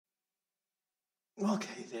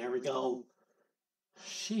Okay, there we go.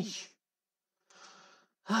 Sheesh.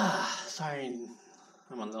 Sorry,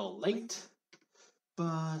 I'm a little late,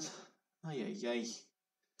 but ay.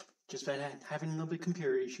 Just been having a little bit of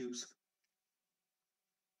computer issues.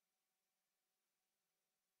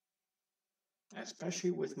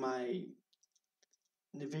 Especially with my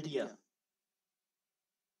NVIDIA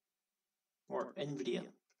or NVIDIA.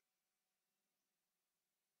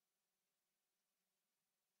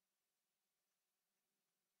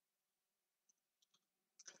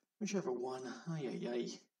 Whichever one.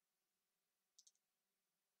 Ay.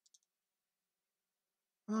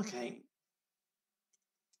 Okay.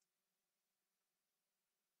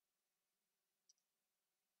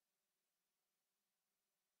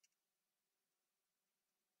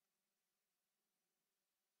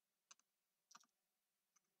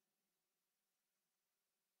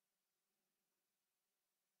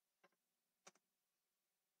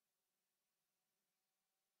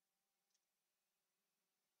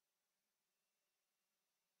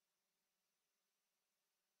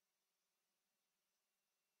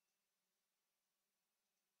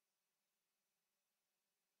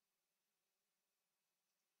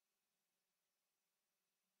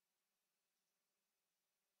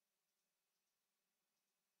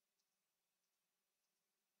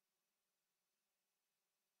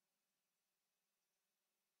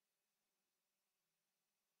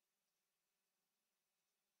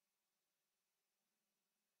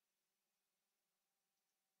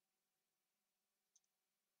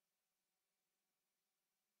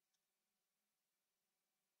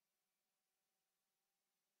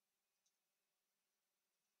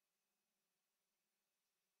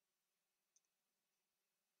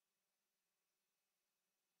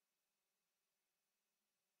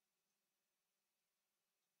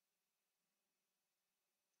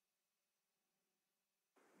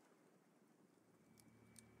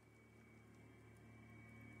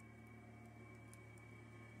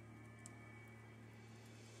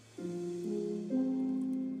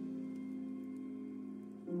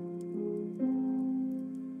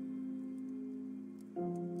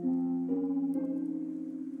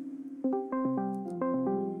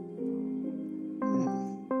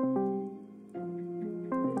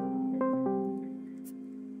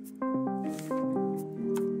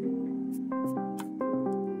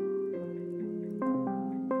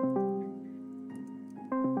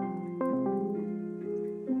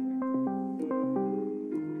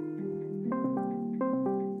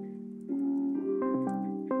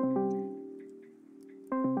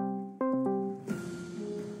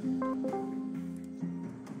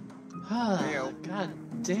 God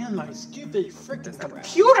damn my stupid freaking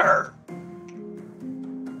computer!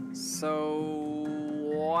 So,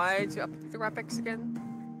 why did you update the graphics again?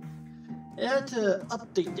 It had to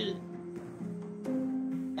update it.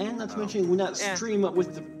 And not to mention, we not stream up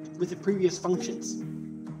with the previous functions.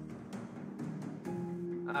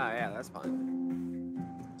 Yeah, that's fine.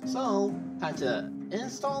 So, had to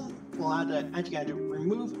install, I had to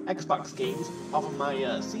remove Xbox games off of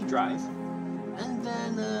my C drive, and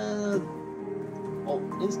then,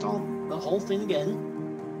 install the whole thing again,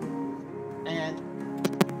 and,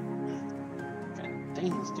 god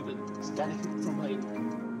dang, stupid static from my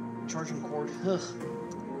charging cord, ugh.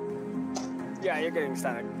 Yeah, you're getting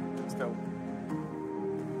static, still.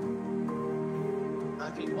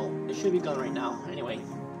 Okay, well, it should be gone right now, anyway.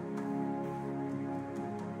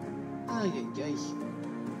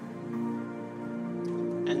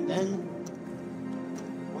 And then,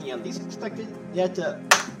 when you least expect it, you had to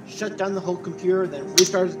shut down the whole computer, then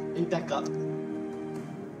restart it back up.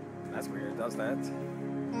 That's weird, it does that.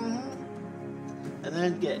 And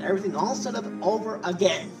then get everything all set up over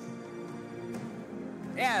again.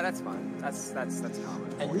 Yeah, that's fine. That's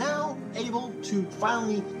common. And now, able to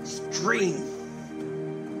finally stream.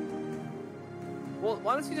 Well,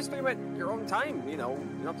 why don't you just stream at your own time? You know,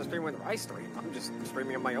 you don't have to stream when I stream. I'm just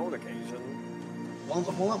streaming on my own occasion. Well, it's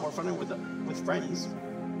a whole lot more fun with friends.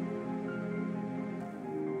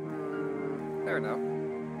 Fair enough.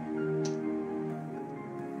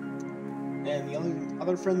 And the only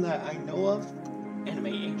other friend that I know of, Anime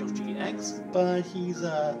Angel GX, but he's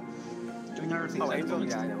doing other things. Oh, Angel?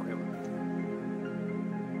 Yeah, I know him.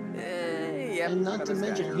 Yeah. And not to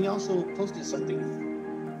mention, he also posted something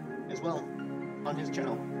as well on his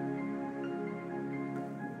channel.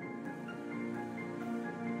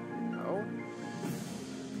 Oh?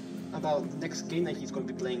 About the next game that he's going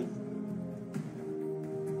to be playing.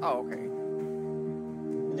 Oh, okay.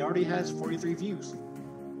 And he already has 43 views.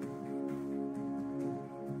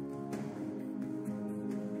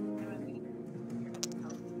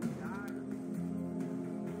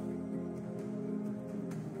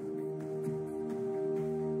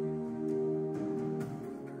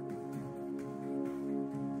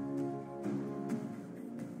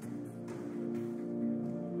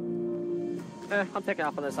 I'm taking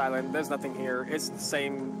off on this island. There's nothing here. It's the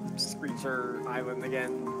same Screecher Island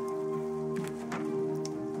again.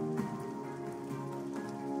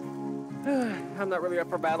 I'm not really up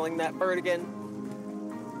for battling that bird again.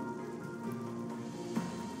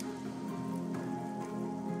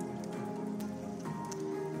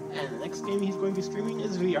 And the next game he's going to be streaming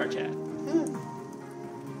is VR Chat.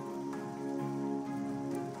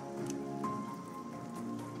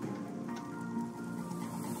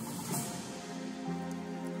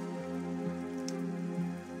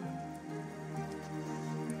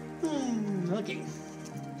 Looking.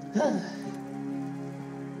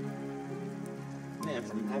 Man,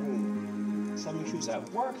 from having some issues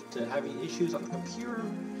at work to having issues on the computer,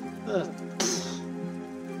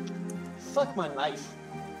 fuck my life.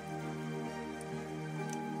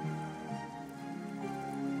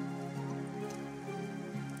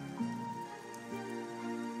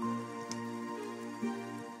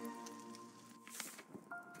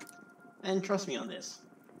 And trust me on this.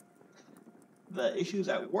 The issues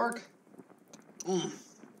at work,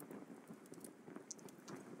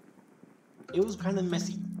 it was kind of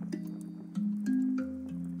messy.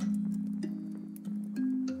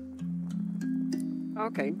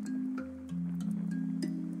 Okay.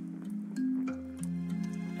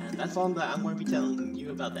 And that's all that I'm going to be telling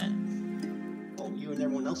you about that. Well, you and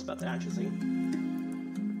everyone else about that, actually.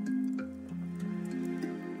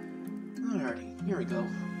 Alrighty, here we go.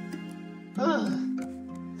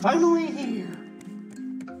 Finally here!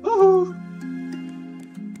 Woohoo!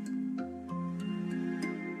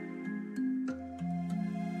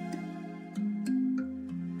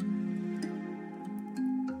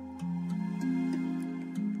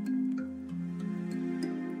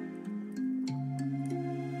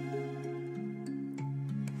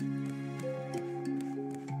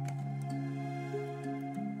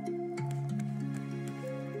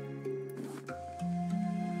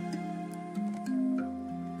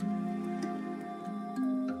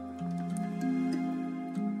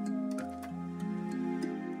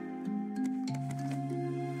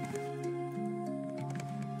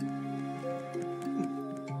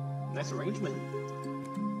 Nice arrangement.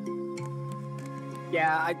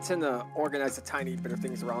 Yeah, I tend to organize a tiny bit of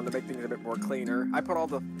things around to make things a bit more cleaner. I put all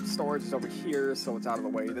the storages over here so it's out of the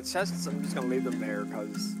way. The chests, I'm just going to leave them there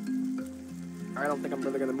because I don't think I'm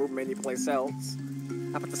really going to move them anyplace else.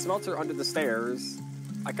 I put the smelter under the stairs.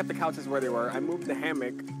 I kept the couches where they were. I moved the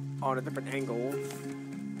hammock on a different angle.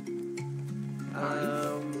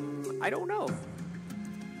 I don't know.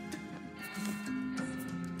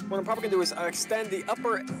 What I'm probably going to do is extend the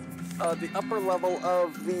upper level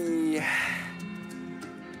of the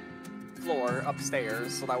floor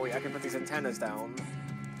upstairs, so that way I can put these antennas down.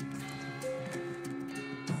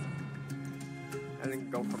 And then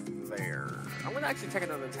go from there. I'm gonna actually take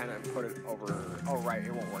another antenna and put it over. Oh, right,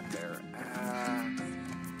 it won't work there.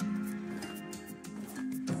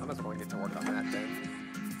 I'm just going to get to work on that then.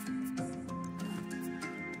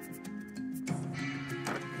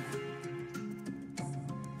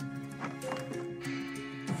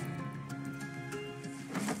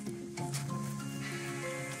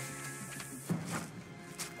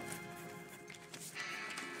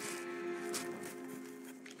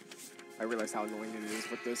 I realize how annoying it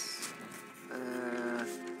is with this.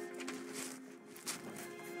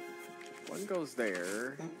 One goes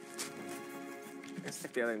there. Let's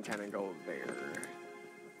stick the other antenna and go there.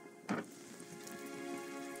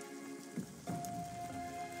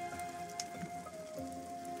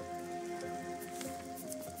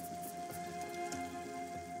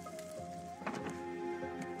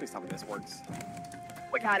 Please tell me this works.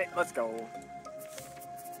 We got it. Let's go.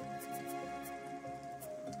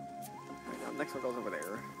 Next one goes over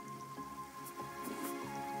there.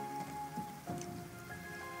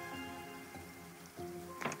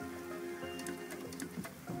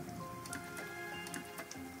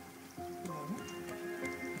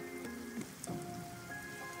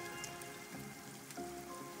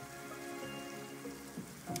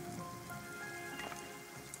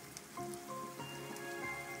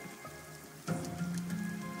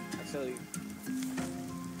 Actually,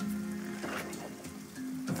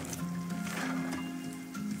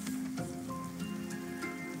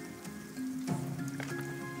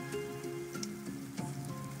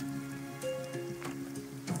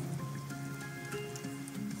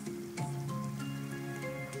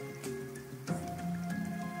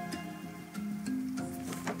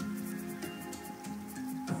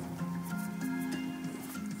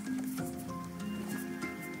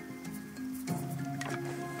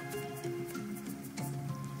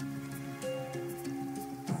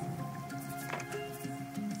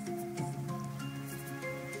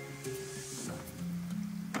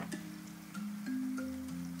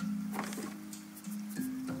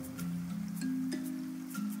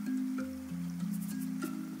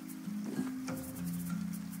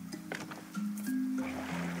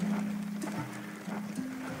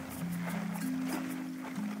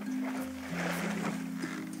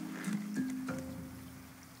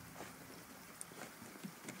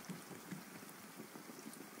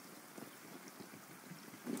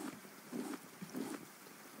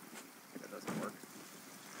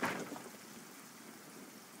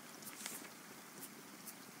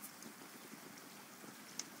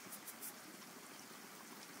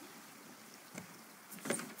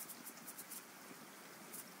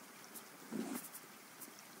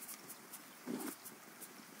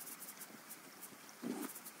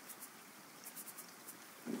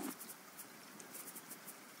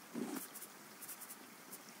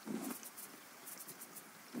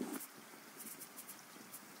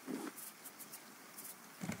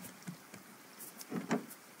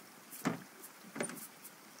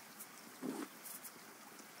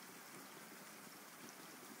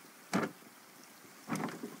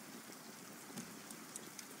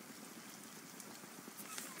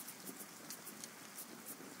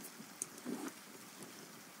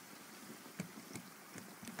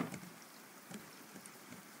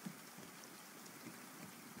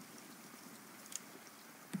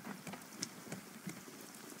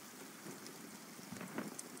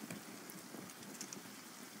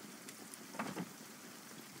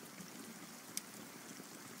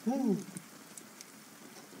 Ooh.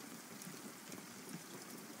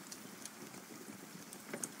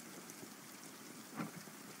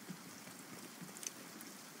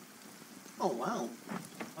 Oh wow.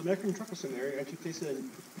 American Trucker Simulator actually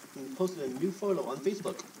posted a new photo on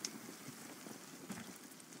Facebook.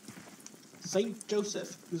 St.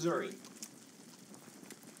 Joseph, Missouri.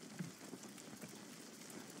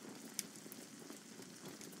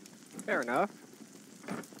 Fair enough.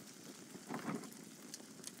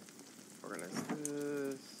 Organize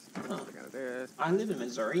this. Huh. This. I live in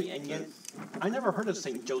Missouri, and yet I never heard of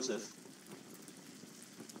St. Joseph.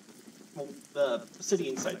 Well, the city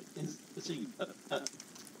inside, the city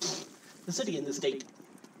in the state.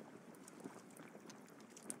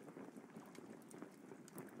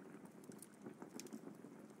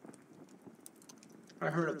 I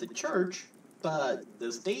heard of the church, but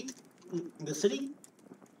the state, the city,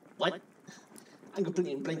 what? I'm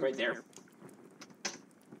completely blank right there.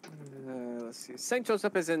 Let's see. St.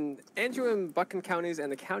 Joseph is in Andrew and Buchan counties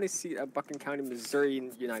and the county seat of Buchan County,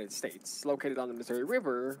 Missouri, United States. Located on the Missouri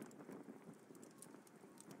River.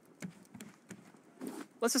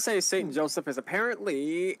 Let's just say St. Joseph is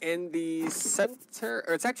apparently in the center,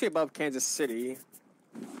 or it's actually above Kansas City.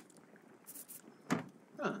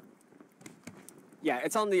 Huh. Yeah,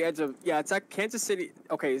 it's on the edge of, yeah, it's at Kansas City.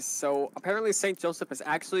 Okay, so apparently St. Joseph is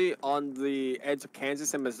actually on the edge of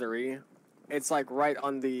Kansas and Missouri. It's like right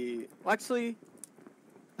on the, well, actually,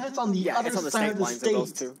 That's on the other it's on the side state of the lines state. of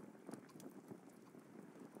those two.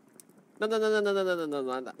 No,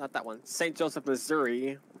 not that one. St. Joseph,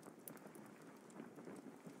 Missouri.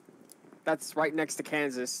 That's right next to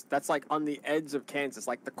Kansas. That's like on the edge of Kansas,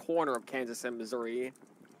 like the corner of Kansas and Missouri.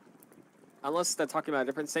 Unless they're talking about a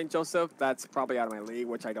different St. Joseph, that's probably out of my league,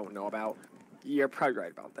 which I don't know about. You're probably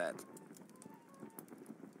right about that.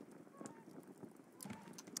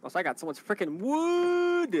 Also, I got so much freaking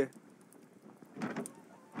wood!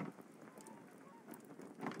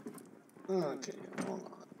 Okay, hold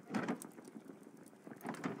on.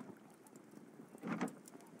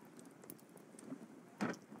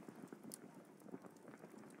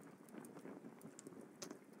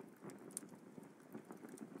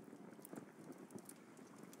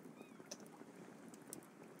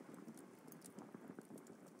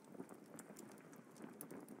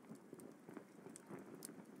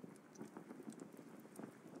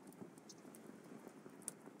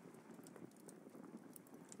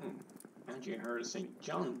 Actually, I heard of St.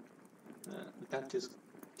 John, the Baptist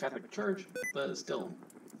Catholic Church, but still.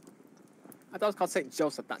 I thought it was called St.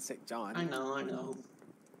 Joseph, not St. John. I know.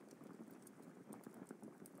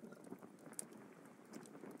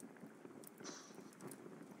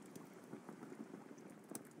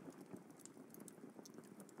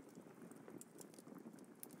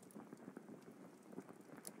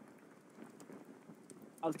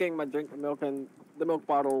 I was getting my drink of milk and the milk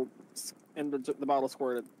bottle, and the bottle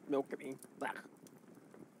squirted milk at me. Blah.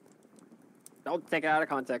 Don't take it out of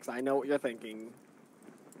context. I know what you're thinking.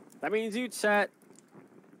 That means you, chat.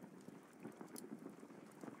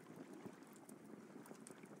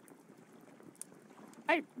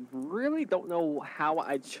 I really don't know how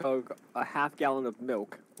I chug a half gallon of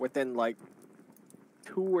milk within like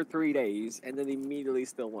 2 or 3 days and then immediately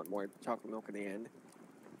still want more chocolate milk in the end.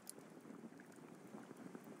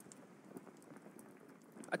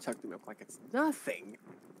 I chug the milk like it's nothing.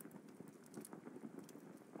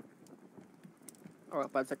 Alright,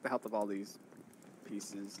 but I check the health of all these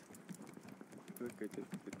pieces.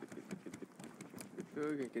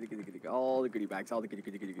 All the goodie bags, all the goodie.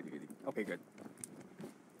 Okay, good.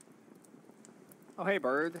 Oh, hey,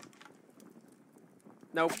 bird.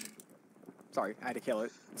 Nope. Sorry, I had to kill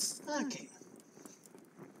it. Okay.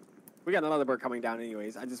 We got another bird coming down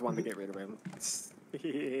anyways. I just wanted to get rid of him.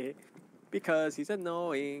 Because he's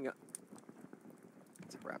annoying.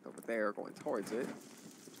 It's a Raft over there going towards it.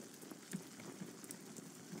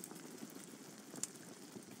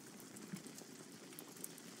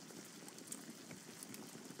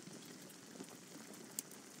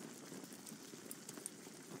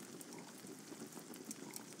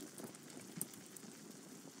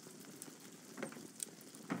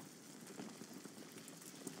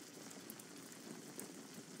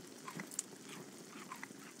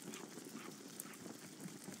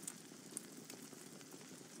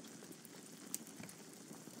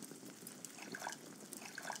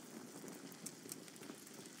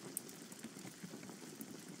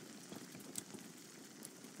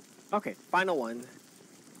 Okay, final one.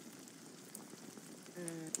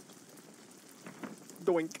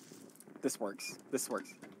 Doink. This works. This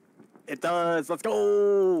works. It does. Let's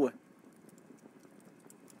go.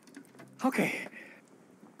 Okay.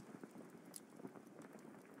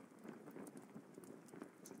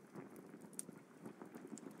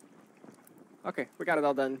 Okay, we got it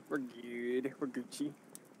all done. We're good. We're Gucci.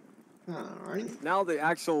 Alright. Now the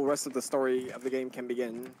actual rest of the story of the game can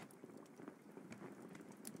begin.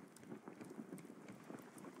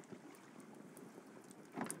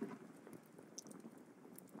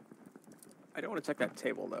 I don't want to check that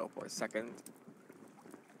table though for a second.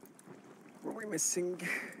 What were we missing?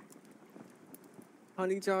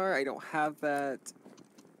 Honey jar, I don't have that.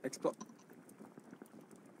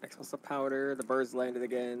 Explosive powder, the birds landed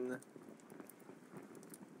again.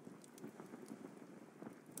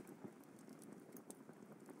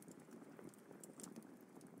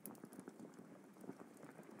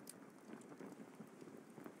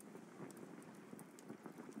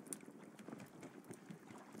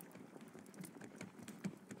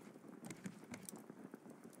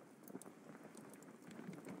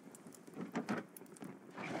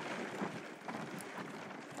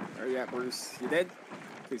 Where you at, Bruce? You dead?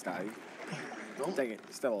 Please die. Nope. Dang it,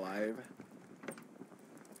 you're still alive.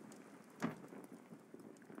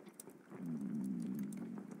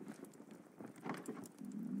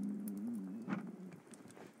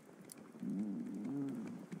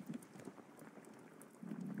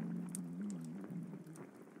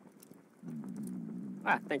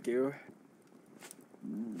 Ah, thank you.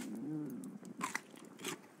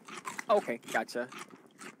 Okay, gotcha.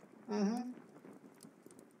 Mm-hmm.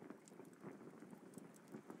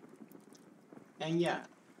 And yeah,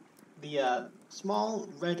 the small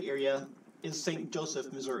red area is St.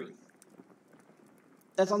 Joseph, Missouri.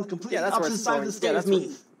 That's on the completely Yeah, that's where opposite it's side of going. the state Yeah, of that's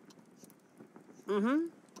me. Mm-hmm.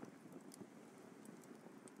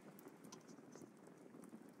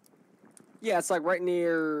 Yeah, it's like right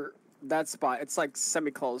near that spot. It's like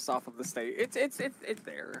semi-closed off of the state. It's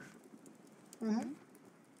there. Mm-hmm.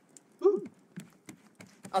 Ooh.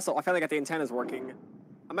 Also, I finally got the antennas working.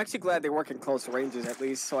 I'm actually glad they work in close ranges at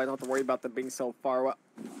least, so I don't have to worry about them being so far away.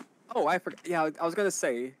 Oh, I forgot. Yeah, I was gonna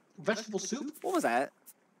say. Vegetable soup? What was that?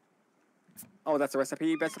 Oh, that's a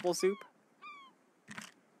recipe, vegetable soup?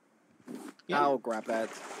 Yeah. I'll grab that.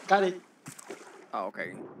 Got it. Oh,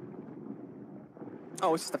 okay.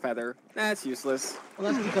 Oh, it's just a feather. That's useless.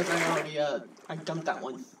 Well, that's because I already, I dumped that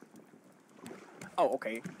one. Oh,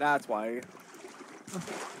 okay. That's why.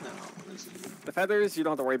 Okay, now, let's see. The feathers, you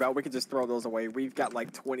don't have to worry about. We can just throw those away. We've got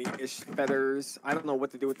like 20-ish feathers. I don't know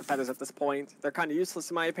what to do with the feathers at this point. They're kind of useless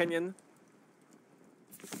in my opinion.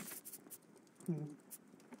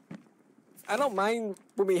 I don't mind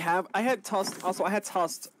when we have... I had tossed... Unfortunately,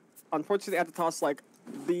 I had to toss like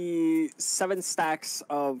the 7 stacks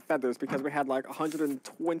of feathers because we had like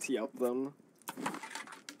 120 of them.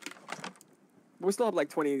 We still have like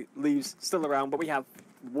 20 leaves still around, but we have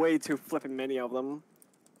way too flipping many of them.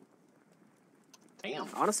 Damn.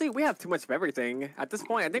 Honestly, we have too much of everything. At this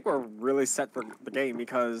point, I think we're really set for the game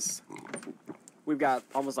because we've got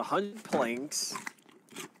almost 100 planks,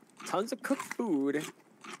 tons of cooked food.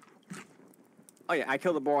 Oh yeah, I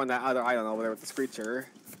killed a boar on that other island over there with the screecher.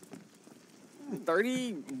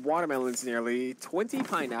 30 watermelons nearly, 20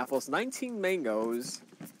 pineapples, 19 mangoes,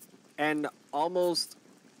 and almost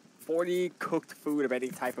 40 cooked food of any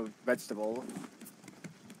type of vegetable.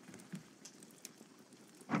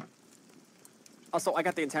 Also, I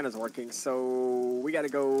got the antennas working, so we gotta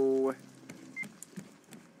go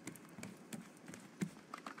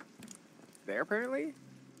there, apparently?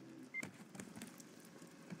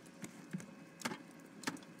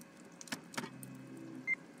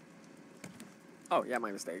 Oh, yeah,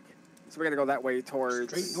 my mistake. So we gotta go that way towards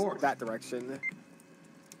Straight north. that direction.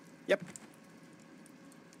 Yep.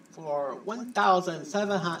 For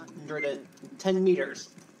 1,710 meters.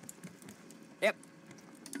 Yep.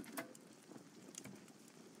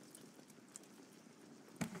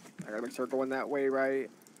 I gotta make sure we're going that way, right?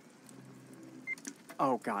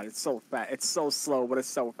 Oh god, it's so fast. It's so slow, but it's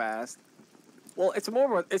so fast. Well,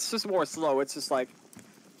 it's just more slow. It's just like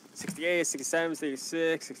 68, 67,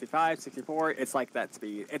 66, 65, 64. It's like that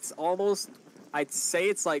speed. It's almost, I'd say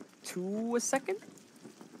it's like 2 a second.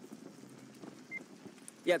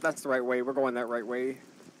 Yeah, that's the right way. We're going that right way.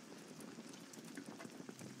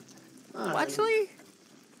 Well, actually,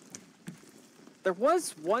 there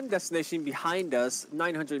was one destination behind us,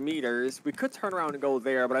 900 meters. We could turn around and go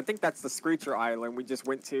there, but I think that's the Screecher Island we just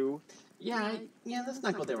went to. Yeah, let's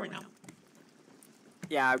not go there right now.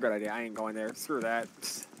 Yeah, I have a good idea. I ain't going there. Screw that.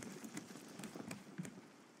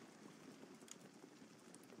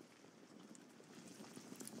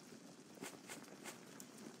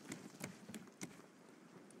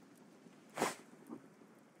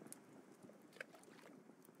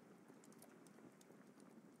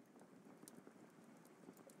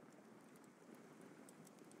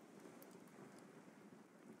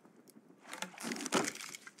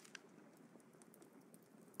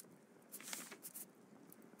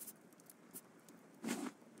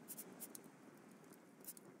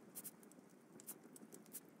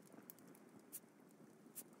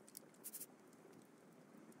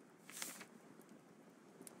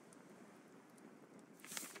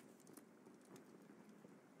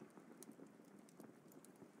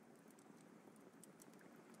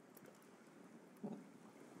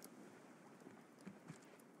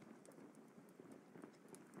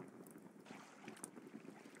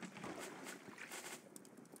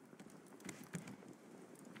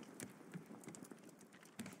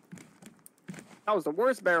 That was the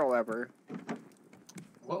worst barrel ever.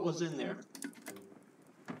 What was in there?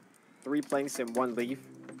 3 planks and 1 leaf.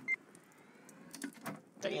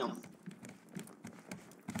 Damn.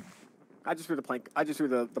 I just threw the plank. I just threw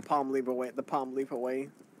the palm leaf away. The palm leaf away.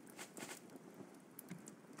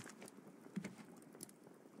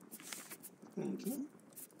 Okay.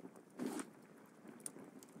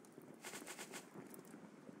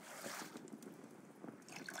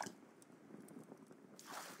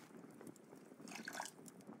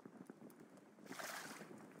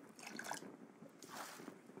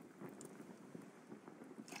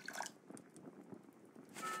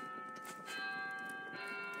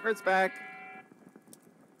 Bird's back.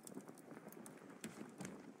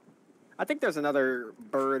 I think there's another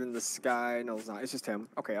bird in the sky. No, it's not. It's just him.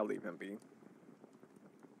 Okay, I'll leave him be.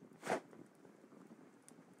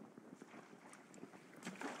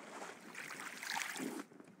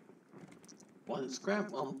 One scrap,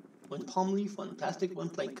 one palm leaf, one plastic, one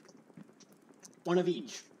plank. One of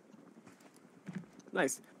each.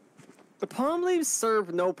 Nice. The palm leaves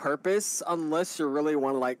serve no purpose unless you really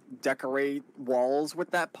want to like decorate walls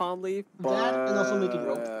with that palm leaf. But... That and also making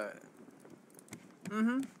rope.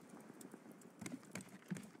 Mm-hmm.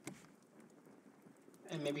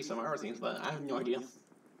 And maybe some other things, but I have no idea.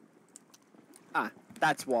 Ah,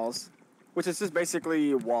 that's walls. Which is just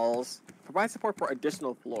basically walls. Provide support for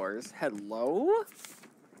additional floors. Hello?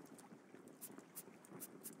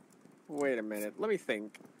 Wait a minute. Let me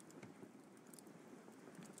think.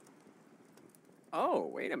 Oh,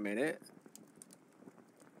 wait a minute.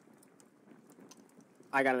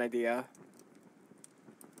 I got an idea.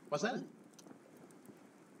 What's that?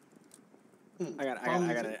 I got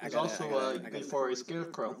It's also good for a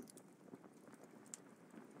scarecrow.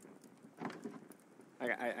 I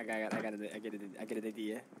get an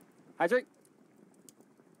idea. Hydrate.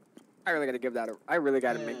 I really gotta give that I really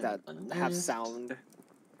gotta make that have sound.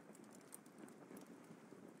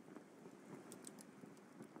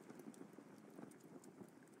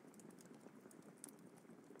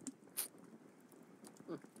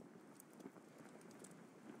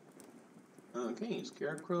 Okay,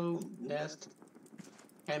 scarecrow, nest,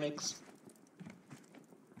 hammocks.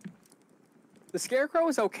 The scarecrow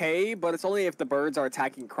is okay, but it's only if the birds are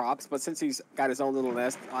attacking crops. But since he's got his own little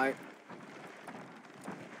nest, dang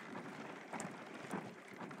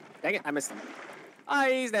it, I missed him. Ah,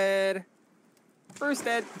 he's dead. First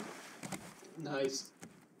dead. Nice.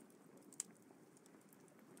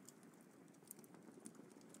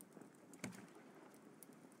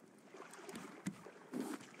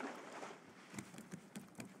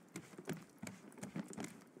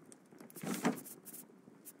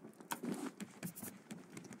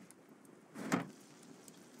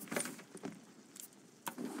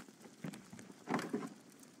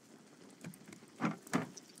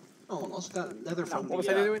 Oh, and also got leather from what was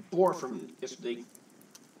I doing? boar from yesterday.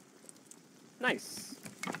 Nice.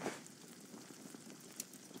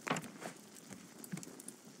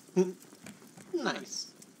 Nice.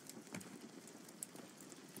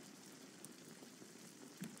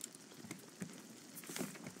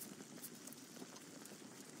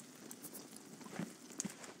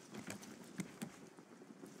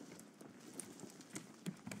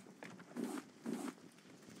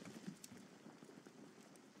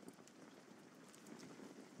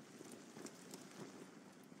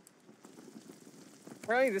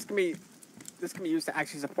 Right, this can be used to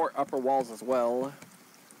actually support upper walls as well.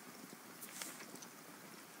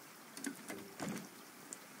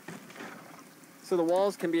 So the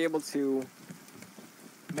walls can be able to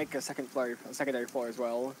make a secondary floor as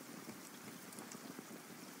well.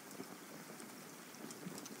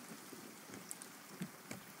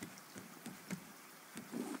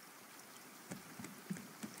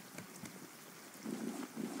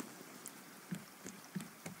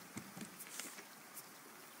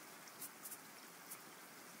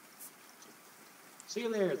 See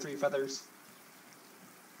you there, three feathers.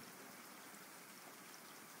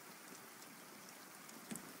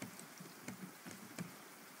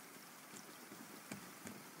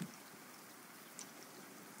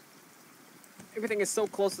 Everything is so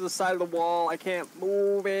close to the side of the wall, I can't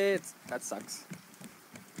move it. That sucks.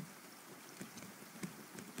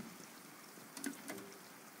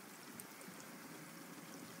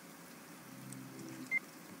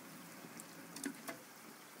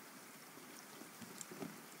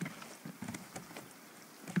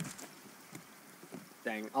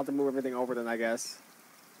 Dang, I'll have to move everything over then, I guess.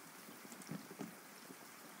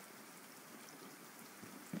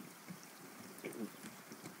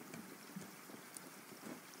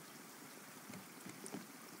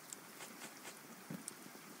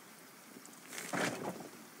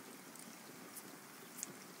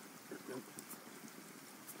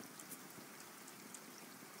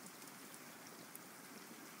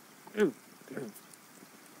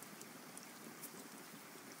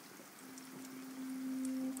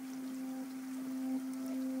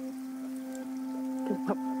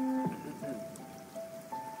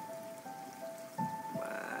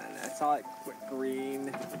 Quick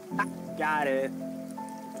green. Ah, got it.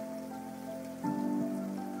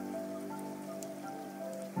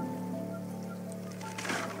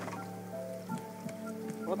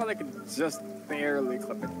 I love how they can just barely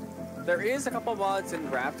clip it. There is a couple mods in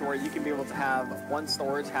Raft where you can be able to have one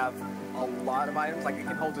storage have a lot of items, like it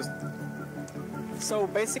can hold just... So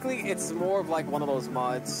basically it's more of like one of those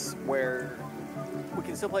mods where we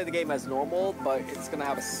can still play the game as normal, but it's going to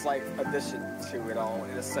have a slight addition to it all,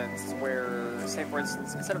 in a sense, where, say for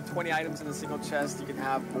instance, instead of 20 items in a single chest, you can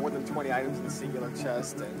have more than 20 items in a singular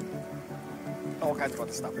chest, and all kinds of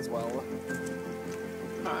other stuff as well.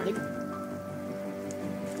 Alright.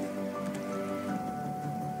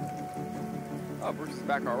 Oh, Bruce is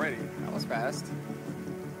back already. That was fast.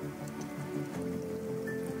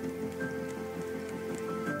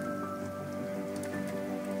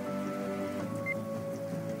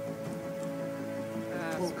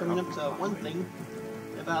 Well, coming up to one thing,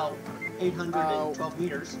 about 812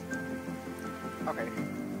 meters. Okay.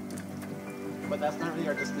 But that's not really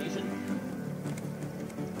our destination.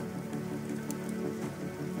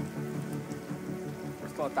 We're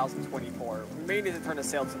still at 1,024. We may need to turn the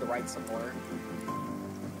sail to the right some more.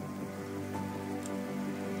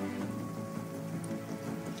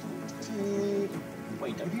 Okay.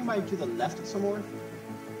 Wait, don't you might to the left some more?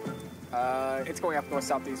 It's going up north,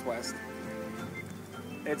 south, east, west.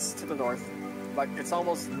 It's to the north. Like, it's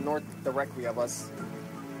almost north directly of us.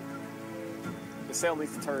 The sail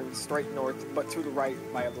needs to turn straight north, but to the right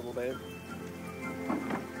by a little bit.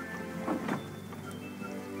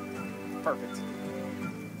 Perfect.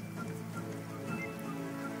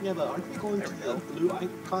 Yeah, but aren't we going to the blue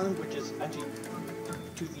icon, which is actually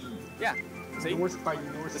to the See? north by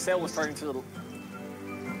north? The sail was turning to the...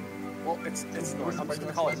 Well, it's north. I'm just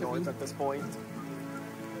going to call it north at this point.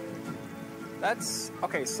 That's...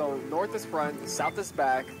 Okay, so north is front, south is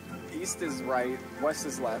back, east is right, west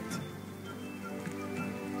is left.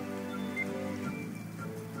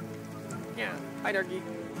 Yeah. Hi, Nergy.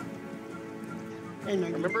 Hey, no,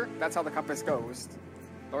 Remember? That's how the compass goes.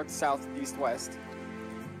 North, south, east, west.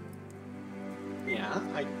 Yeah,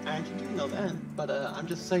 I actually do know that, but I'm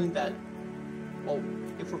just saying that, well,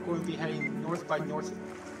 if we're going to be heading north by north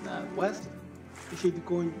west, we should be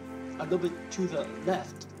going a little bit to the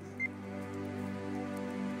left.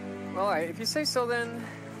 Well, alright, if you say so, then...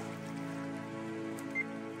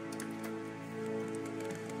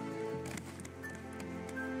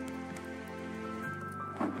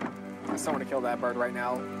 I still want to kill that bird right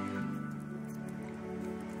now.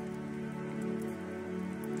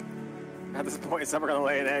 At this point, it's never going to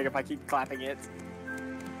lay an egg if I keep clapping it.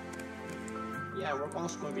 Yeah, we're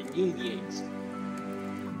also going to be needing the eggs.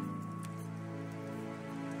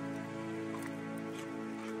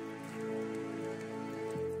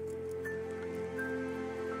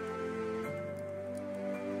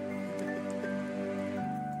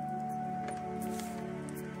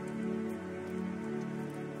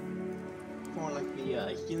 More like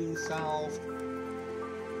the healing salve.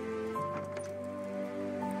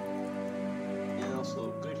 And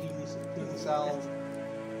also good healing salve.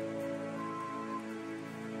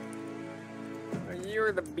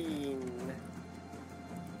 You're the bean.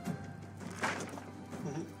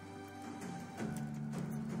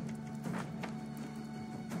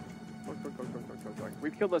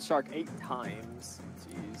 We've killed the shark 8 times.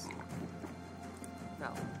 Jeez.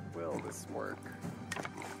 Now, will this work?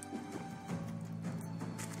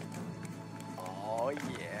 Oh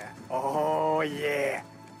yeah. Oh yeah.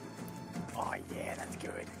 Oh yeah, that's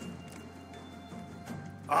good.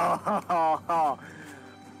 Oh,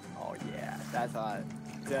 oh yeah, that's hot.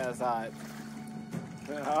 That's hot.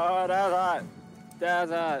 Oh, that's hot.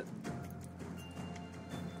 That's hot.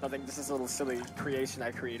 Nothing, this is a little silly creation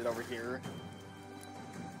I created over here.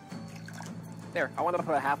 There, I wanted to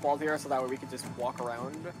put a half wall here so that way we could just walk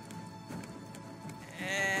around.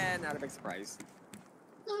 And not a big surprise.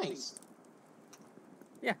 Nice.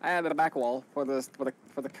 Yeah, I added a back wall for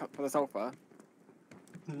the sofa.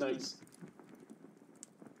 Nice.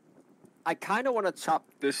 I kind of want to chop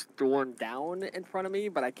this door down in front of me,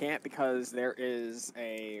 but I can't because there is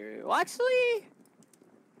a... Well, actually...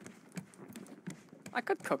 I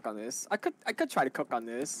could cook on this. I could try to cook on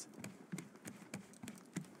this.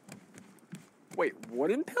 Wait,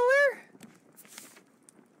 wooden pillar?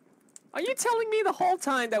 Are you telling me the whole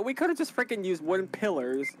time that we could have just freaking used wooden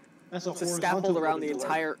pillars to scaffold around the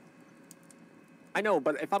entire... I know,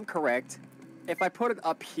 but if I'm correct, if I put it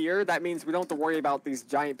up here, that means we don't have to worry about these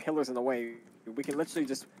giant pillars in the way. We can literally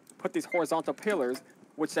just put these horizontal pillars,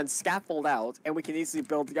 which then scaffold out, and we can easily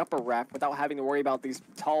build the upper raft without having to worry about these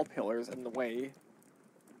tall pillars in the way.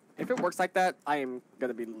 If it works like that, I am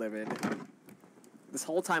gonna be livid. This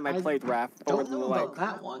whole time I played Raft, don't know about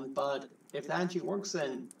that one, but if that actually works,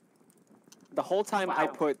 then the whole time I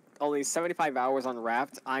put only 75 hours on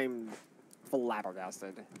Raft, I'm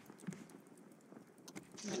flabbergasted.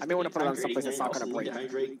 I may want to put it on someplace that's not gonna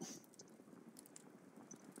break.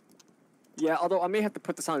 Yeah, although I may have to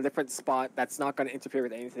put this on a different spot that's not going to interfere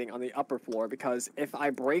with anything on the upper floor, because if I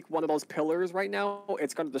break one of those pillars right now,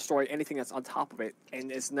 it's going to destroy anything that's on top of it,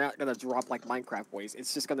 and it's not going to drop like Minecraft waste.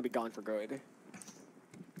 It's just going to be gone for good.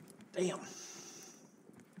 Damn.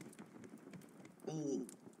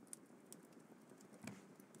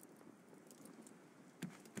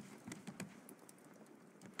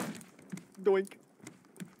 Doink.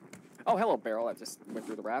 Oh, hello, barrel. I just went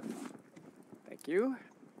through the raft. Thank you.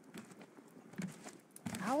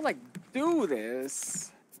 How will I do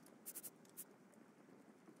this?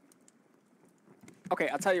 Okay,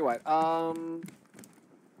 I'll tell you what.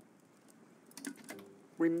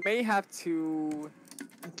 We may have to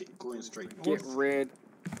going straight get rid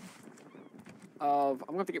of. I'm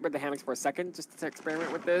going to have to get rid of the hammocks for a second, just to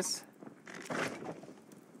experiment with this.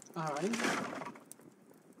 All right.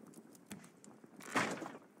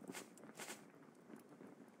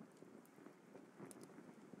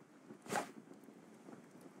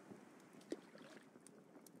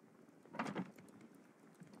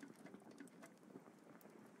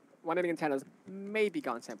 One of the antennas may be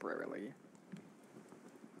gone temporarily.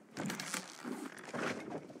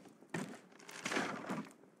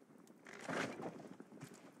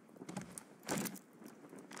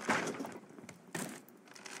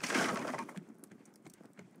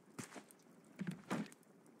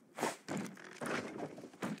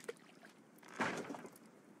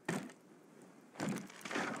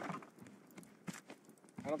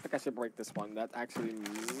 I don't think I should break this one. That actually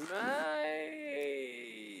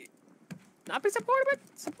might not be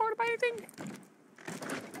supported by anything.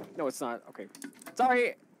 No, it's not. Okay,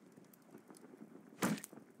 sorry.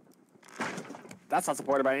 That's not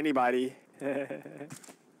supported by anybody.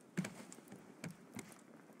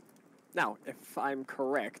 Now, if I'm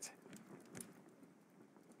correct,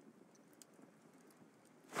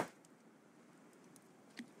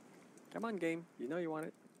 come on, game. You know you want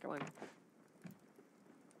it. Come on.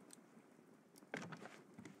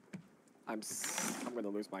 I'm gonna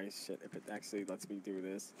lose my shit if it actually lets me do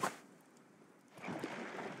this.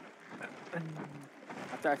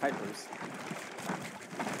 After I fight Bruce.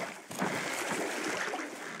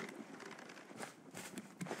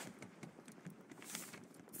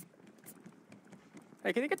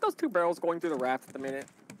 Hey, can you get those two barrels going through the raft at the minute?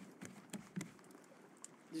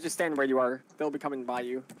 You just stand where you are. They'll be coming by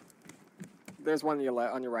you. There's one on your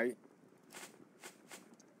left, on your right.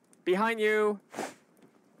 Behind you.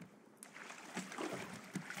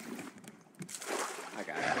 I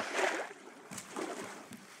got it.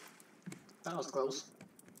 That was close.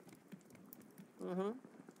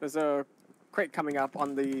 There's a crate coming up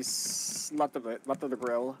on the left of the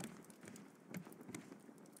grill.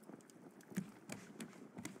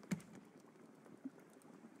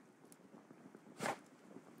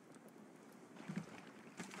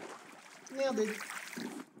 Nailed it.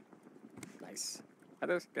 Nice.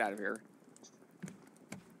 Let's get out of here.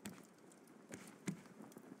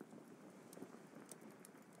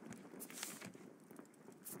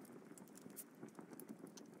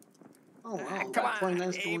 Oh wow, Come got on,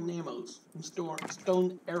 29 stone ammos.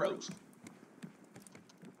 Stone arrows.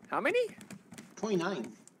 How many?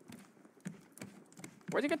 29.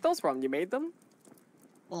 Where'd you get those from? You made them?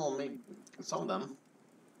 Well, maybe some of them.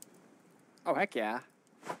 Oh, heck yeah.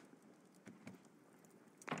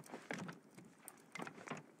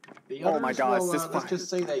 The Oh others, my gosh, well, this let's just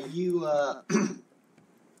say that you,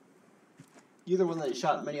 you're the one that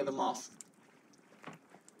shot many of them off.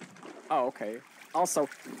 Oh, okay. Also,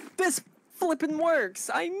 this flippin' works!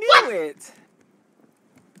 I knew it!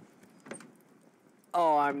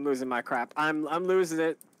 Oh, I'm losing my crap. I'm losing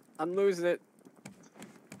it. I'm losing it.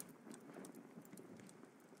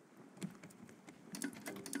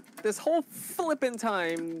 This whole flippin'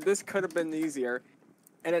 time, this could have been easier.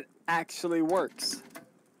 And it actually works.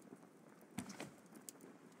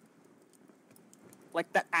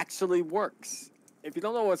 Like, that actually works. If you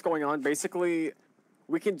don't know what's going on, basically,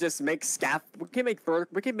 we can just make we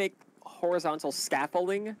can make horizontal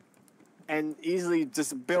scaffolding and easily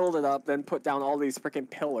just build it up, then put down all these freaking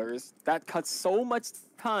pillars. That cuts so much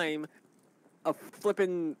time of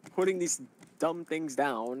flipping putting these dumb things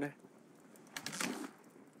down.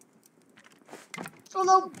 Oh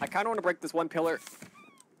no! I kind of want to break this one pillar.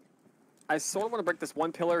 I sort of want to break this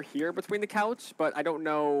one pillar here between the couch, but I don't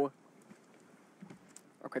know.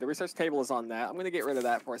 Okay, the research table is on that. I'm gonna get rid of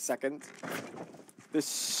that for a second.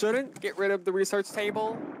 This shouldn't get rid of the research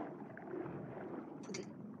table. Okay.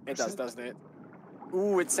 It does, doesn't it?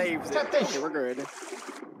 Ooh, it saves it. Catfish! Okay, we're good.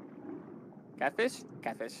 Catfish?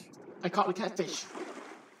 Catfish. I caught a catfish.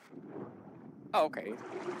 Oh, okay.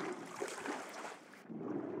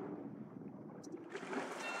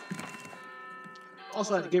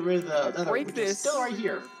 Also, I had to get rid of the leather, Break which this. is still right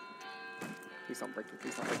here. Please don't break it.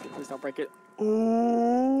 Please don't break it. Please don't break it.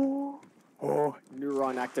 Ooh. Oh,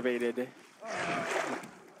 neuron activated.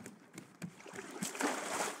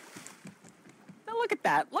 Now look at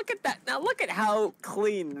that. Look at that. Now look at how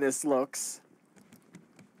clean this looks.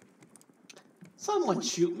 Someone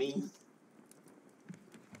shoot me.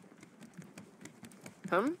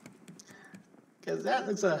 Because that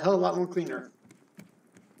looks a hell of a lot more cleaner.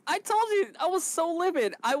 I told you, I was so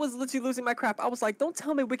livid. I was literally losing my crap. I was like, don't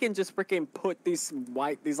tell me we can just freaking put these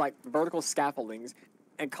like vertical scaffoldings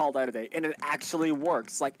and call that a day. And it actually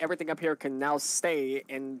works. Like everything up here can now stay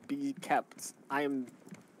and be kept. I am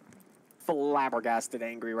flabbergasted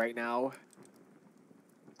angry right now.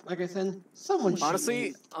 Like I said, someone shoot Honestly,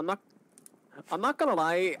 me. I'm not gonna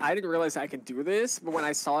lie, I didn't realize I could do this, but when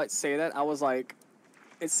I saw it say that, I was like,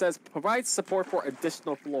 it says provide support for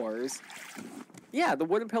additional floors. Yeah, the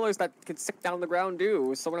wooden pillars that can stick down the ground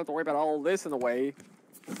do, so we don't have to worry about all this in the way.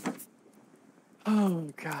 Oh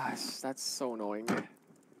gosh, that's so annoying.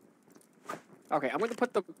 Okay, I'm gonna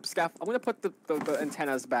put the I'm gonna put the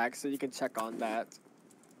antennas back so you can check on that.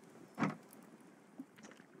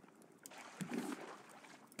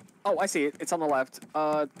 Oh, I see it. It's on the left.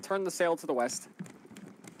 Turn the sail to the west.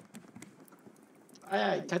 Aye,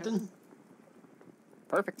 aye, Captain.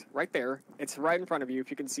 Perfect. Right there. It's right in front of you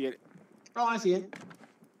if you can see it. Oh, I see it.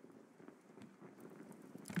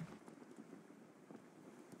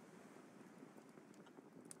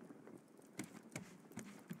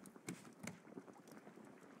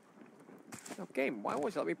 No, game, why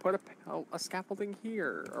won't you let me put a scaffolding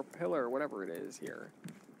here? Or pillar, whatever it is here.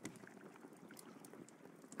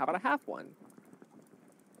 How about a half one?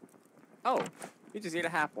 Oh, you just need a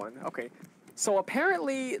half one. Okay. So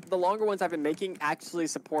apparently the longer ones I've been making actually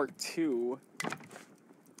support 2.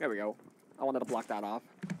 There we go. I wanted to block that off.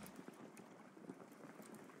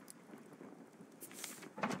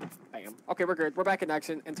 Bam. Okay, we're good. We're back in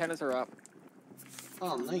action. Antennas are up.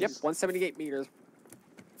 Oh, nice. Yep, 178 meters.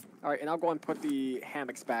 Alright, and I'll go and put the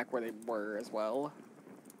hammocks back where they were as well.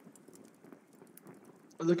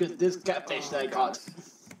 Look at this catfish that I caught.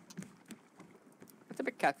 It's a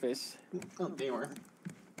big catfish. Oh, they were.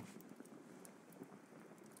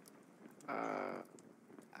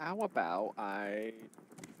 How about I...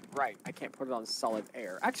 Right, I can't put it on solid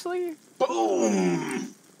air. Actually...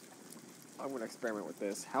 Boom! I'm going to experiment with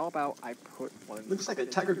this. How about I put one... Looks like a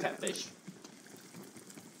tiger catfish.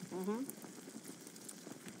 Mm-hmm.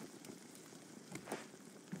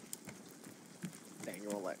 Dang,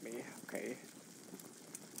 it won't let me. Okay.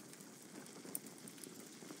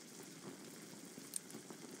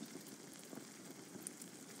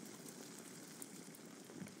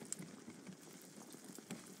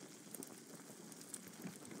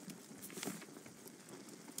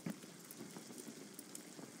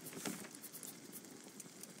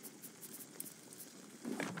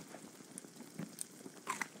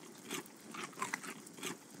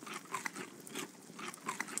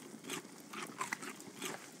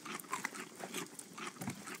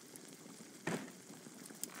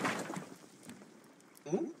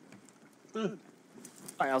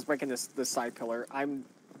 Alright, I was breaking this side pillar. I'm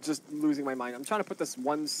just losing my mind. I'm trying to put this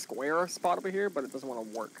one square spot over here, but it doesn't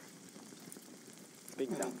want to work. It's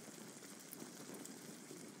being dumb.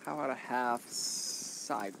 How about a half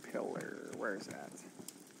side pillar? Where is that?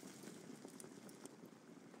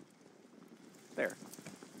 There.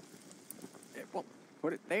 It won't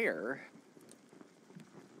put it there.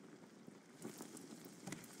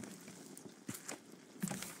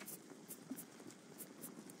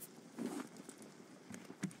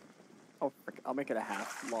 Oh, frick, I'll make it a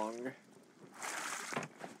half long.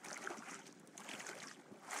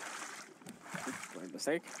 Oops, my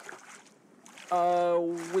mistake.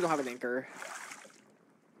 We don't have an anchor.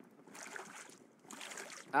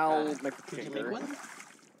 I'll make a Could you anchor. make one?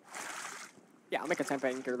 Yeah, I'll make a temp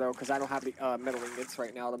anchor though, because I don't have the metal ingots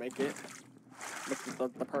right now to make it. Make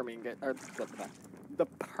the perm ingot, or the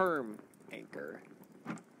perm anchor.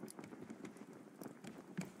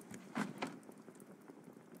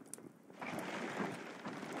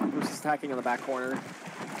 Who's attacking on the back corner?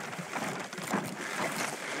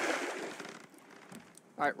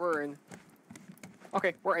 Alright, we're in.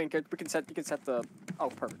 Okay, we're anchored. We can set. You can set the. Oh,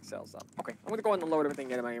 perfect. Sails up. Okay, I'm gonna go and unload everything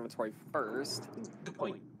in my inventory first. Good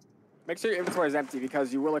point. Make sure your inventory is empty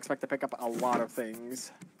because you will expect to pick up a lot of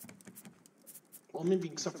things. Well, maybe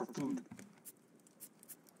except for food.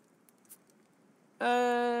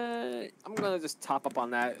 I'm gonna just top up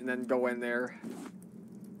on that and then go in there.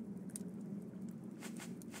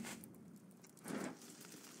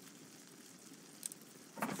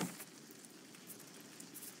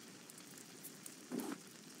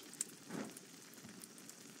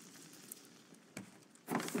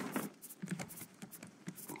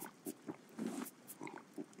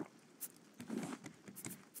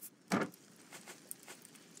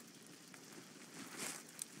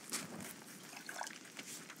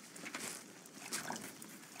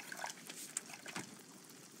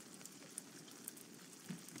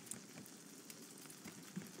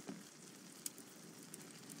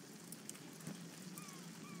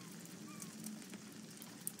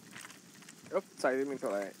 Oh, sorry, didn't mean to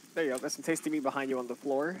throw that. There you go. There's some tasty meat behind you on the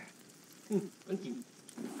floor. Thank you.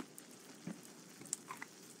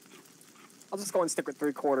 I'll just go and stick with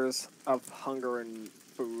 3/4 of hunger and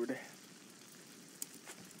food.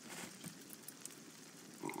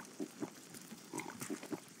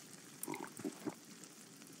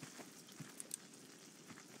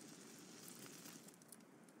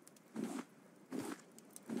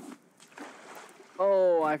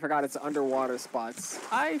 Oh, I forgot it's underwater spots.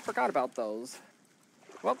 I forgot about those.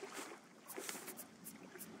 Well.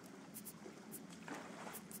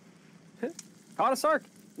 Caught a shark.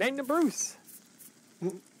 Named him Bruce.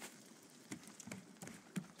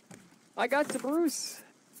 I got to Bruce.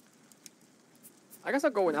 I guess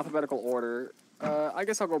I'll go in alphabetical order. I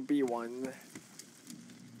guess I'll go B1.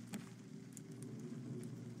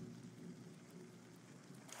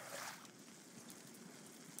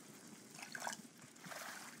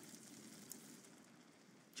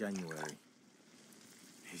 January.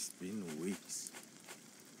 It's been weeks.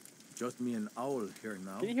 Just me and Owl here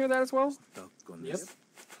now. Can you hear that as well? Stuck on this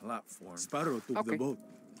platform. Sparrow took the boat.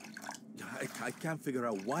 I can't figure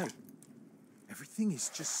out why. Everything is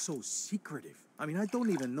just so secretive. I mean, I don't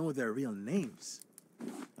even know their real names.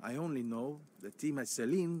 I only know the team at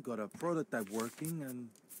Celine got a prototype working and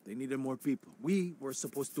they needed more people. We were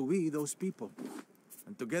supposed to be those people.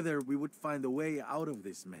 And together we would find a way out of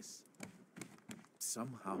this mess.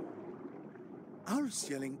 Somehow. Owl's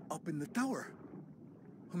yelling up in the tower.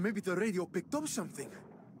 Or maybe the radio picked up something.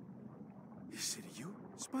 Is it you,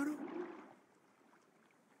 Sparrow?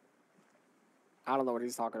 I don't know what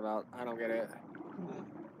he's talking about. I don't get it.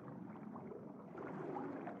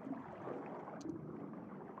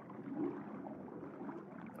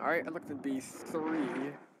 Alright, I looked at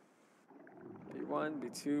B3. B1,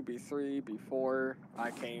 B2, B3, B4.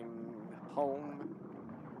 I came home.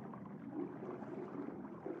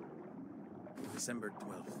 December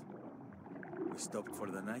 12th. We stopped for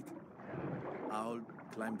the night. Owl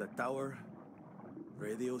climbed the tower.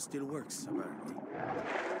 Radio still works, apparently.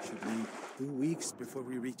 Should be 2 weeks before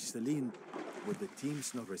we reach Celine, with the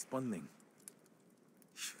teams not responding.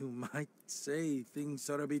 You might say things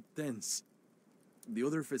are a bit tense. The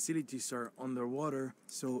other facilities are underwater,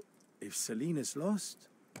 so if Celine is lost,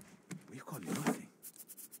 we've got nothing.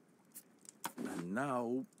 And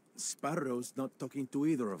now, Sparrow's not talking to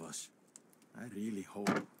either of us. I really hope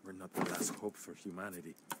we're not the last hope for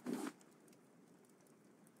humanity.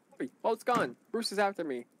 Hey, boat's gone. Bruce is after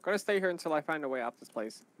me. Gonna stay here until I find a way out this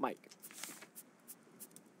place. Mike.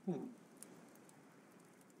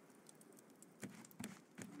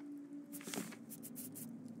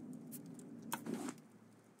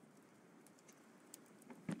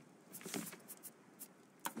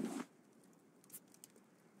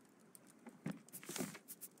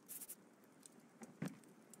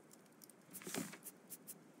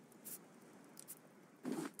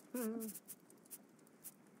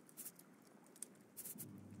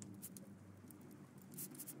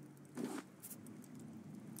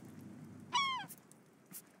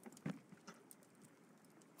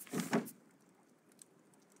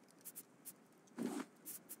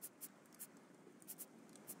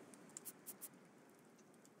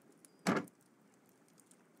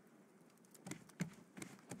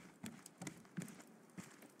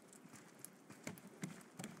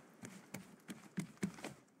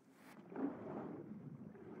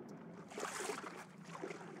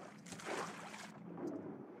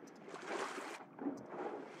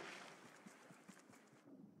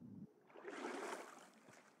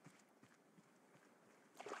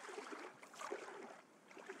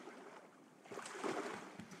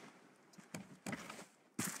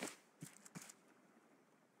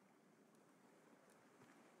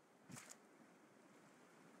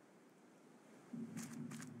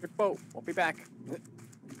 Good boat. We'll be back.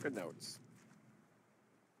 Good notes.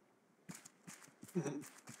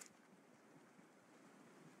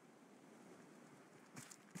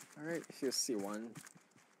 Alright, here's C1.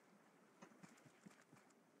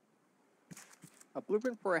 A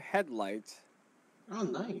blueprint for a headlight. Oh,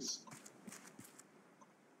 nice.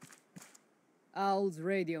 Owl's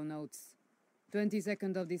radio notes.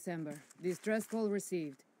 22nd of December. Distress call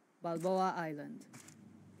received. Balboa Island.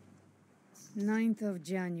 9th of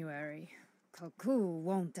January. Cuckoo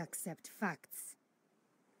won't accept facts.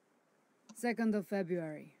 2nd of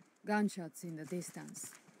February. Gunshots in the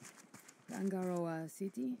distance. Tangaroa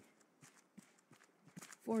City.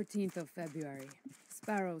 14th of February.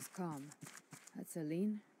 Sparrows come. At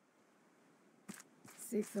Celine.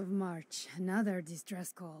 6th of March. Another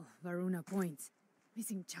distress call. Varuna Point.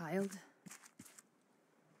 Missing child.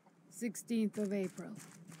 16th of April.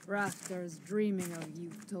 Rafters dreaming of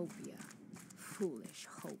utopia. Foolish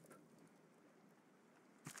hope.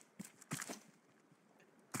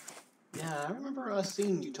 Yeah, I remember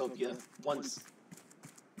seeing Utopia once.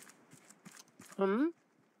 Hmm?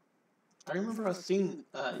 I remember seeing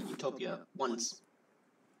Utopia once.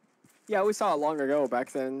 Yeah, we saw it long ago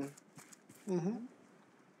back then. Mm-hmm.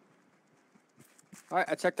 Alright,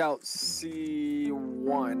 I checked out C1.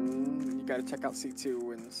 You gotta check out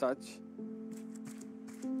C2 and such.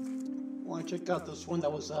 Well, I checked out this one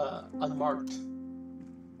that was unmarked.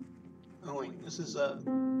 Oh wait, this is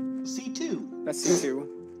C2. That's C2.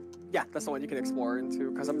 Yeah, that's the one you can explore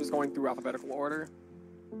into, because I'm just going through alphabetical order.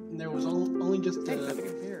 And there was only just Hey, nothing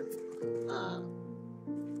in here.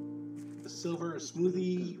 the silver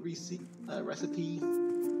smoothie recipe,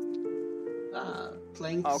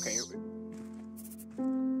 planks. Oh, okay.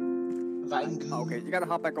 Vine goo. Okay, you gotta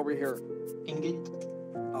hop back over here. Ingot.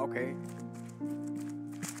 Okay.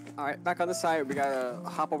 Alright, back on the side, we gotta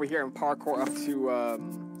hop over here and parkour up to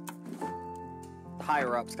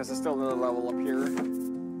higher ups, because there's still another level up here.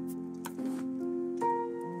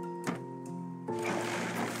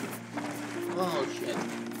 Oh shit.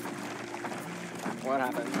 What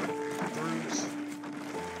happened? Bruce.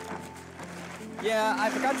 Yeah, I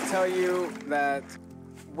forgot to tell you that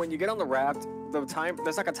when you get on the raft,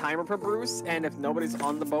 there's like a timer for Bruce, and if nobody's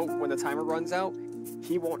on the boat when the timer runs out,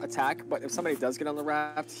 he won't attack, but if somebody does get on the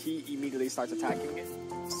raft, he immediately starts attacking it.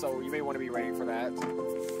 So you may want to be ready for that.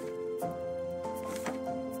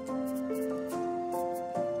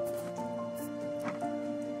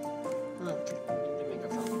 Okay, need to make a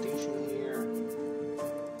foundation here.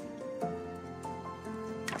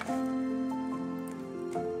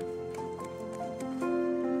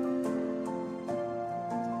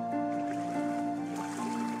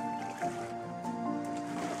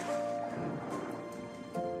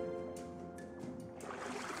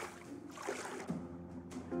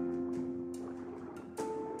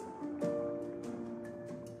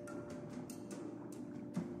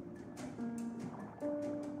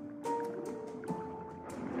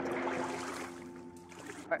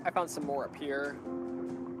 I found some more up here.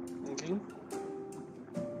 Okay.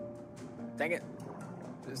 Dang it.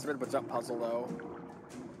 It's a bit of a jump puzzle, though.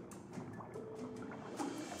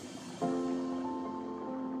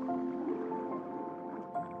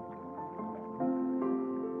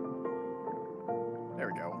 There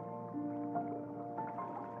we go.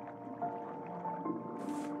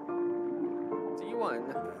 D1.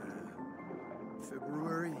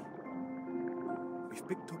 February. We've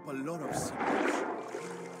picked up a lot of secrets.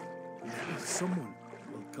 Maybe someone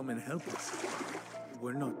will come and help us.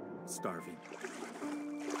 We're not starving.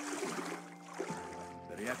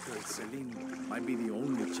 The reactor at Celine might be the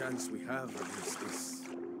only chance we have against this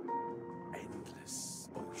endless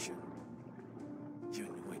ocean. You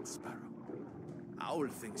knew it, Sparrow. Owl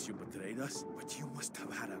thinks you betrayed us, but you must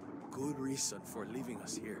have had a good reason for leaving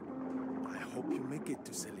us here. I hope you make it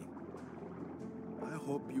to Celine. I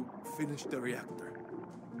hope you finish the reactor.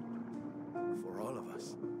 For all of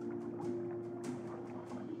us.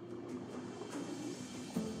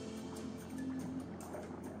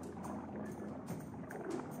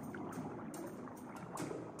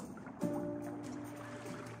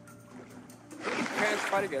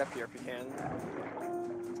 Try to get up here if you can.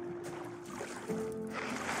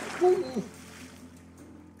 Ooh.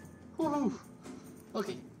 Ooh.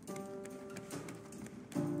 Okay.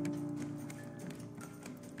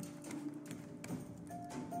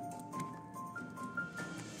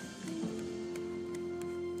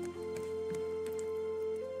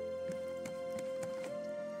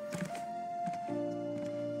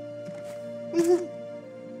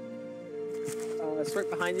 It's right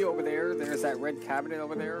behind you over there. There's that red cabinet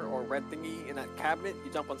over there, or red thingy in that cabinet.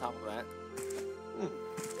 You jump on top of that.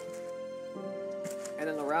 And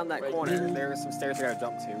then around that Right corner, here. there's some stairs I gotta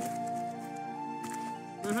jump to.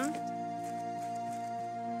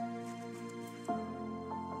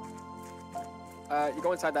 You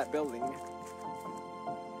go inside that building. It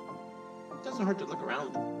doesn't hurt to look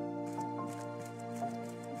around.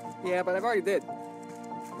 Yeah, but I've already did.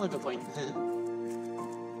 No complaint.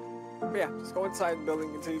 But yeah, just go inside the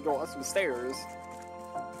building until you go up some stairs.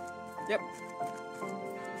 Yep.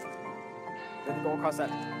 Then you go across that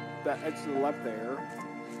edge to the left there.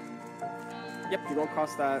 Yep, you go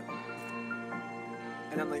across that.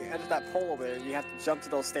 And on the edge of that pole there, you have to jump to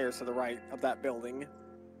those stairs to the right of that building.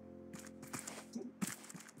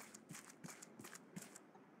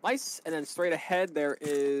 Nice, and then straight ahead there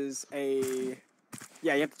is a...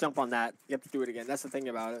 Yeah, you have to jump on that. You have to do it again. That's the thing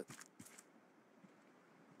about it.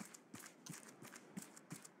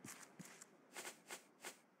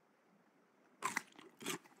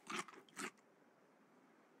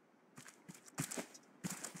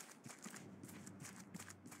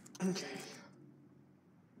 Okay.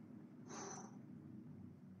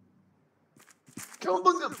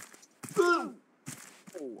 Cowabunga! Boom!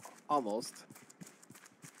 Oh, almost.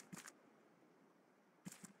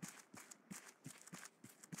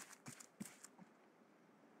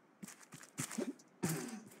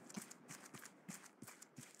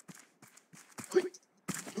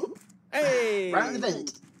 Hey! Round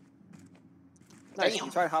event. Nice. Damn.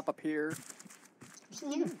 You try to hop up here. What's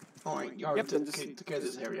in here? Alright, you already Yep, took care of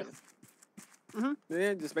this area.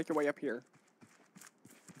 Then just make your way up here.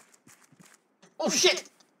 Oh shit!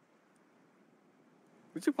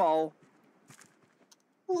 Would you fall?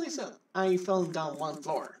 Well, Lisa, I fell down one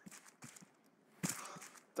floor.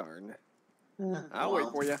 Darn. I'll I'll wait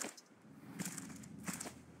for you.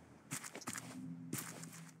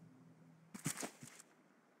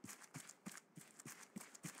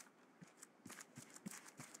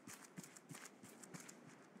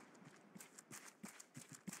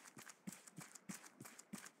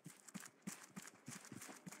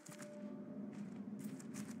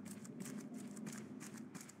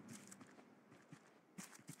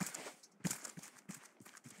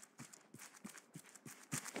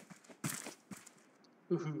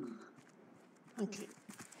 Woohoo. Okay.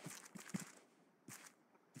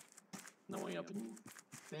 No way up in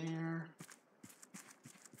there.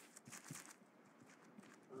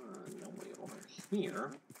 No way over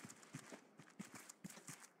here.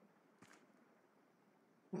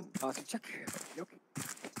 Awesome. Check. Okay.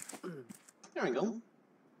 There we go.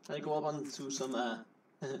 I go up onto some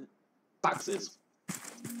boxes.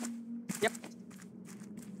 Yep.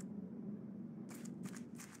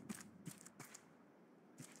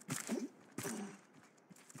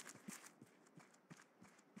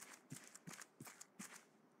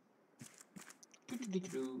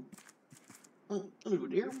 Oh, let me go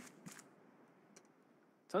there.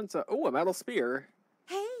 Tons of... Oh, a metal spear.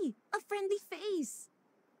 Hey, a friendly face!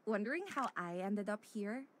 Wondering how I ended up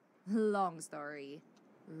here? Long story.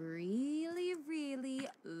 Really, really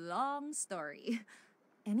long story.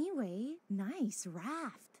 Anyway, nice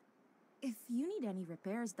raft. If you need any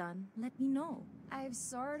repairs done, let me know. I've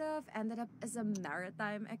sort of ended up as a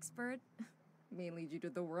maritime expert, mainly due to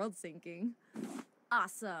the world sinking.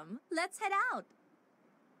 Awesome. Let's head out.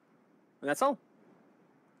 And that's all.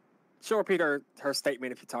 She'll repeat her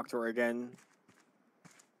statement if you talk to her again.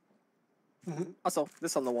 Also,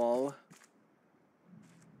 this on the wall.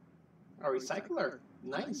 A recycler.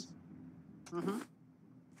 Nice.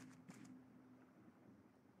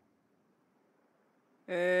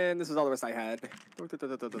 And this is all the rest I had.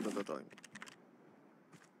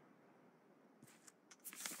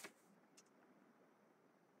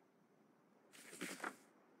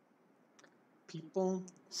 People,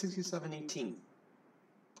 6718.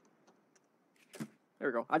 There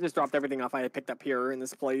we go. I just dropped everything off I had picked up here in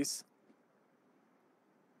this place.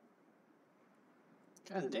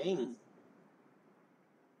 God dang.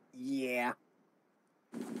 Yeah.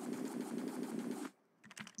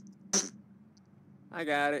 I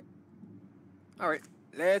got it. Alright,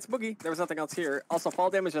 let's boogie. There was nothing else here. Also, fall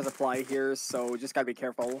damage does apply here, so just gotta be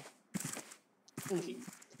careful. Okay.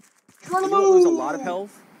 You won't lose a lot of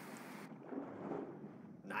health.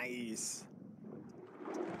 Nice.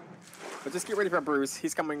 But just get ready for Bruce.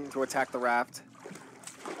 He's coming to attack the raft.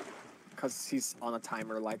 Because he's on a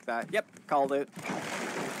timer like that. Yep, called it.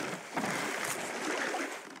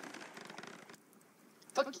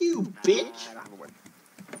 Fuck you, bitch! I don't have a weapon.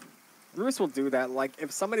 Bruce will do that. Like,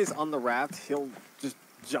 if somebody's on the raft, he'll just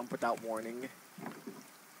jump without warning.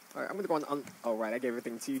 Alright, I'm gonna go on... Oh, right, I gave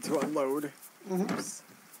everything to you to unload. Oops.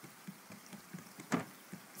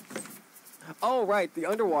 Oh, right, the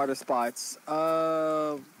underwater spots.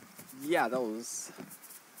 Yeah, those.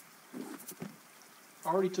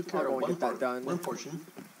 Already took care I'll of go and get that done. one portion.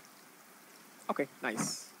 Okay,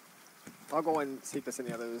 nice. I'll go and see if there's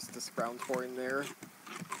any others to scrounge for in there.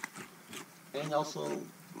 And also,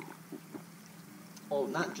 oh,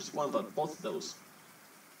 not just one, but both of those.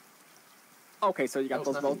 Okay, so you got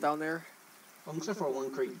those nothing. both down there? Well, except for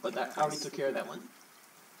one crate, but I already took care of that one.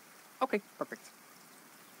 Okay, perfect.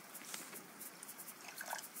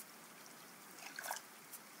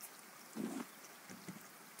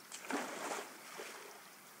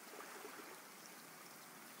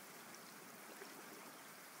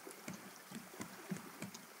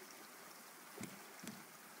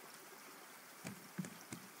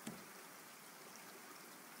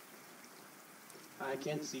 I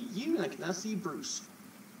can't see you, and I cannot see Bruce.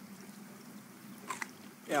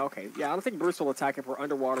 Yeah, okay. Yeah, I don't think Bruce will attack if we're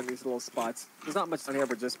underwater in these little spots. There's not much down here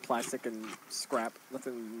but just plastic and scrap.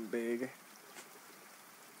 Nothing big.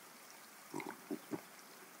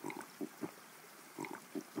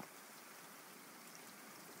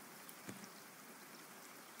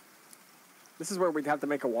 This is where we'd have to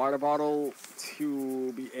make a water bottle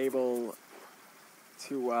to be able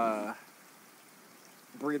to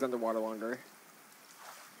breathe underwater longer.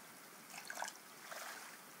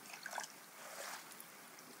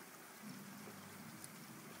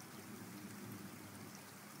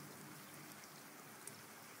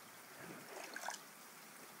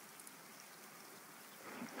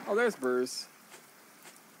 Oh, there's Bruce.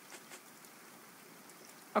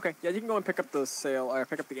 Okay, yeah, you can go and pick up the sail, or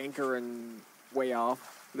pick up the anchor and way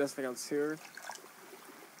off. This thing else here.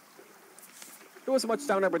 There wasn't much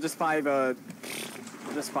down there, but just five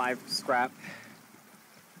scrap.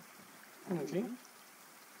 Okay.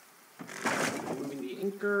 Moving the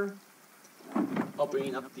anchor.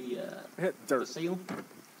 Opening up the Dirt. sail.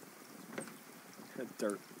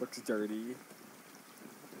 Dirt. Looks dirty.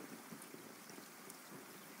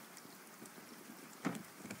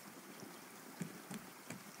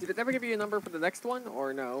 Did it ever give you a number for the next one,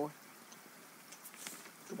 or no?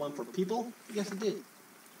 The one for people? Yes, it did.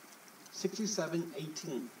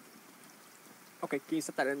 6718. Okay, can you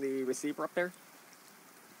set that in the receiver up there?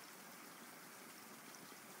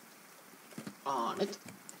 On it.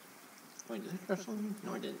 Wait, did I press one?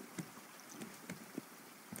 No, I didn't.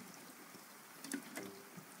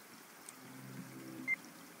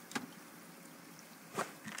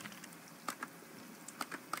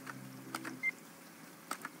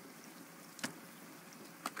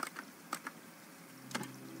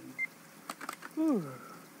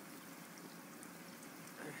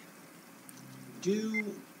 Due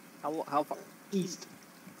How far? east.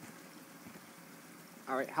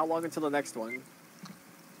 All right. How long until the next one?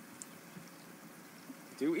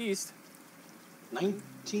 Due east.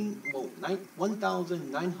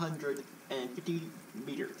 1,950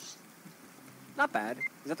 meters. Not bad. Is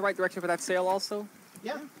that the right direction for that sail also?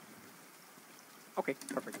 Yeah. Okay,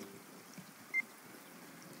 perfect.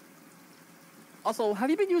 Also, have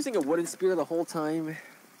you been using a wooden spear the whole time?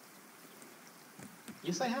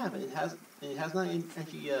 Yes, I have. It has not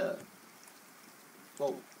actually.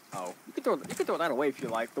 Well, Oh, you can throw that away if you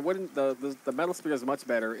like. The wooden, the metal spear is much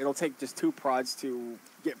better. It'll take just 2 prods to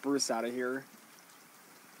get Bruce out of here.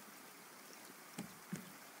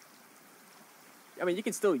 I mean, you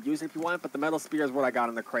can still use it if you want, but the metal spear is what I got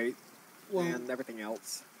in the crate, well, and everything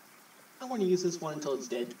else. I want to use this one until it's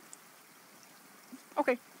dead,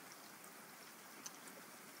 Okay.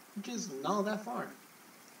 which is not that far.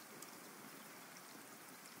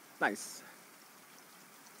 Nice.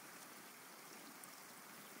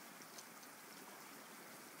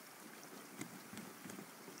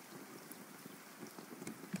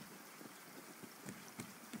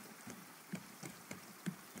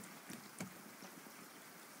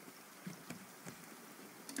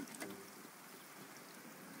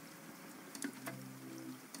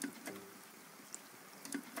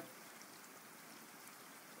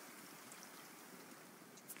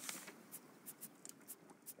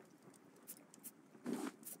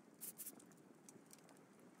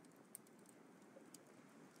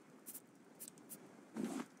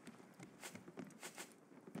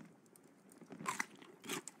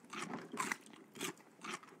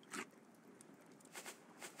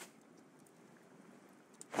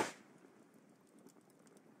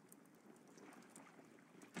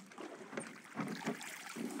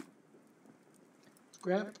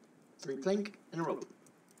 Grab 3 plank and a rope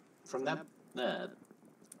from that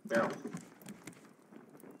barrel.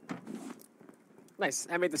 Nice.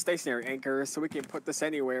 I made the stationary anchor, so we can put this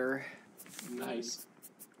anywhere. Nice.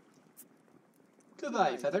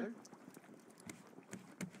 Goodbye, Feather.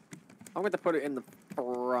 I'm going to put it in the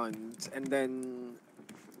front, and then...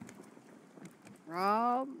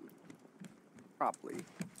 Probably.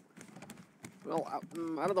 Well, I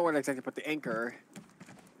don't know where to exactly put the anchor.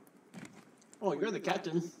 Oh, you're the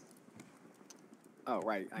captain. Oh,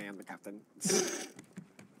 right. I am the captain.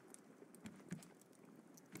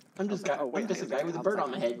 I'm just, wait, I'm just I a am guy with a bird on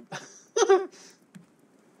my head.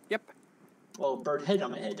 Yep. Well, bird head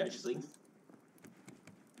on my head, actually.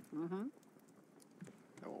 Mm-hmm.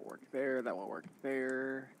 That won't work there. That won't work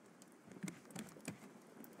there.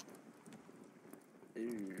 Ew, I'm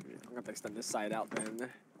going to have to extend this side out then.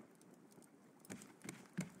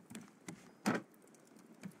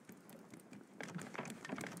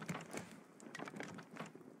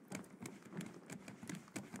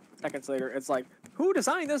 Seconds later, it's like, who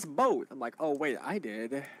designed this boat? I'm like, oh, wait, I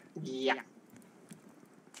did. Yeah.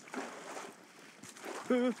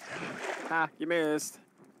 Ha, you missed.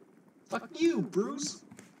 Fuck you, Bruce.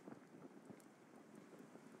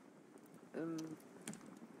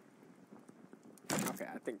 Okay,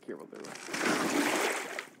 I think here will do it.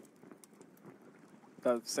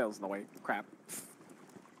 The sail's in the way. Crap.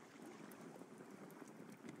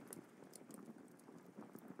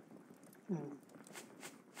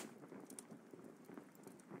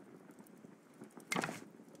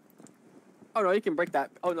 Oh no, you can break that.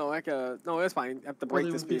 Oh no, like no, it's fine. I have to break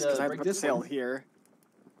Well, this it would be, piece because I have to break put the this sail one. here.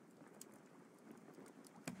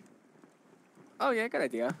 Oh yeah, good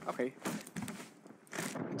idea. Okay.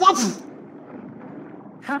 What?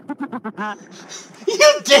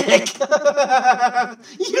 You dick!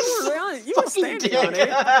 You were standing on it.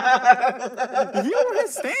 You were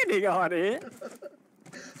standing on it.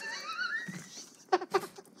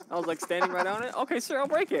 I was like standing right on it. Okay, sir, I'll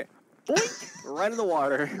break it. Boink! Right in the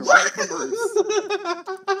water. Right for Bruce.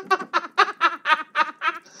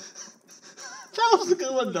 That was a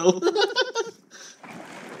good one, though.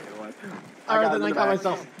 Alright, then I got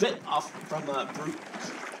myself bit off from Brute.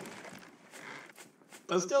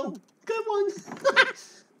 But still, good one.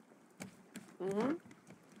 Mm-hmm.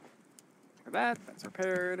 That's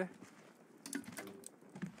repaired.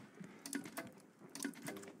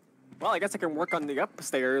 Well, I guess I can work on the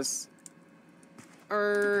upstairs. What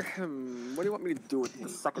do you want me to do with the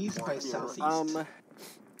second East floor by here? southeast.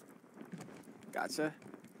 Gotcha.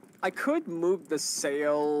 I could move the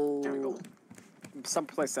sail There we go.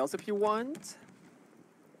 someplace else if you want.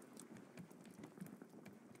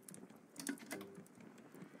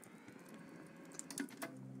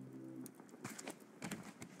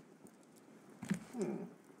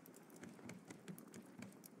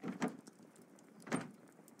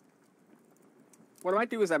 What I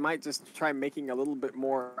might do is I might just try making a little bit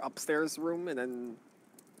more upstairs room and then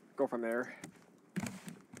go from there.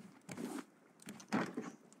 There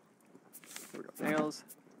we go. Nails.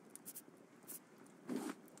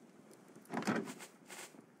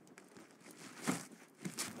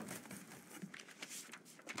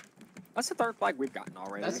 That's the third flag we've gotten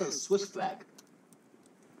already. That's a Swiss flag.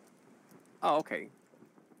 Oh, okay.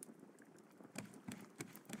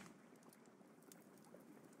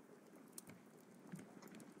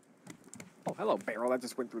 Oh, hello, barrel. That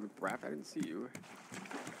just went through the raft. I didn't see you.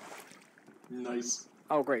 Nice.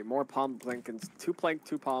 Oh, great. More palm blankets. 2 plank,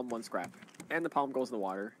 2 palm, 1 scrap. And the palm goes in the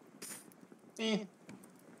water. Eh.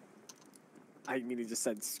 I mean, he just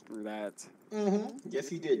said screw that. Mm-hmm. Yes,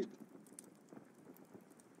 he did.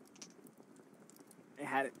 It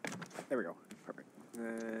had it. There we go. Perfect.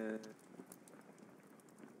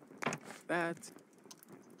 That.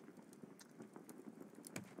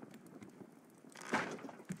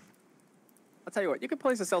 I'll tell you what, you can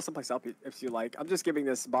place the cell someplace else if you like. I'm just giving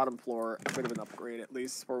this bottom floor a bit of an upgrade, at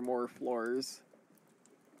least, for more floors.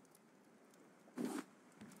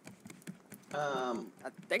 Dang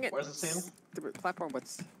it. Where's the sail? The platform,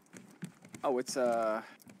 what's... Oh, it's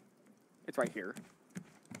right here.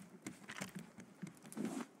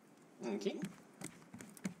 Okay.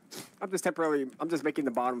 I'm just making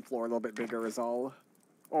the bottom floor a little bit bigger is all.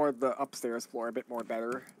 Or the upstairs floor a bit more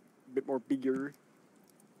better. A bit more bigger.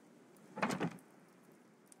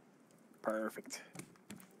 Perfect.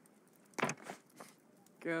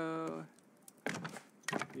 Go.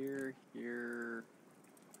 Here.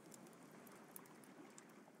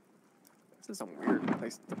 This is some weird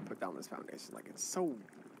place to put down this foundation. Like, it's so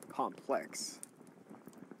complex.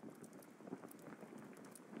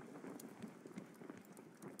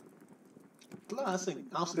 Plus, it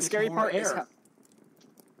also The gets scary more part air.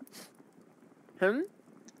 is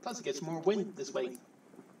Plus, it gets more wind this way.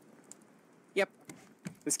 Yep.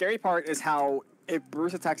 The scary part is how if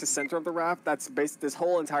Bruce attacks the center of the raft, this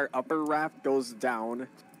whole entire upper raft goes down.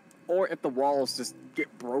 Or if the walls just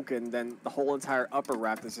get broken, then the whole entire upper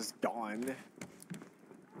raft is just gone.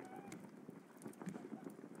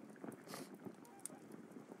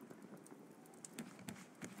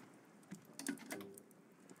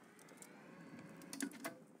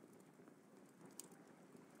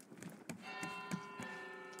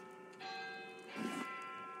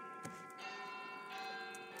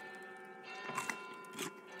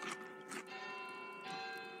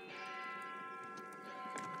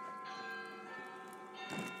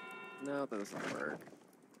 No, that doesn't work.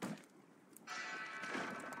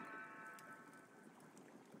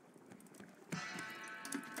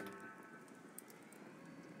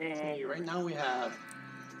 Okay, right now we have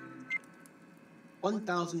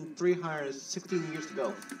 1,316 years to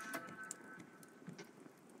go.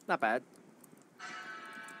 Not bad.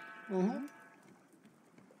 Mm-hmm.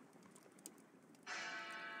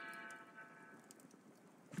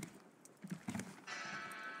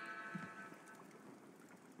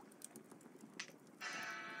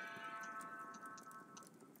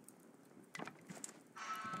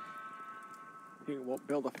 You won't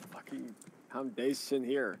build a fucking foundation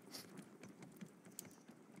here.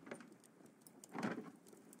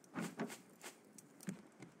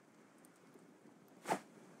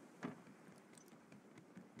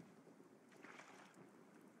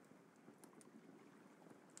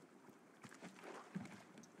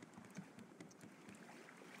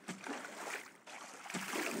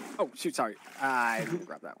 Oh, shoot, sorry. I didn't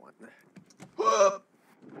grab that one.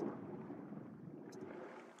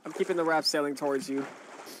 I'm keeping the raft sailing towards you.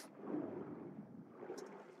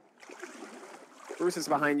 Bruce is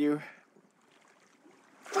behind you.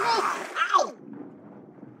 Ow!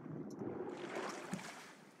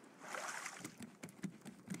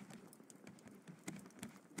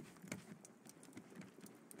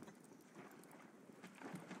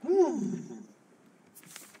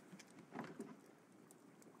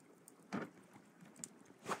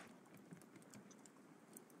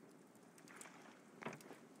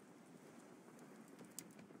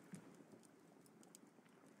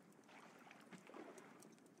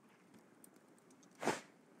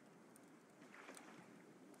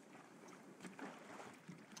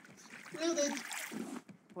 Nailed it.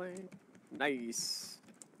 Nice.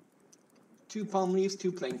 2 palm leaves,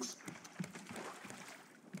 2 planks.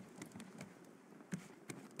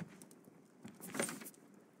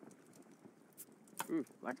 Ooh,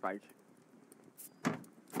 black spike.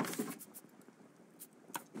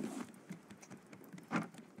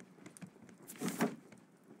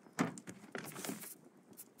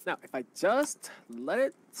 Now, if I just let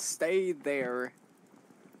it stay there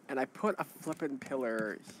and I put a flippin'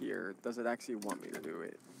 pillar here, does it actually want me to do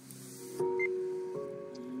it?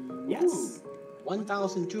 Yes.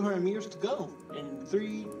 1,200 meters to go. In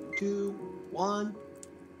 3, 2, 1,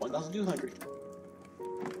 1,200.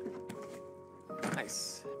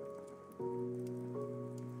 Nice.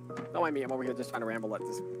 Don't mind me, I'm over here just trying to ramble at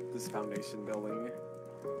this foundation building.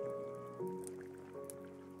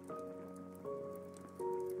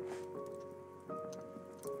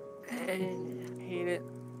 Hate it.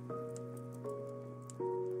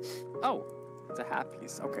 Oh, it's a half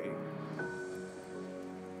piece. Okay.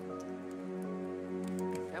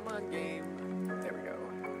 Come on, game. There we go.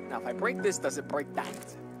 Now, if I break this, does it break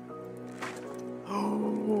that?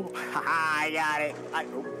 Oh, haha, I got it.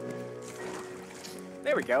 Oh.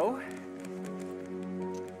 There we go.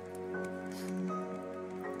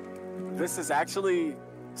 This is actually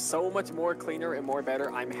so much more cleaner and more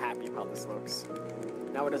better. I'm happy how this looks.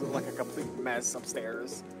 Now it doesn't look like a complete mess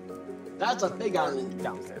upstairs. That's a big island.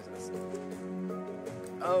 Downstairs it is.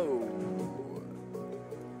 Oh.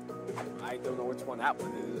 I don't know which one that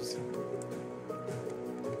one is.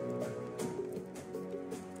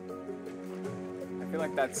 I feel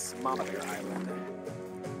like that's Mama Bear Island.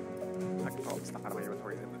 I can pull the stuff out of my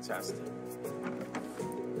inventory in the chest.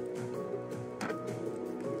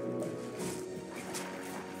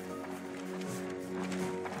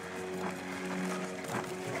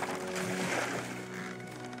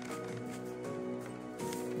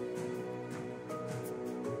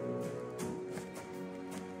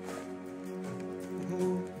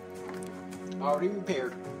 Already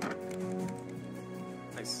repaired.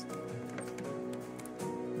 Nice.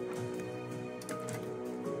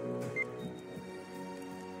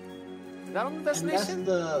 Is that on the destination?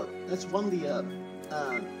 And that's one of the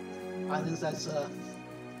islands that's on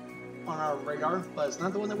our radar, but it's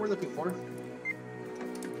not the one that we're looking for.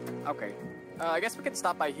 Okay. I guess we could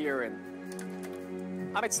stop by here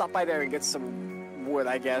and... I might stop by there and get some wood,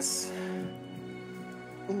 I guess.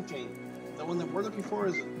 Okay. The one that we're looking for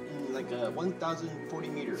is in like 1,040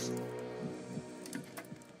 meters.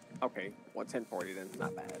 Okay. 1040 then.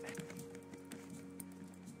 Not bad.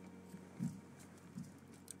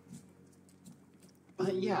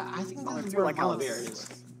 But yeah, I think Oh, I this is feel where like Mama I'll- Bear is.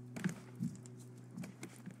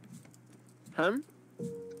 Huh?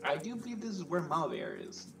 I do believe this is where Mama Bear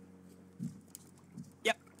is.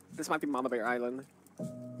 Yep. This might be Mama Bear Island.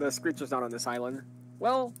 The Screecher's not on this island.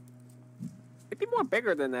 Well, it'd be more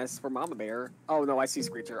bigger than this for Mama Bear. Oh no, I see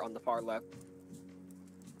Screecher on the far left.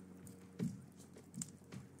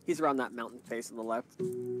 He's around that mountain face on the left.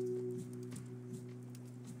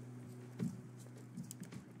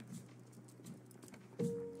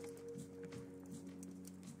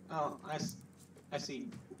 Oh, I see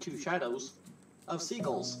two shadows of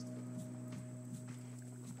seagulls.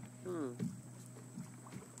 Hmm.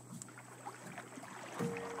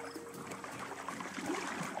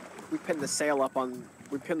 We pinned the sail up on.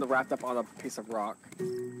 We pinned the raft up on a piece of rock.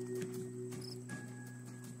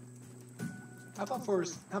 How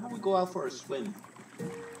about we go out for a swim?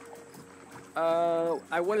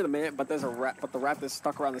 I waited a minute, but there's a but the raft is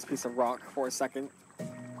stuck around this piece of rock for a second.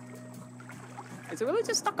 Is it really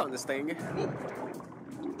just stuck on this thing?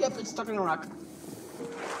 Yep, it's stuck in a rock.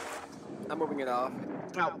 I'm moving it off.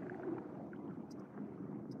 Ow.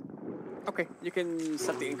 Okay, you can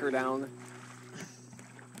set the anchor down.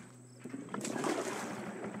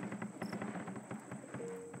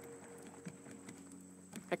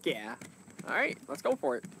 Heck yeah. Alright, let's go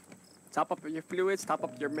for it. Top up your fluids, top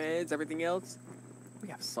up your meds, everything else. We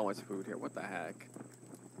have so much food here, what the heck?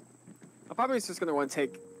 I'm probably just gonna want to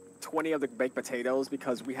take 20 of the baked potatoes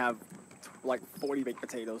because we have like 40 baked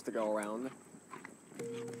potatoes to go around.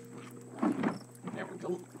 There we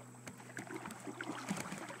go.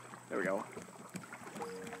 There we go.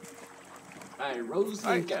 I rose the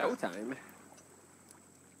Alright, anchor. go time.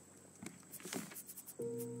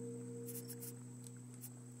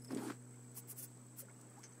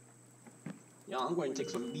 Yeah, I'm going to take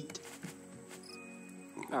some meat.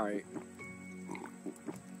 Alright.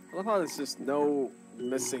 I love how there's just no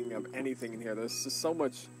missing of anything in here. There's just so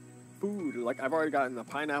much food. Like, I've already gotten a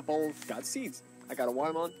pineapple, got seeds. I got a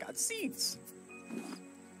watermelon, got seeds.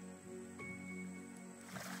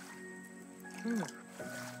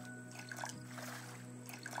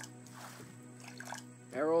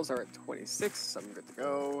 Arrows are at 26, so I'm good to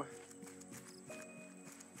go.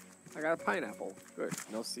 I got a pineapple. Good,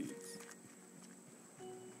 no seeds.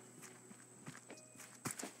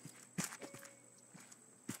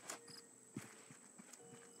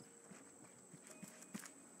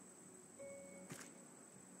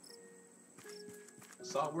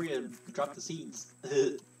 So where you drop the seeds.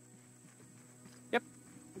 Yep.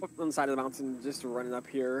 Up on the side of the mountain, just running up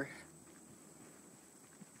here.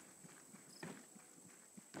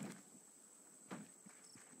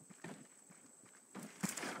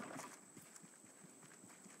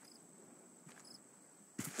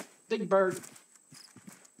 Big bird.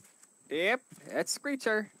 Yep, that's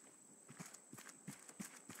Screecher.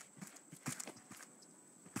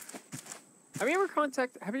 Have you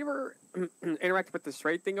ever interacted with the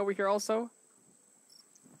straight thing over here also?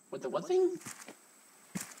 With the what thing?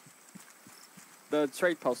 The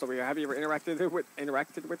trade post over here. Have you ever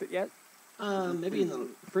interacted with it yet? Maybe in the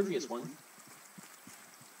previous one.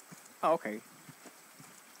 Oh, okay.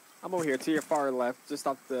 I'm over here to your far left, just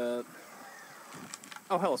off the.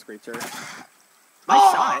 Oh, hello, Screecher.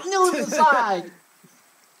 Nice shot. No, to the side.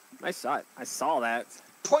 Nice shot. I saw that.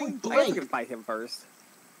 Point I guess we blank. can fight him first.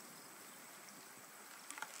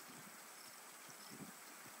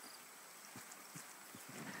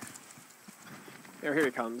 Here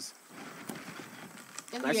he comes.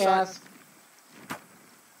 In Nice the shot. ass.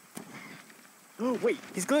 Oh, wait,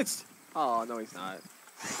 he's glitched. Oh, no, he's not.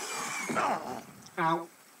 Ow.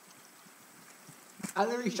 I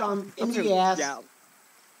literally shot him in Okay, the ass. Yeah.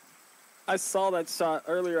 I saw that shot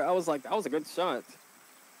earlier. I was like, that was a good shot.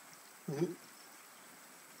 Mhm.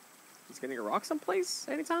 He's getting a rock someplace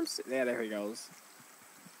anytime soon? Yeah, there he goes.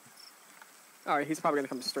 Alright, he's probably going to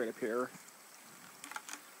come straight up here.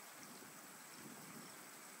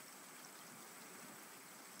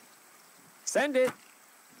 Send it!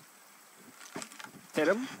 Hit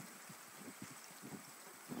him.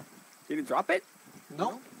 Did he drop it?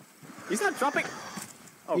 No. He's not dropping.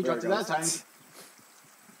 Oh, He there dropped it goes. that time.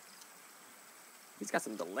 He's got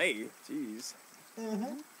some delay. Jeez.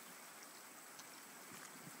 Mm-hmm.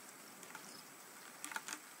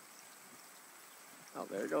 Oh,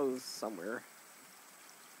 there it goes somewhere.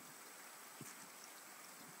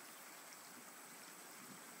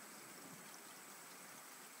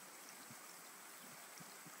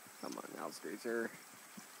 Come on now, Screecher.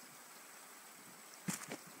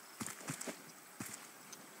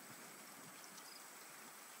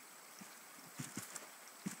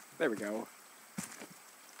 There we go.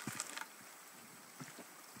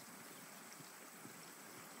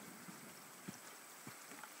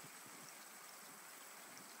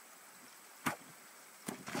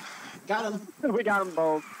 Got him. We got them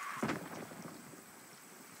both.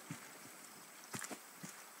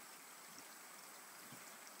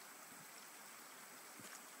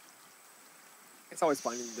 It's always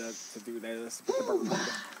fun to do this with the bird.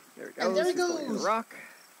 There it goes. And there it He's going to the goes. rock.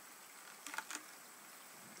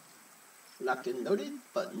 Locked and loaded,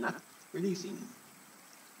 but not releasing.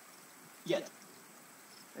 Yet.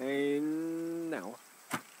 And now.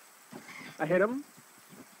 I hit him.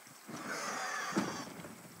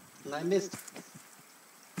 And I missed.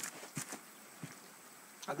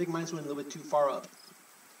 I think mine's went a little bit too far up.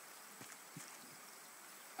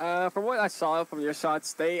 From what I saw from your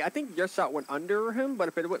shots, I think your shot went under him, but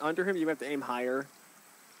if it went under him, you have to aim higher.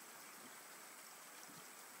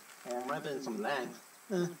 Or it might have been some lag.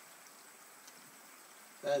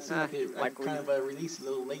 That seemed like it likely. kind of released a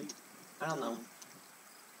little late. I don't know.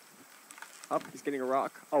 Up, he's getting a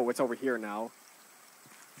rock. Oh, it's over here now.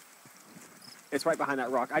 It's right behind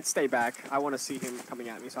that rock. I'd stay back. I want to see him coming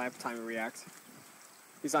at me, so I have time to react.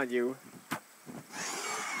 He's on you.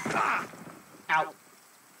 Ah! Ow.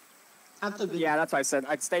 Yeah, that's what I said.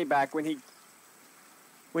 I'd stay back. When he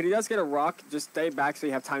does get a rock, just stay back so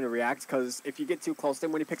you have time to react, because if you get too close to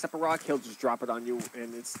him when he picks up a rock, he'll just drop it on you,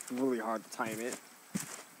 and it's really hard to time it.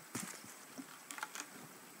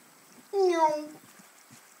 No.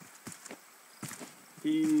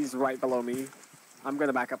 He's right below me. I'm going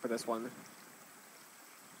to back up for this one.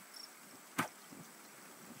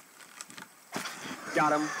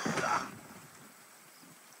 Got him.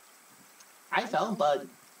 I fell, but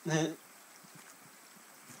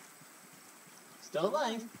still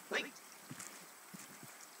alive. Wait.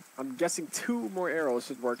 I'm guessing 2 more arrows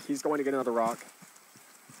should work. He's going to get another rock.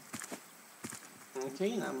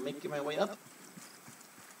 Okay, and I'm making my way up.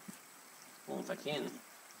 Well, if I can.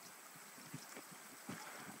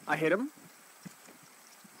 I hit him.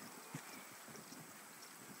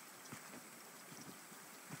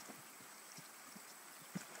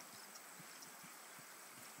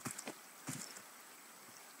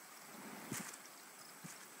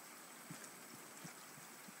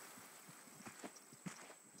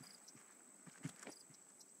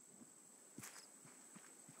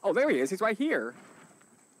 Oh, there he is. He's right here.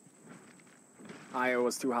 I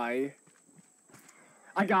was too high.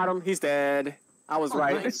 I got him. He's dead. I was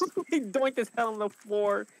right. Nice. He doinked his head on the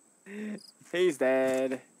floor. He's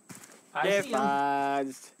dead. I see him.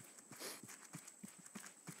 Fudged.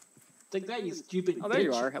 Take that, you stupid Oh, there bitch.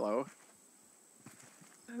 you are. Hello.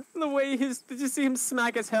 The way did you see him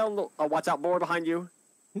smack his head on the... Oh, watch out. More behind you.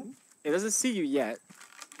 It doesn't see you yet.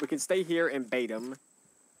 We can stay here and bait him.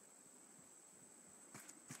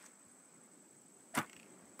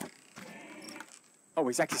 Oh,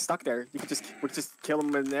 he's actually stuck there. We could just kill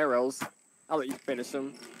him with arrows. I'll let you finish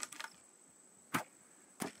him.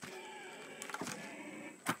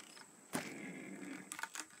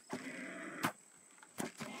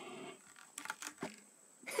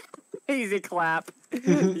 Easy clap. You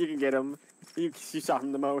can get him. You shot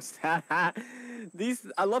him the most. I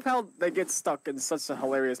love how they get stuck in such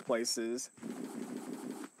hilarious places.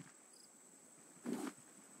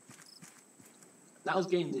 That was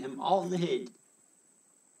getting him all in the head.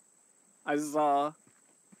 I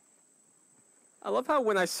love how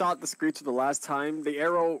when I shot the Screecher the last time, the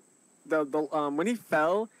arrow, when he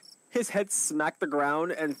fell, his head smacked the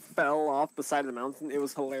ground and fell off the side of the mountain. It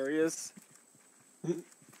was hilarious.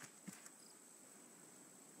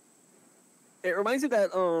 It reminds me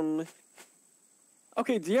that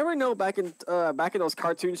okay, do you ever know back in those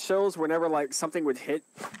cartoon shows, whenever like something would hit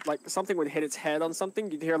its head on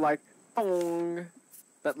something, you'd hear like "pong,"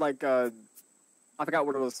 that like I forgot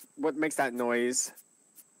what it was. What makes that noise?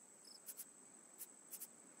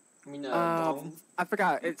 I mean, gong. I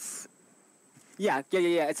forgot. It's yeah.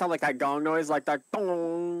 It sounds like that gong noise, like that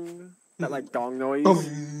gong, that like gong noise.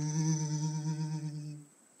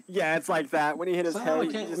 Yeah, it's like that. When he hit his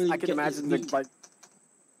head, I can imagine the like.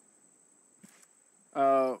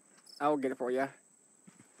 I'll get it for you.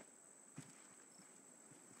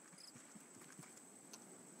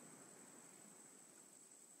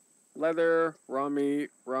 Leather, rummy,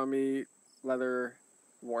 leather,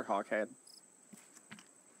 warthog head.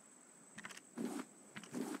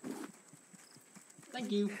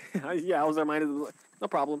 Thank you. Yeah, I was reminded of, no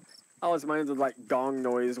problem. I was reminded of like gong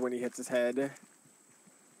noise when he hits his head.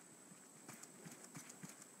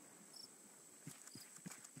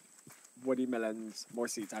 Woody melons, more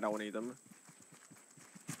seeds, I don't want to eat them.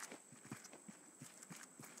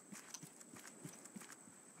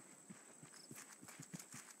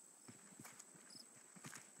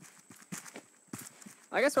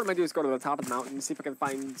 I guess what I'm going to do is go to the top of the mountain and see if I can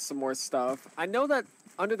find some more stuff. I know that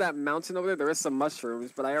under that mountain over there is some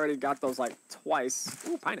mushrooms, but I already got those like twice.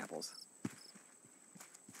 Ooh, pineapples.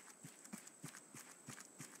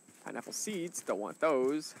 Pineapple seeds, don't want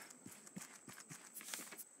those.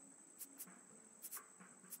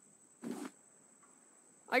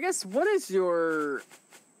 I guess, what is your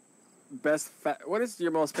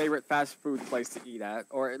most favorite fast food place to eat at?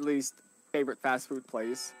 Or at least favorite fast food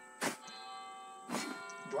place?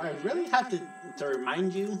 Do I really have to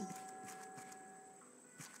remind you?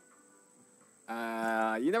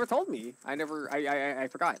 You never told me. I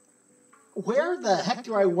forgot. Where the heck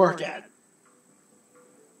do I work at?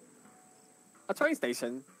 A train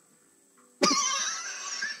station.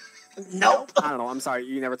 Nope. I don't know. I'm sorry.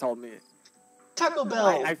 You never told me. Taco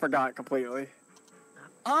Bell. I forgot completely.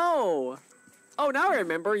 Oh. Oh, now I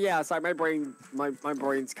remember. Yeah, sorry. My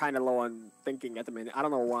brain's kind of low on thinking at the minute. I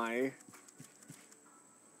don't know why.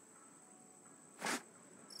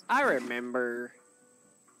 I remember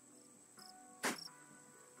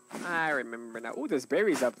now. Ooh, there's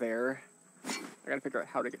berries up there. I gotta figure out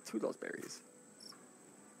how to get to those berries.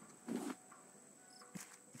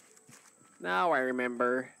 Now I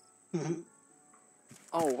remember.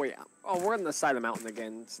 Oh, wait. Oh, we're on the side of the mountain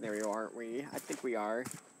again scenario, aren't we? I think we are.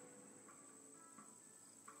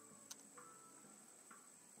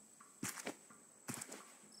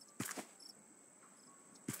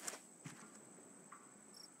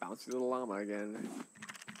 Bouncy little llama again.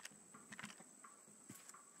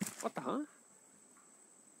 What the huh?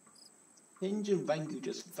 Hinge and Bangu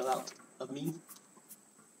just fell out of me.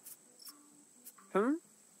 Hmm?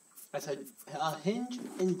 I said, Hinge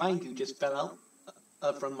and Bangu just fell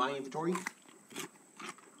out from my inventory.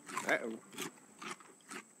 Uh-oh.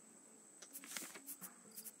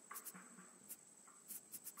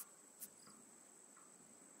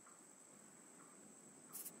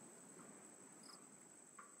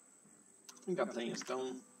 We got plenty of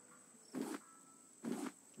stone.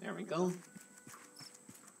 There we go.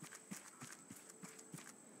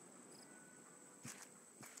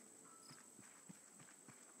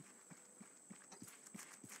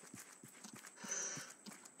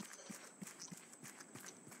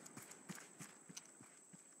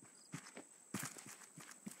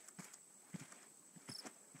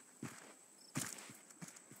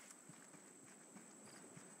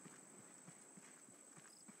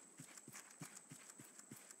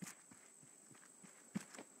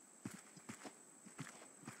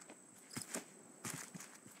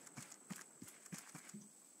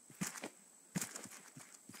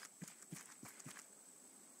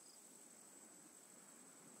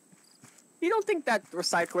 You don't think that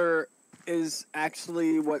recycler is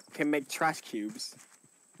actually what can make trash cubes?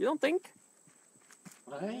 You don't think?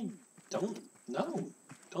 I don't know.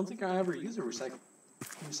 Don't think I ever used a recycler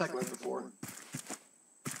before.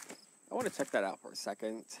 I want to check that out for a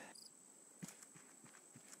second.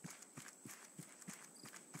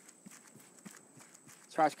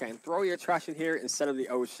 Trash can. Throw your trash in here instead of the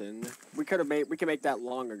ocean. We could make that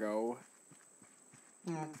long ago.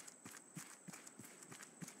 Hmm.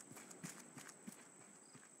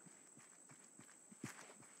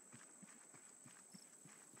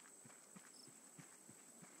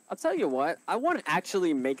 I'll tell you what, I want to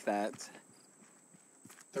actually make that.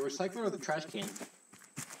 The recycler or the trash can?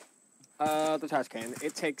 The trash can.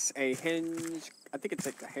 It takes a hinge. I think it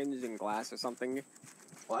takes a hinge and glass or something.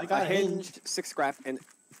 Well, I got a hinge, 6 scrap, and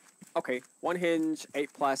okay, 1 hinge,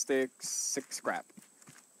 8 plastic, 6 scrap.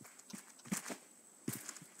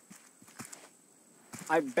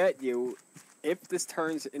 I bet you, if this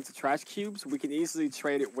turns into trash cubes, we can easily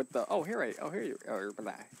trade it with the. Oh, here you.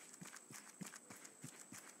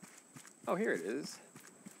 Oh, here it is.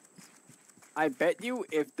 I bet you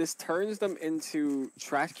if this turns them into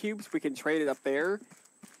trash cubes, we can trade it up there.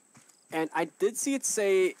 And I did see it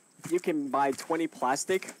say you can buy 20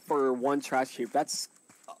 plastic for 1 trash cube. That's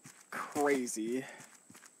crazy.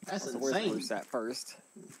 That's so insane. where's Bruce at first?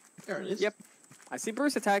 There it is. Yep. I see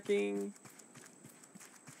Bruce attacking.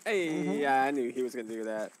 Hey, yeah, I knew he was going to do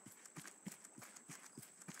that.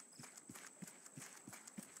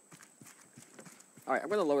 Alright, I'm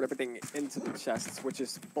going to load everything into the chests, which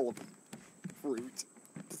is full of fruit.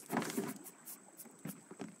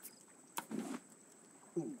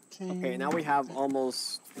 Okay, now we have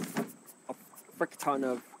almost a frick ton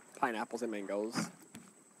of pineapples and mangoes.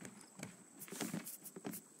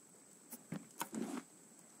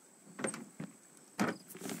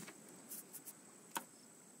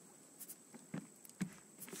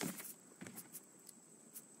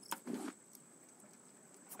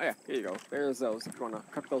 Oh yeah, here you go. There's those. If you want to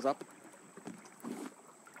cook those up.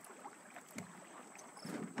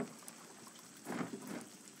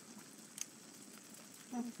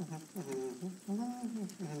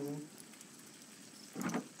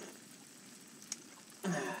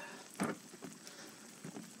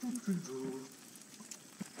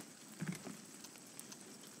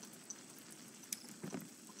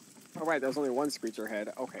 Oh right, there's only 1 screecher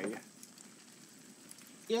head. Okay.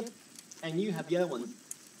 Yep. And you have the other one.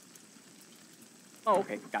 Oh,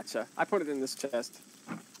 okay, gotcha. I put it in this chest.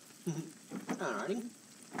 Alrighty.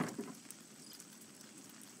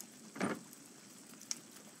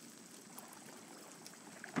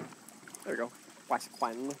 Watch it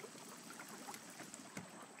finally.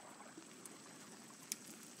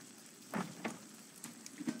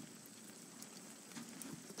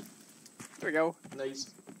 There we go.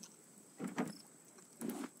 Nice.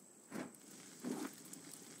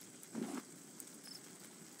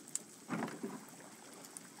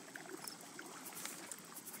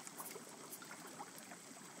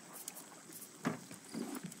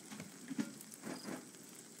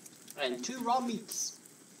 And 2 raw meats.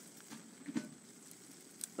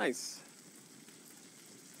 Nice.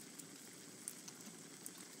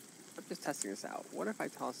 I'm just testing this out. What if I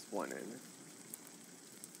toss one in?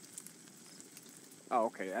 Oh,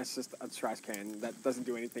 okay. That's just a trash can. That doesn't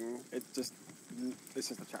do anything. It's just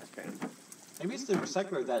a trash can. Maybe it's the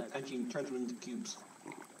recycler that actually turns them into cubes.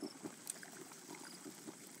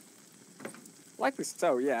 Likely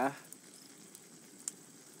so, yeah.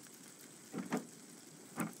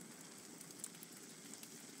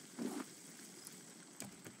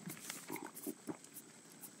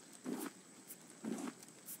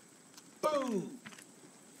 Boom!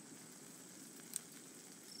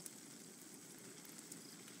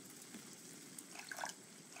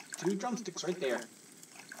 Two drumsticks right there.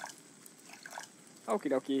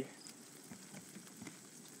 Okie dokie.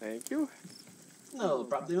 Thank you. No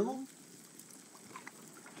problem.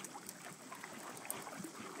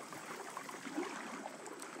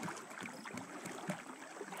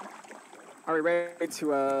 Are we ready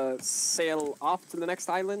to sail off to the next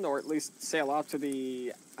island, or at least sail off to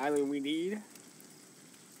the island we need?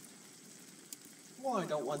 Well, I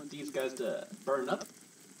don't want these guys to burn up.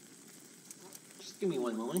 Just give me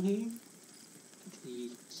one moment here.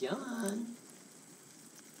 Yawn.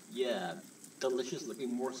 Yeah, delicious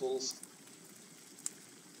looking morsels.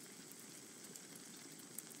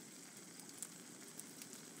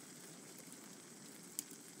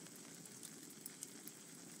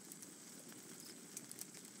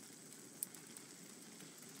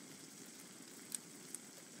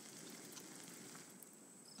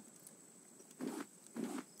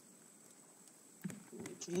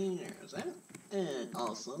 Okay, there's that. And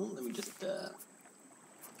also, let me just,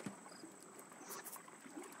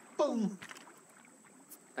 boom!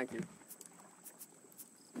 Thank you.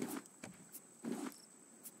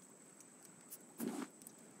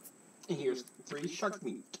 And here's 3 shark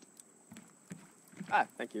meat. Ah,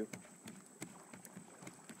 thank you.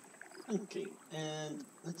 Okay, and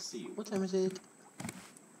let's see, what time is it?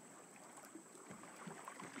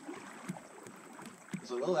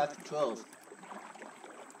 It's a little after 12.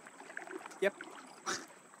 Yep.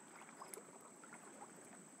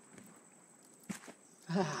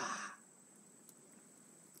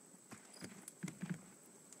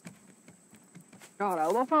 God, I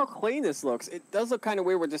love how clean this looks. It does look kind of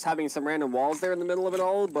weird with just having some random walls there in the middle of it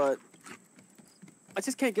all, but I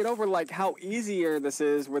just can't get over like how easier this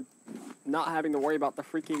is with not having to worry about the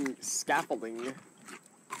freaking scaffolding.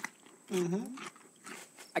 Mm-hmm.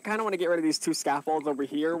 I kind of want to get rid of these 2 scaffolds over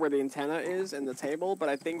here where the antenna is and the table, but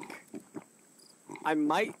I think I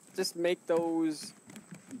might just make those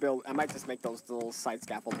I might just make those little side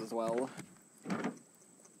scaffolds as well.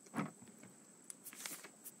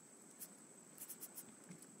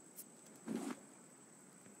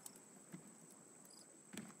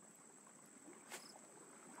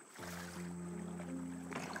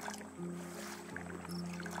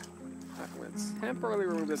 I'm going to temporarily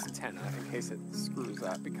remove this antenna in case it screws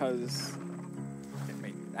up, because it may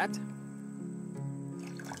do that.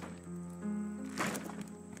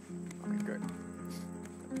 Okay, good.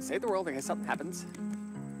 Save the world in case something happens.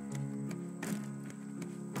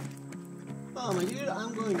 Oh my dude,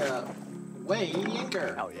 I'm going to weigh the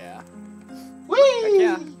anchor. Hell yeah. Whee! Heck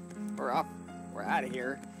yeah. We're up. We're out of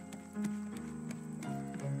here.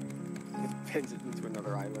 It pins it into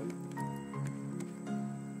another island.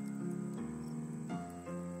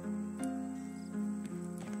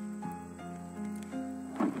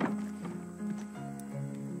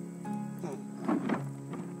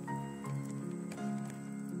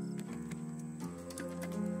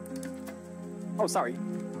 Oh, sorry.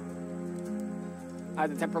 I had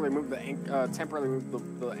to temporarily move the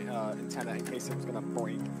antenna in case it was gonna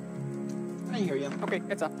break. I hear you. Okay,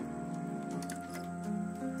 it's up.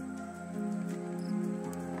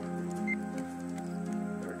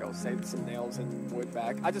 There we go. Saved some nails and wood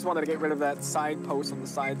back. I just wanted to get rid of that side post on the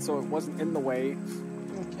side so it wasn't in the way.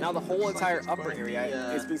 Okay. Now the whole entire upper area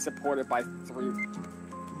is being supported by 3.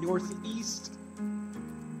 Northeast.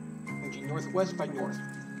 Okay, northwest by north.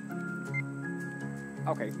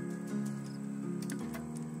 Okay.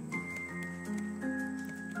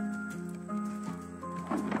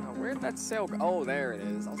 Where'd that sail go? Oh, there it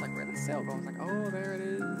is. I was like, where'd the sail go? I was like, oh, there it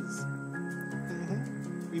is.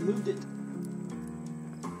 removed it.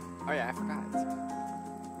 Oh yeah, I forgot.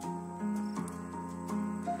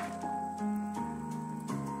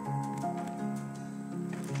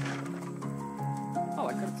 Oh,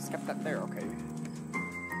 I could have just kept that there, okay.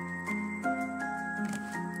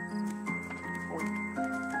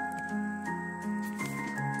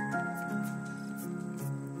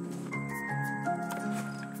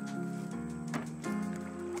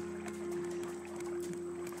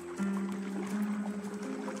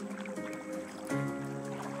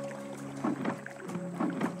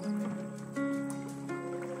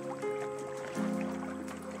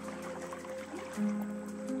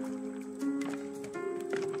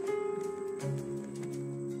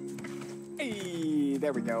 Hey,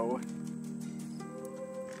 there we go.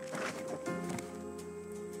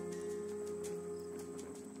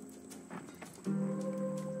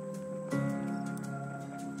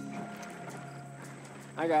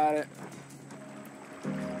 I got it.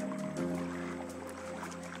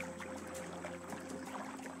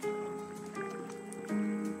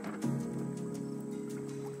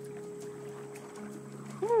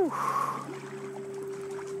 Whew.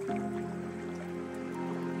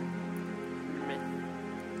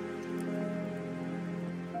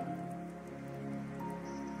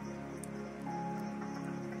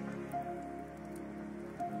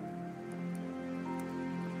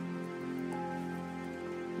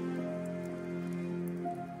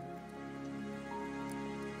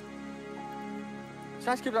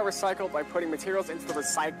 Trash cubes are recycled by putting materials into the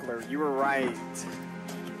recycler. You were right.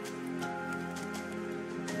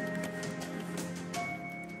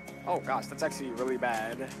 Oh gosh, that's actually really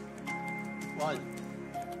bad. What?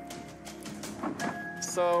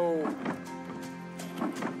 So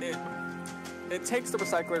it takes the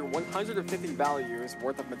recycler 150 values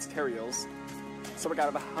worth of materials. So we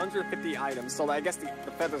got 150 items. So I guess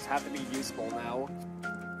the feathers have to be useful now.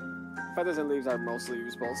 Feathers and leaves are mostly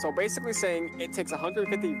useful. So basically saying it takes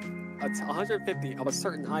 150 of a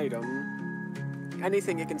certain item,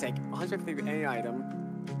 anything it can take, 150 of any item,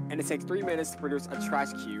 and it takes 3 minutes to produce a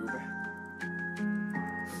trash cube.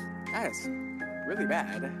 That is really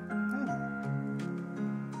bad.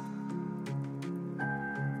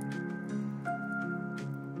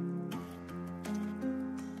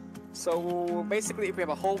 So basically if we have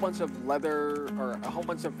a whole bunch of leather, or a whole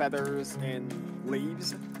bunch of feathers and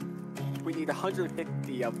leaves, we need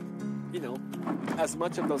 150 of, you know, as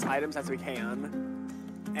much of those items as we can.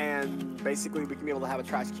 And basically we can be able to have a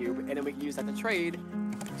trash cube, and then we can use that to trade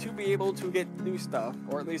to be able to get new stuff,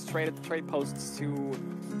 or at least trade at the trade posts to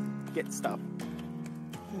get stuff.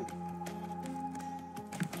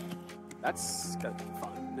 That's gonna be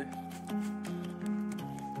fun.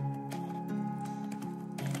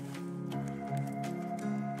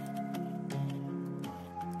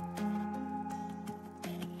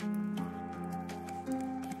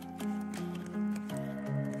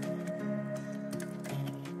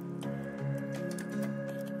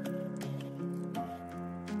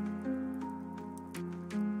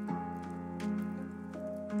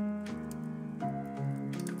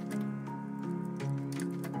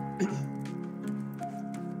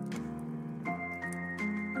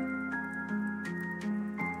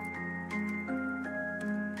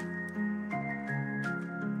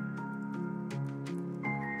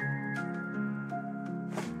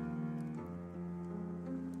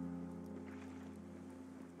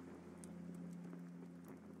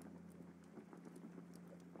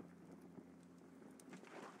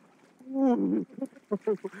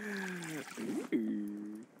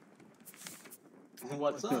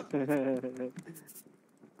 What's up?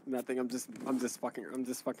 Nothing. I'm just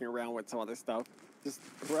fucking around with some other stuff. Just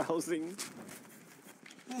browsing.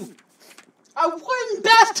 A wooden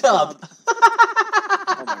bathtub!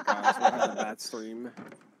 Oh my gosh, we're having a bad stream.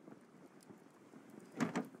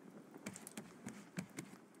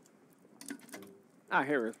 Ah,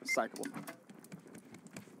 here it's recyclable.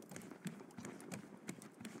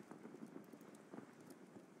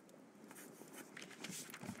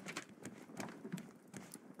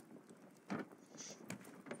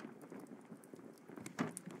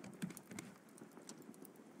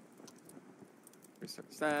 Research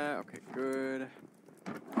that. Okay, good.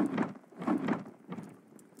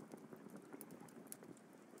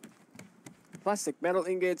 Plastic metal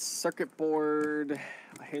ingots, circuit board,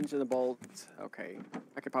 a hinge and a bolt. Okay,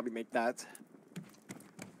 I could probably make that.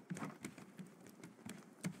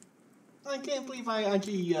 I can't believe I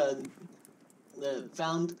actually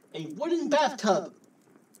found a wooden bathtub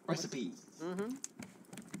recipe. Mm-hmm.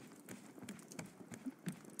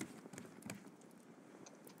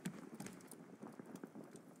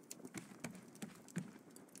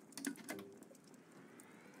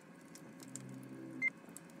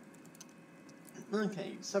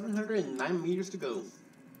 Okay, 709 meters to go.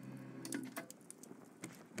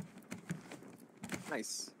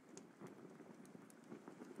 Nice.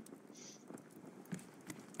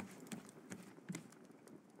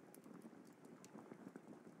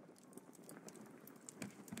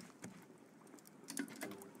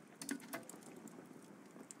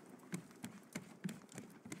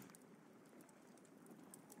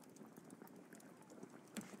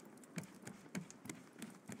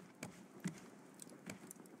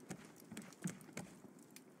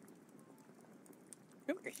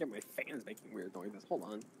 I feel like I hear my fans making weird noises. Hold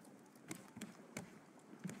on.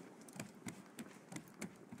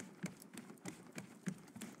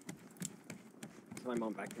 Is my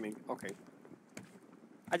mom back to me? Okay.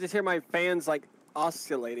 I just hear my fans like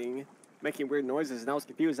oscillating, making weird noises, and I was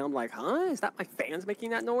confused. I'm like, huh? Is that my fans making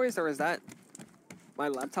that noise, or is that my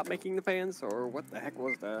laptop making the fans, or what the heck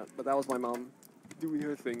was that? But that was my mom doing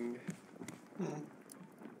her thing.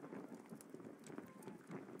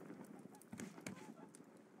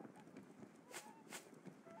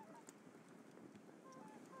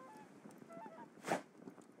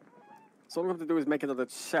 So what we have to do is make another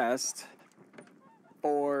chest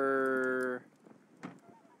for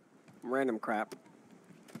random crap.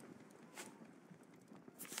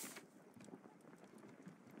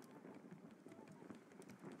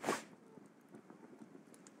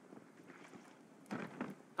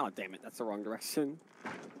 Oh, damn it, that's the wrong direction.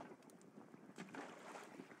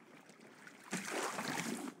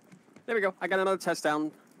 There we go, I got another chest down.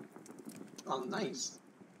 Oh, nice.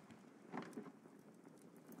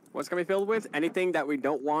 What's gonna be filled with? Anything that we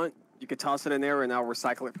don't want, you could toss it in there and I'll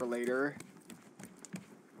recycle it for later.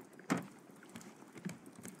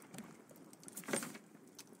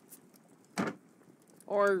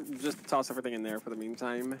 Or just toss everything in there for the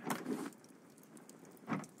meantime.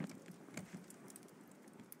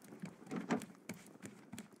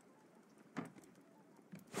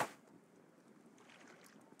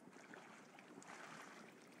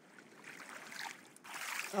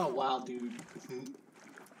 Oh, wow, dude.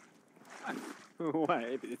 What?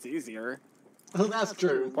 It's easier. Oh, that's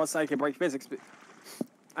true. Plus, I can break physics.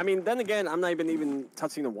 I mean, then again, I'm not even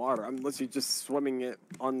touching the water. I'm literally just swimming it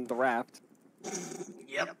on the raft.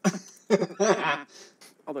 Yep.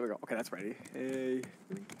 Oh, there we go. Okay, that's ready. Hey.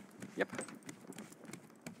 Yep.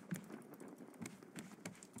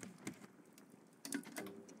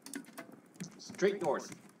 Straight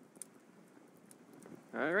north.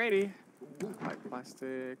 Alrighty. White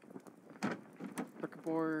plastic. Circuit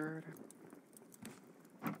board.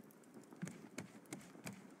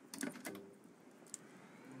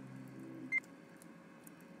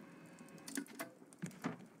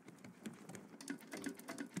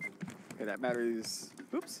 Okay, that battery's...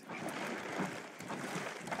 Oops.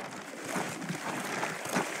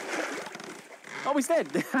 Oh, he's dead.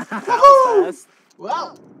 That was fast.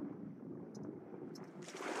 Well.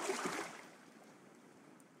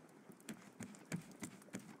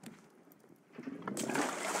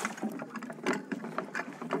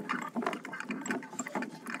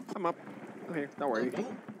 I'm up. Okay, don't worry. Okay.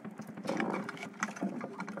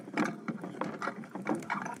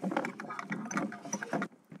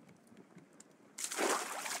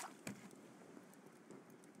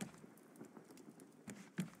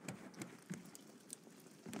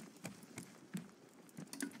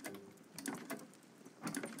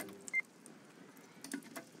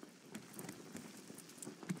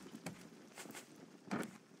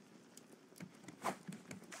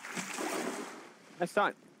 Nice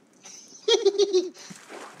shot.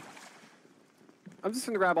 I'm just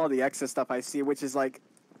gonna grab all the excess stuff I see, which is like,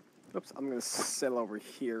 oops, I'm gonna settle over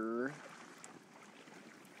here.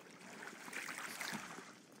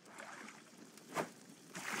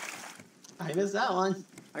 I missed that one.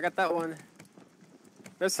 I got that one.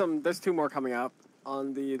 There's two more coming up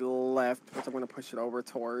on the left, which I'm gonna push it over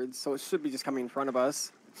towards, so it should be just coming in front of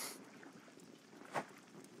us.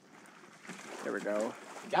 There we go.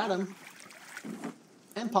 Got him.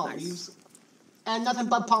 And palm Nice. leaves. And nothing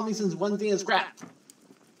but palm leaves since one thing is scrap.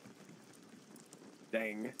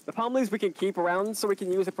 Dang. The palm leaves we can keep around so we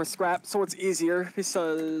can use it for scrap, so it's easier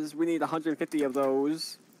because we need 150 of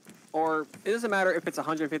those. Or it doesn't matter if it's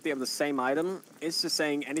 150 of the same item. It's just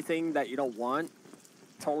saying anything that you don't want,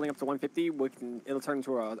 totaling up to 150, it'll turn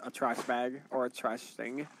into a trash bag or a trash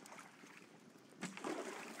thing.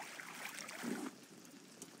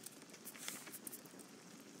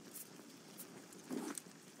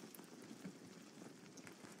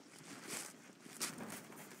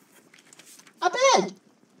 A bed!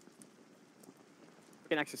 We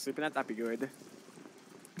can actually sleep in that, that'd be good.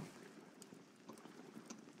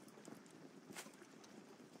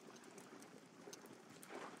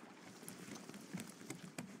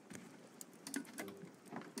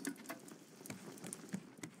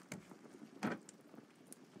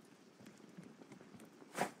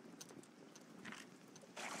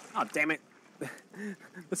 Oh, damn it.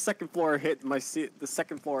 The second floor hit my seat. The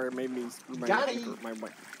second floor made me screw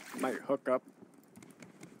my hook up.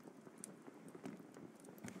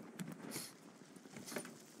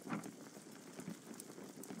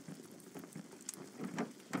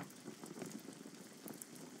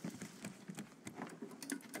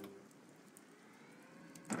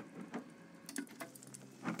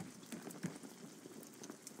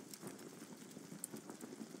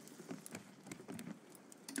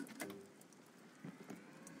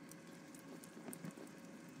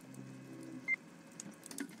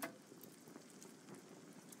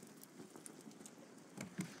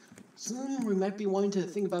 Soon we might be wanting to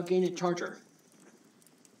think about getting a charger.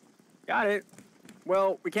 Got it.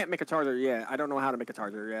 Well, we can't make a charger yet. I don't know how to make a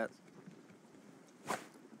charger yet.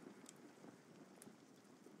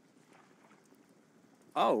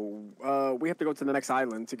 Oh, we have to go to the next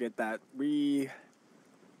island to get that. We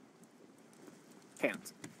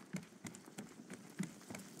can't.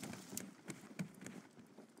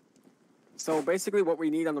 So basically what we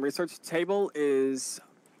need on the research table is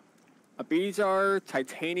a bee jar,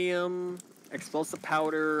 titanium, explosive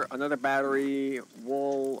powder, another battery,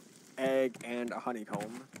 wool, egg, and a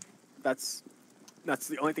honeycomb. That's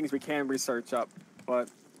the only things we can research up, but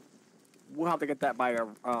we'll have to get that by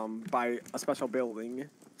a special building.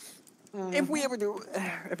 If we ever do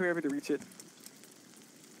reach it.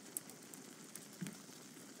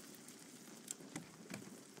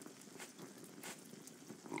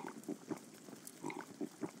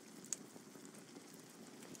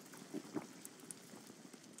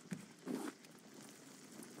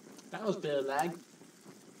 That was a bit of lag.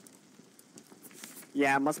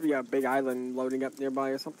 Yeah, it must be a big island loading up nearby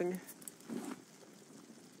or something.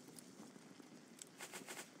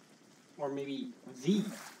 Or maybe the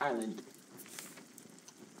island.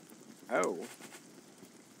 Oh.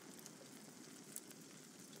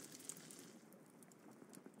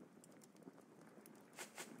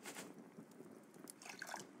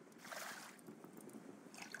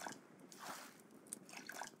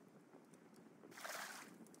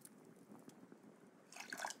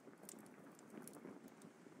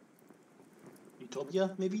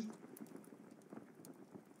 Utopia, maybe?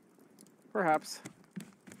 Perhaps.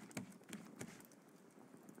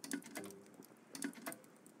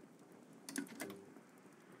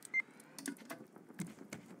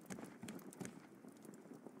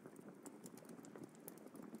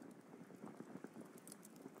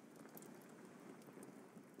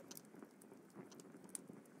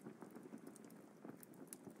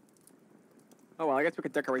 Oh, well, I guess we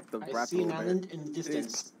could decorate the I raft see a an little island bit. in the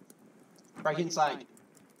distance. Right inside.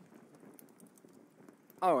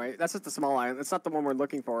 Oh, wait, that's just a small island. It's not the one we're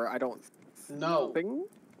looking for, I don't No. think.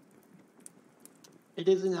 It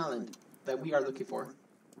is an island that we are looking for.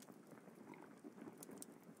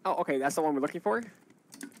 Oh, okay, that's the one we're looking for?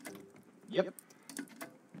 Yep.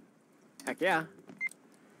 Heck yeah.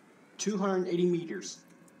 280 meters.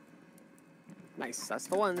 Nice, that's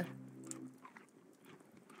the one.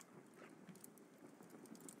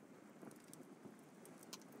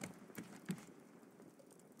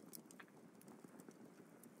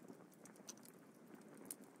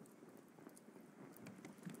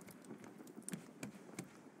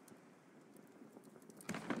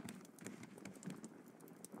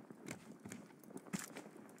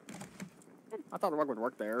 I thought the rug would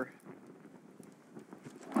work there.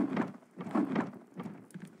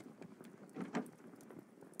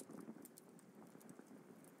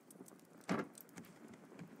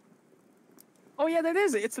 Oh yeah, that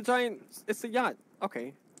is it. It's a giant. It's a yacht.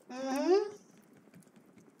 Okay. Mm-hmm.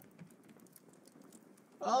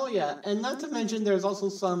 Oh yeah, and not to mention there's also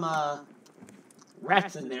some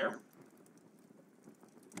rats in there.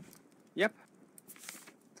 Yep.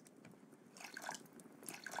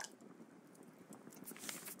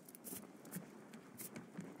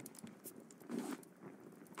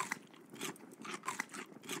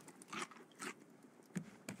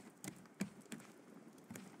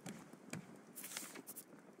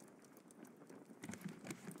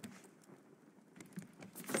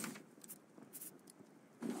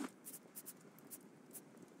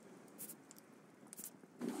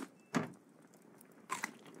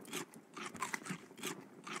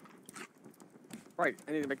 Right,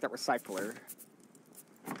 I need to make that recycler.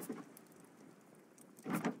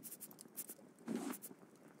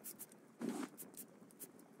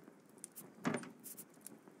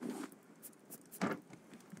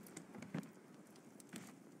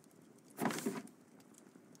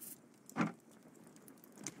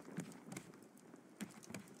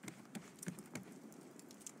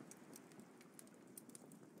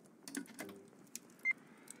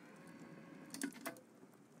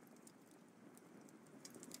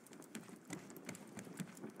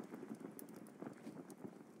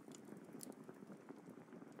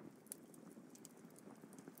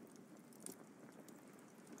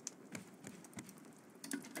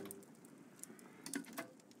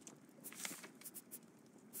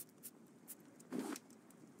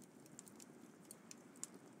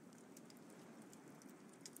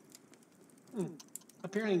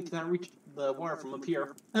 Apparently, you cannot reach the water from up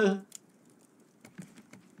here.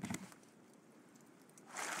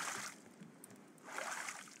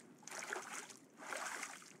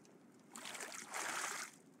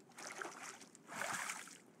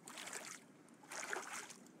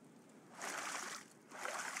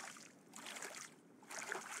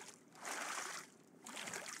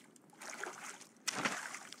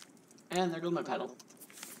 And there goes my paddle.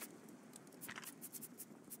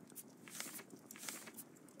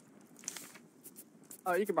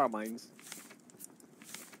 Oh, you can borrow mine.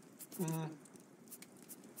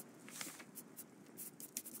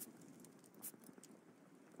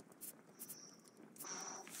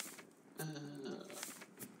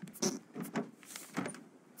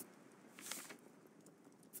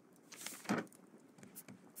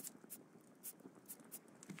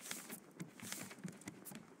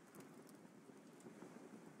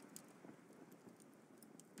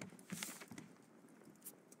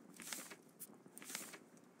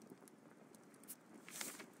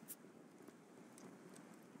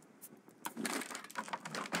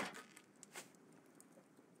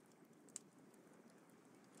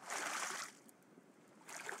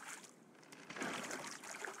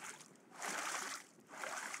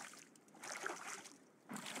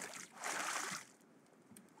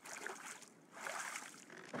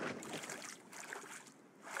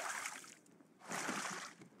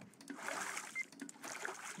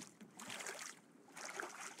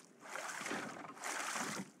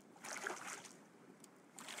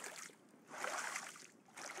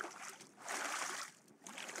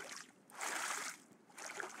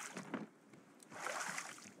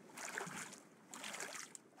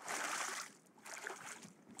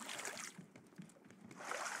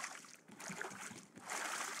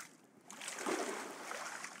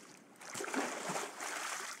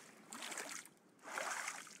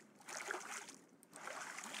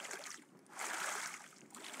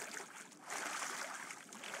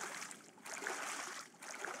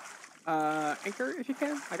 Anchor if you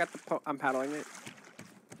can. I got the. I'm paddling it.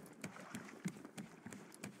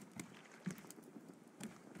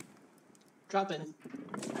 Drop in.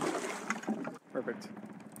 Perfect.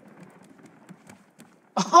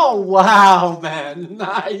 Oh wow, man!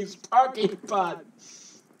 Nice parking spot.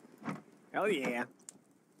 Hell yeah.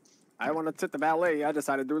 I don't want to tip the valet. I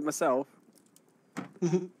decided to do it myself.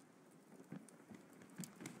 Oh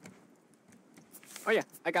yeah,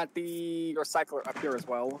 I got the recycler up here as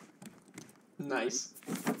well. Nice.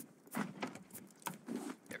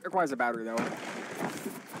 It requires a battery though. Okay.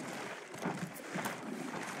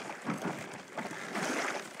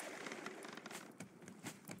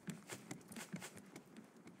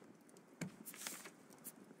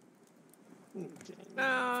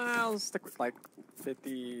 I'll stick with like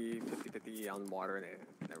 50 on water and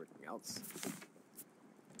everything else.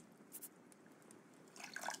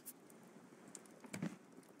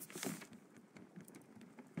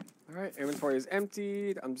 Alright, inventory is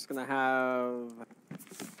emptied. I'm just gonna have...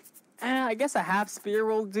 I guess a half spear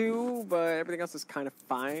will do, but everything else is kind of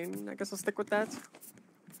fine. I guess I'll stick with that.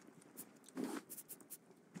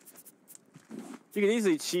 You can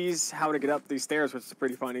easily cheese how to get up these stairs, which is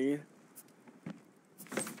pretty funny.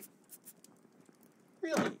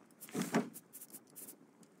 Really?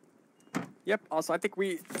 Yep, also I think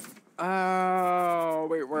we... Oh,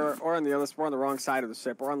 wait, we're on the other... We're on the wrong side of the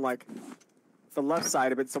ship. We're on, like, the left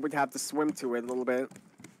side of it, so we'd have to swim to it a little bit.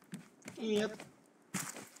 Yep.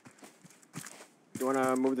 You want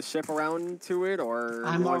to move the ship around to it, or...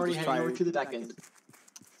 I'm already heading over to the deck end.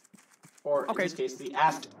 Or, Okay. in this case, the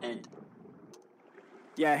aft end.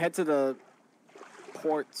 Yeah, head to the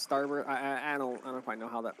port starboard. I don't quite know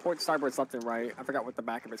how that... Port starboard's left and right. I forgot what the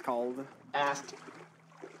back of it's called. Aft.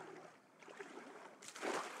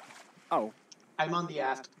 Oh. I'm on the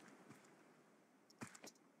aft.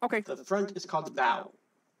 Okay. The front is called the bow.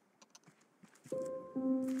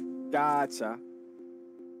 Gotcha.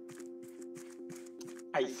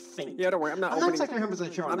 I think. Yeah, don't worry. I'm not I'm opening... not exactly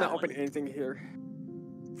 100% sure on I'm that not opening one. anything here.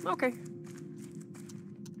 Okay.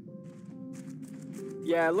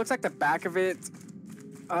 Yeah, it looks like the back of it...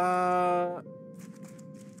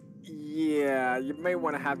 Yeah, you may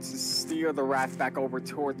want to have to steer the raft back over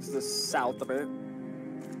towards the south of it.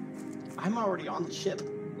 I'm already on the ship.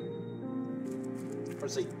 Or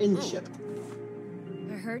say, in the ship.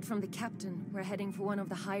 I heard from the captain. We're heading for one of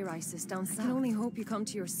the high-rises down south. I can only hope you come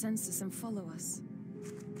to your senses and follow us.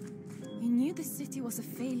 You knew the city was a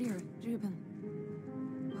failure, Ruben.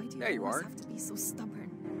 Why do you always have to be so stubborn?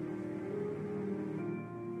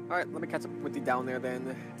 Alright, let me catch up with you down there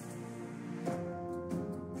then.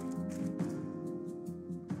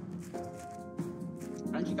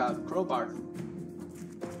 And you got a crowbar.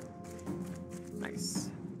 Nice.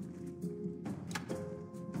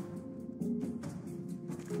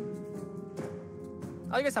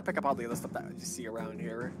 I guess I'll pick up all the other stuff that you see around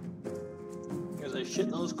here. Here's a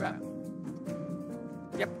shitload of scrap.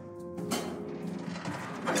 Yep.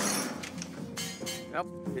 Yep,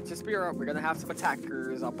 get your spear up. We're gonna have some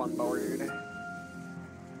attackers up on board.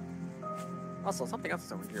 Also, something else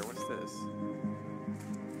is over here. What's this?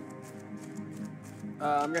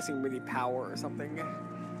 I'm guessing mini power or something.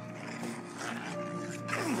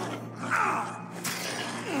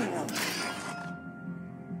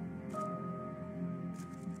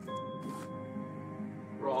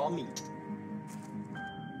 Raw meat.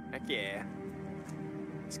 Heck yeah.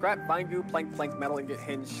 Scrap, vine goo, plank, metal ingot,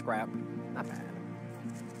 hinge, scrap. Not bad.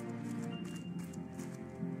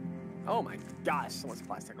 Oh my gosh, so much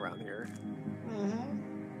plastic around here.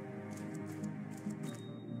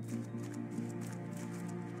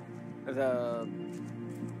 There's a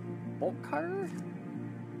bolt cutter?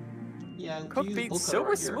 Yeah, Cooked beet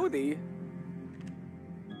silver smoothie.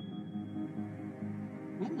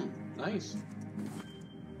 Nice.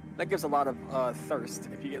 That gives a lot of thirst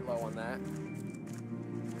if you get low on that.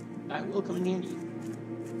 That will come in handy.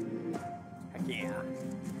 Heck yeah.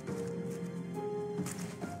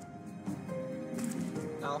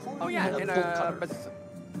 Now, if only Oh we yeah, had and bolt cutter.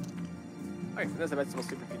 Okay, there's a vegetable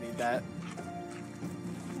soup if you need that.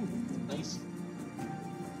 Nice.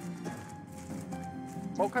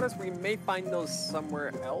 Bolt cutters, we may find those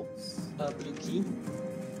somewhere else. Blue key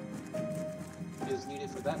is needed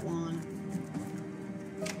for that one.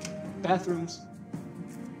 Bathrooms.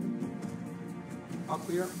 All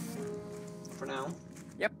clear for now.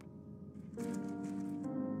 Yep.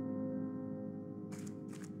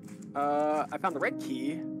 I found the red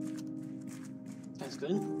key. That's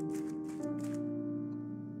good.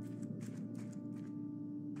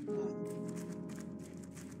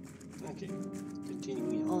 Okay,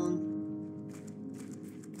 continuing on.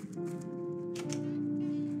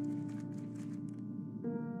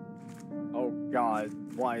 Oh god,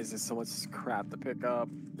 why is there so much crap to pick up?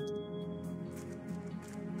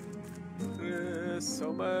 There's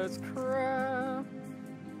so much crap.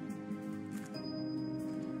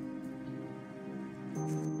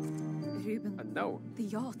 Ruben, A note. the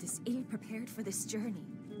yacht is ill-prepared for this journey.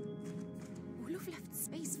 Olaf left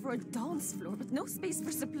space for a dance floor, but no space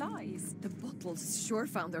for supplies. The bottles sure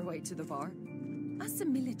found their way to the bar. As a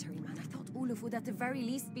military man, I thought Olaf would at the very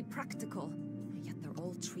least be practical. Yet they're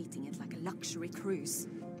all treating it like a luxury cruise.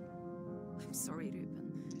 I'm sorry,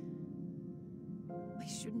 Ruben. I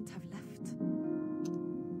shouldn't have left.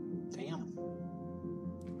 Damn.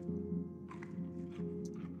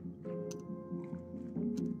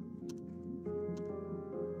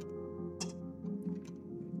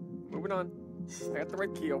 Moving on. I got the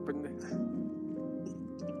red key open.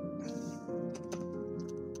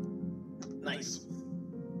 Nice.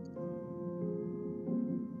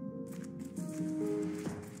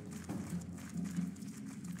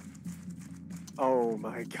 Oh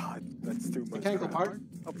my god, that's too much. Mechanical crap. part.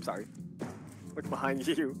 Oh, sorry. Look behind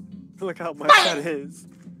you. Look how much that is.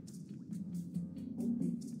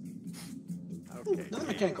 Okay. Another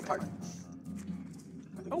mechanical part.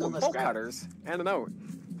 Oh, None less bolt scrap. cutters and a note.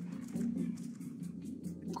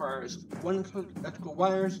 Requires one electrical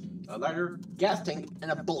wires, a lighter, gas tank, and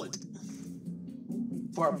a bullet.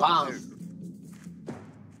 For a bomb.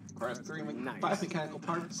 Requires Nice. 5 mechanical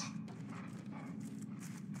parts.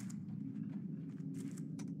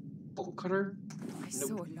 Bolt cutter. I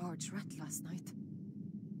saw a large rat last night.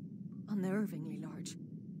 Unnervingly large.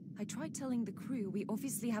 I tried telling the crew we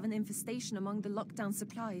obviously have an infestation among the lockdown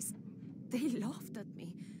supplies. They laughed at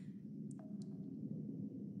me.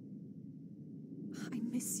 I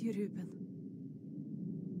miss you, Ruben.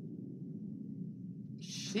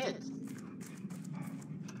 Shit.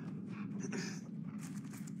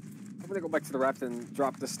 I'm gonna go back to the raft and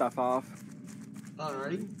drop this stuff off.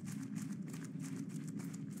 Alrighty.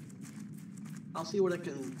 I'll see what I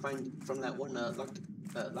can find from that one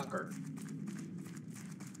locker.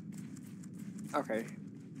 Okay.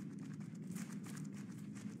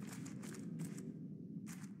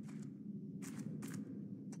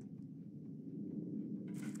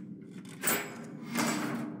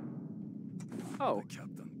 Oh. The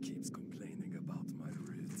captain keeps complaining about my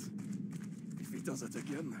route. If he does it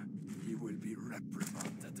again, he will be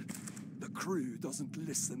reprimanded. The crew doesn't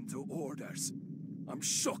listen to orders. I'm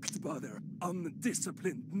shocked by their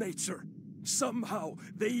undisciplined nature. Somehow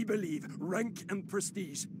they believe rank and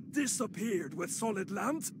prestige disappeared with solid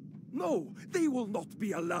land. No, they will not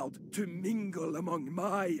be allowed to mingle among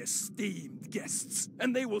my esteemed guests,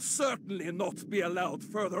 and they will certainly not be allowed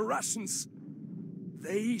further rations.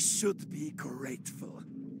 They should be grateful.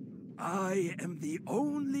 I am the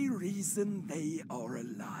only reason they are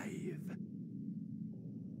alive.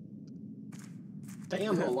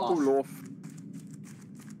 Damn, Olaf. Olaf.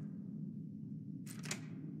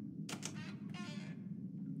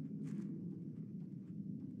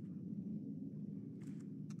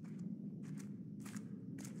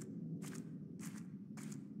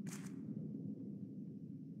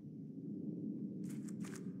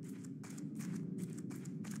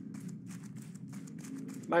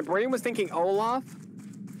 My brain was thinking Olaf,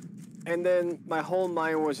 and then my whole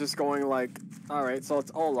mind was just going like, alright, so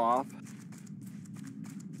it's Olaf.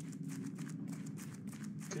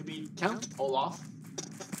 Could be Count Olaf.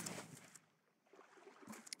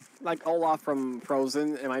 Like Olaf from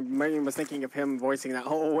Frozen, and my brain was thinking of him voicing that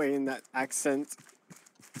whole way in that accent.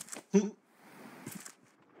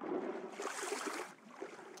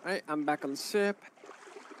 Alright, I'm back on the ship.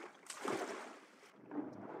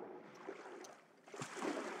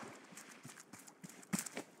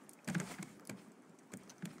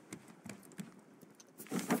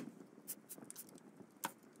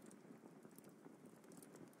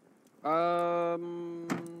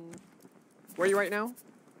 Where are you right now?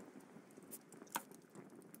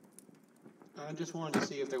 I just wanted to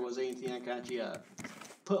see if there was anything I could actually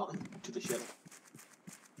put onto the ship.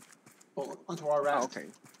 Well, onto our raft.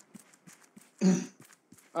 Oh,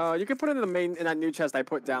 okay. You can put it in the main, in that new chest I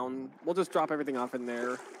put down. We'll just drop everything off in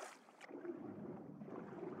there.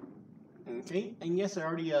 Okay, and yes, I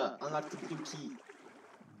already unlocked the blue key.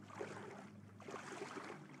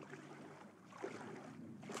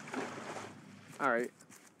 Alright.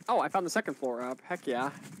 Oh, I found the second floor up. Heck yeah.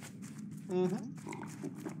 Mm-hmm.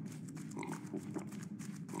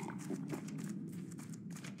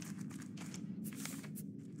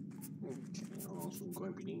 Okay, I'm also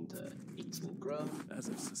going to be needing to eat some grub. As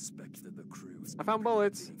I suspected, the crew was I found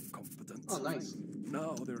bullets. incompetent. Oh, nice.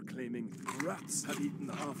 Now they're claiming rats have eaten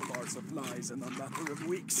half of our supplies in a matter of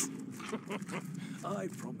weeks. I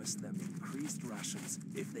promised them increased rations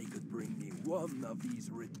if they could bring me one of these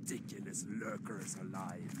ridiculous lurkers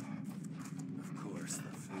alive. Of course,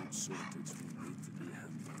 the food shortage will need to be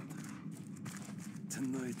handled.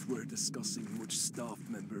 Tonight we're discussing which staff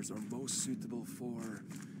members are most suitable for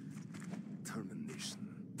termination.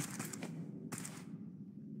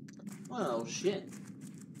 Well, shit.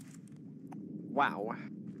 Wow.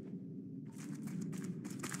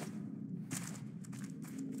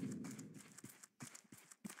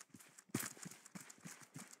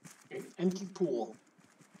 Empty pool.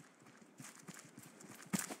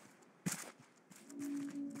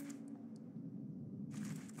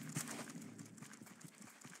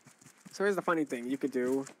 So here's the funny thing you could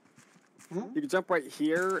do. Hmm? You could jump right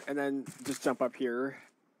here and then just jump up here.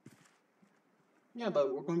 Yeah,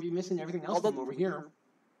 but we're going to be missing everything else Although- from over here.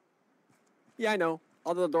 Yeah, I know.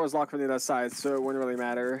 Although the door's locked from the other side, so it wouldn't really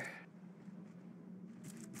matter.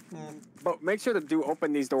 Hmm. But make sure to do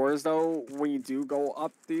open these doors though when you do go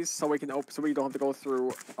up these, so we can open, so we don't have to go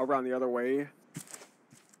through around the other way.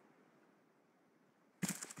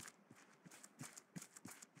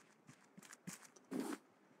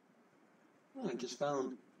 Oh, I just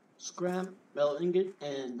found scrap, metal ingot,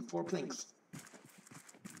 and 4 planks.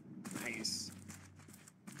 Nice.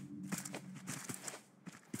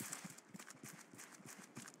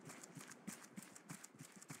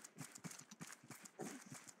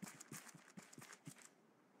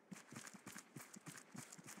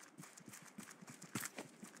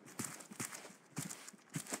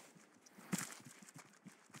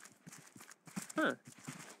 Huh.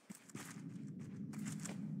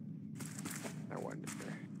 I wonder.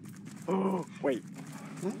 Oh, wait.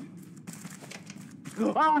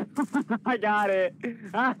 Oh, I got it.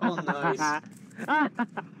 Oh, nice.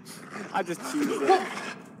 I just cheated it.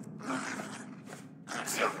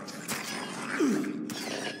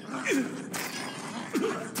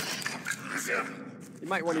 You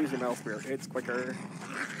might want to use your metal spear. It's quicker.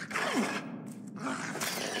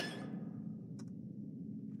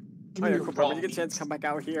 Give Oh, me yeah, your cool. raw When you get a meat. chance to come back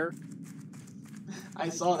out here. I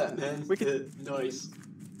saw that, man. We could- Nice.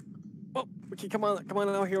 Oh, we can come on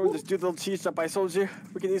out here and just do the little cheese jump I told you.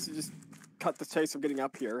 We can easily just cut the chase of getting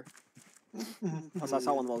up here. Plus, I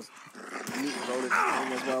saw one of those mutant rodent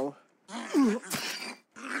thing as well.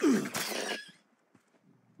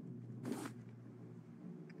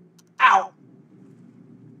 Ow!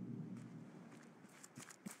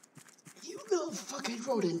 You little fucking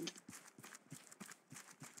rodent.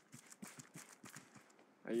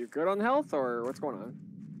 Are you good on health, or what's going on?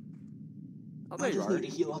 Oh, I there you just are. need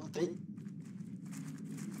to heal up a bit.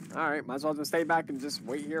 Alright, might as well just stay back and just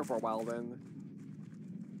wait here for a while then.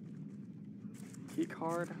 Key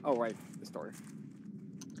card? Oh, right. This door.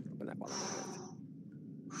 Open that one.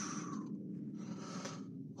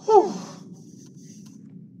 Whew.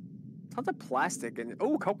 Tons of plastic and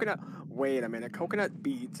oh, coconut. Wait a minute, coconut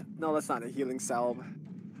beet. No, that's not a healing salve.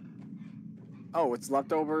 Oh, it's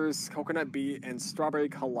leftovers, coconut beet, and strawberry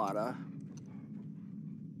colada.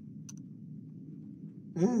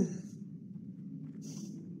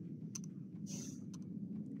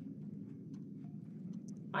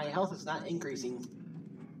 My health is not increasing.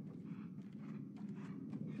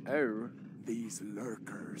 Oh. These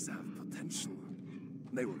lurkers have potential.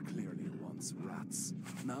 They were clearly once rats,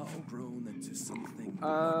 now grown into something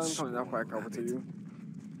I'm much coming more back over to rabid, you.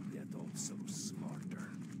 yet also smarter.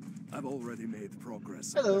 I've already made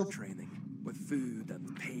progress Hello. in their training. With food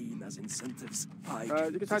and pain as incentives, I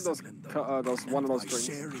You can try those, discipline them. those one of And those by drinks.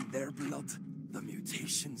 sharing their blood, the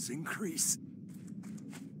mutations increase.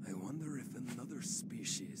 I wonder if another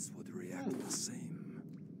species would react the same.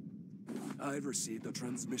 I've received a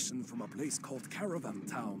transmission from a place called Caravan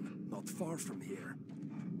Town, not far from here.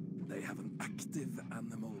 They have an active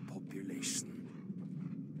animal population.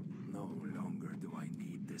 No longer do I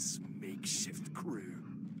need this makeshift crew.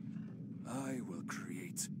 I will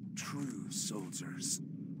create true soldiers.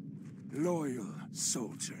 Loyal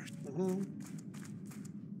soldiers.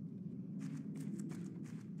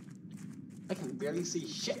 I can barely see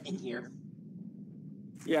shit in here.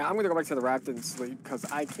 Yeah, I'm gonna go back to the raft and sleep because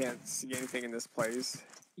I can't see anything in this place.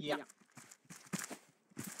 Yeah.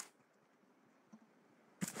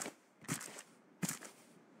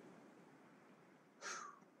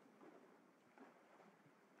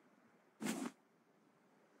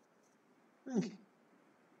 Okay.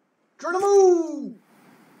 Geronimo!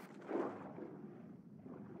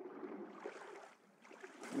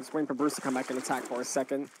 I'm just waiting for Bruce to come back and attack for a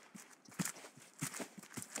second.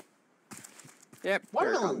 Yep, here it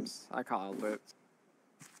Watermelon. comes. I called it.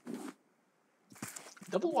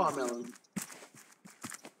 Double watermelon.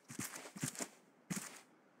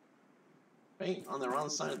 Right on the wrong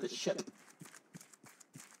side of the ship.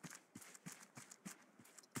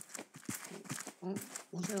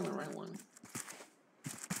 Was I on the right one?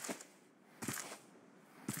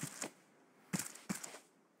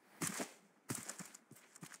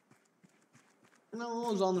 No,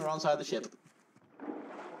 it was on the wrong side of the ship.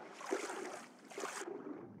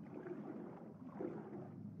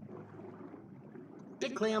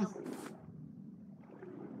 Big clam.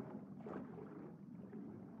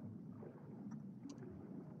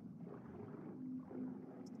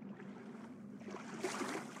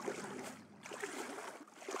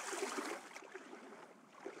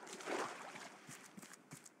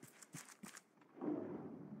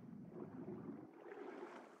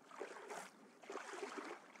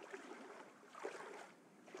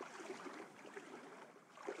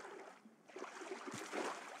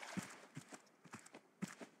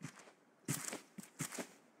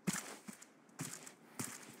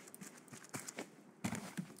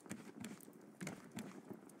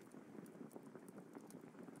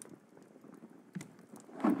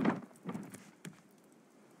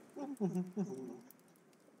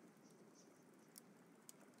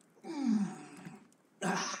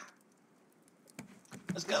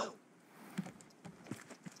 Let's go.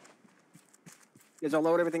 Did y'all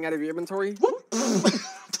load everything out of your inventory?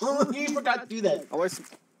 You forgot to do that.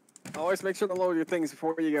 Always make sure to load your things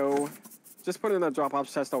before you go. Just put it in the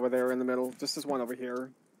drop-off chest over there in the middle. Just this one over here.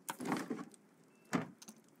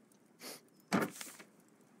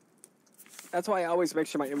 That's why I always make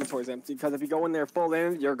sure my inventory is empty, because if you go in there full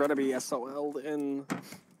in, you're going to be SOL'd, and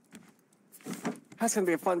that's going to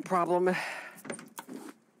be a fun problem.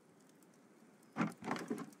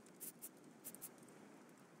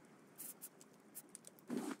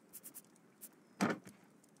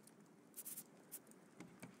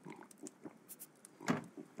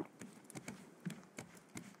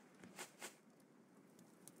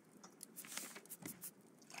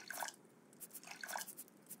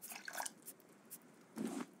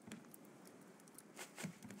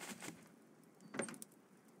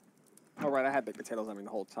 Oh, right, I had baked potatoes on me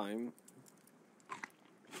the whole time.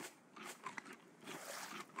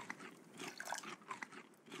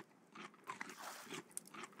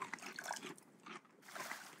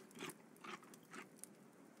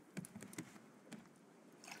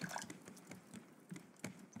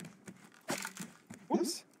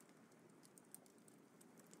 Whoops.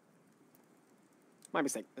 My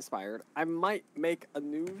mistake. Inspired. I might make a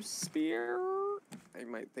new spear. I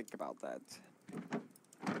might think about that.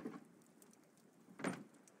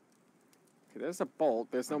 Okay, there's a bolt.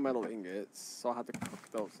 There's no metal ingots, so I'll have to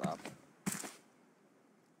cook those up.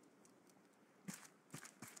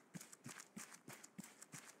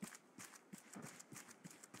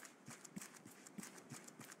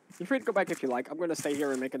 You're free to go back if you like. I'm going to stay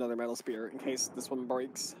here and make another metal spear in case this one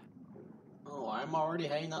breaks. Oh, I'm already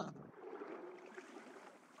hanging up.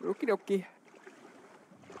 Okie dokie.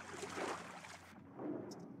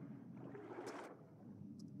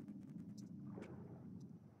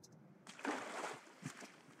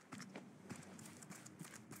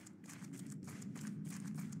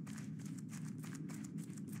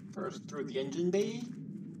 First through the engine bay.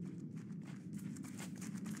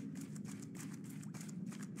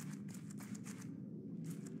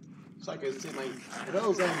 So I can see my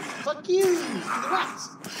grills and fuck you to the rats.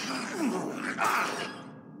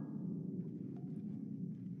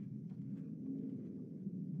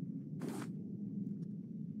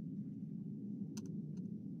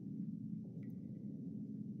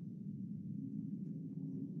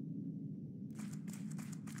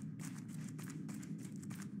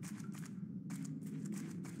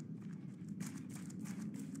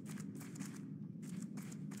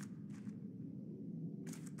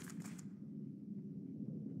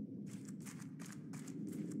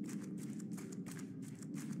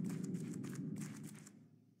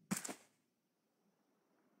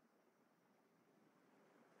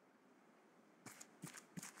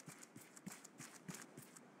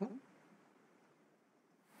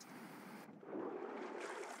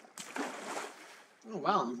 Oh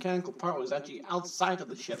wow, the mechanical part was actually outside of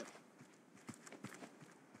the ship.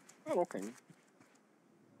 Oh, okay.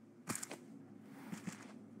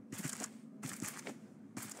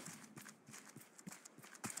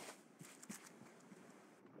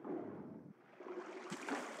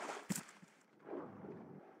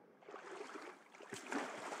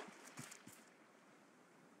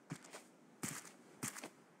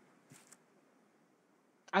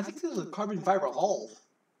 I think this is a carbon fiber hull.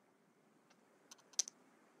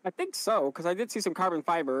 I think so, because I did see some carbon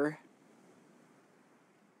fiber.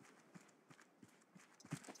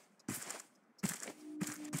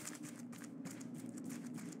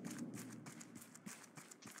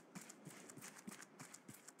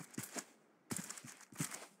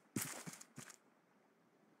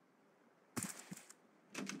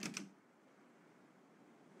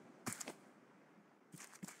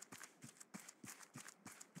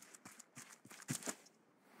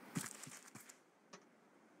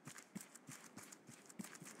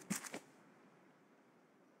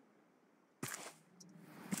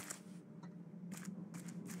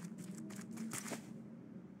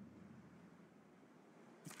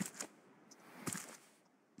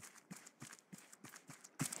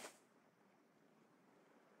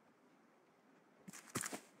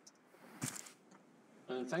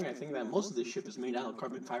 In fact, I think that most of this ship is made out of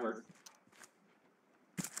carbon fiber.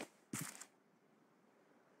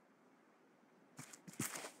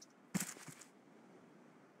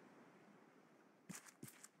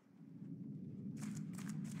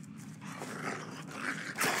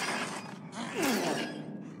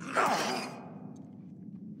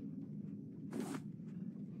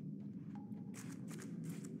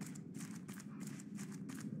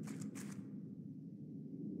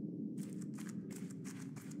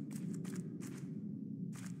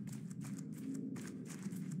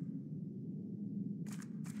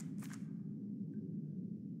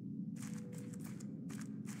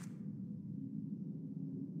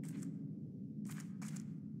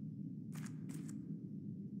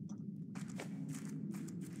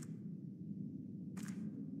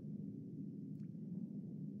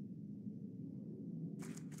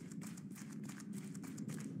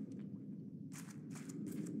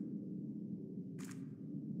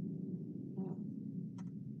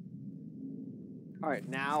 Alright,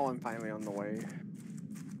 now I'm finally on the way.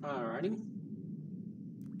 Alrighty.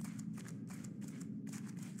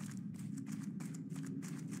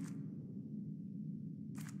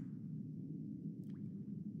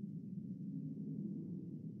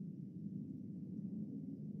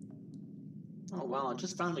 Oh wow, I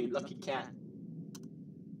just found a lucky cat.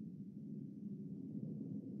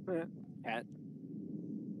 Cat.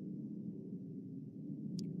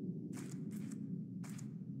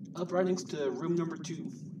 Up right next to room number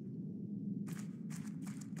 2.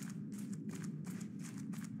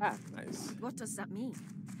 Ah, nice. What does that mean?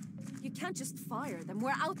 You can't just fire them.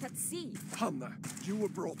 We're out at sea. Hanna, you were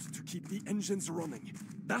brought to keep the engines running.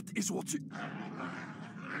 That is what you...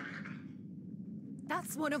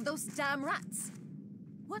 That's one of those damn rats.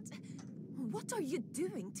 What are you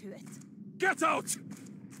doing to it? Get out!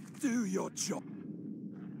 Do your job.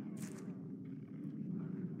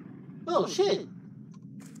 Oh shit!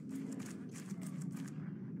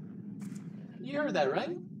 You heard that,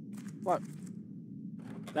 right? What?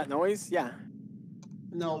 That noise? Yeah.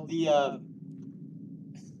 No, the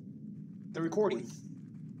recording.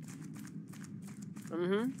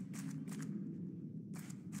 Mm-hmm.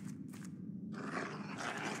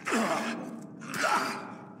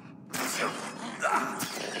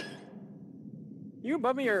 You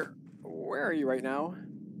above me, or where are you right now?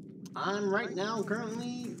 I'm right now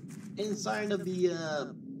currently inside of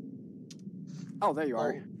the Oh, there you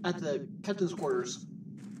are. at the captain's quarters.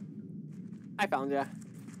 I found ya.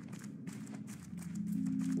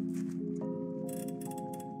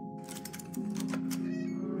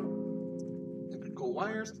 Electrical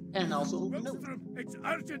wires and also notes. Wilstrom, it's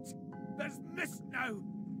urgent. There's mist now.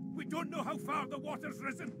 We don't know how far the water's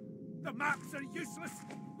risen. The maps are useless.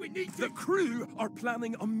 We need to... The crew are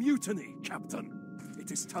planning a mutiny, Captain.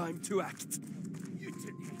 It is time to act.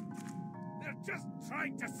 Mutiny? They're just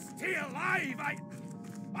trying to stay alive.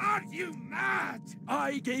 Are you mad?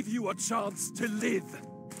 I gave you a chance to live.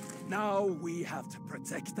 Now we have to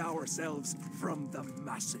protect ourselves from the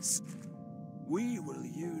masses. We will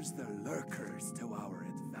use the lurkers to our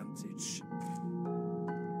advantage.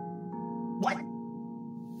 What?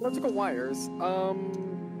 Electrical wires.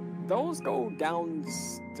 Those go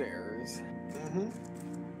downstairs. Mm-hmm.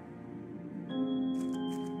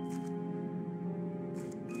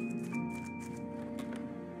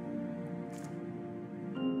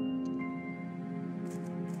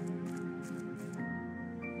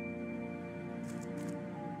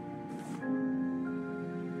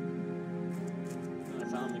 I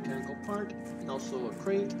found a mechanical part and also a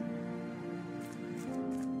crate.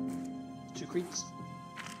 2 crates.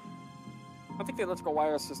 I think the electrical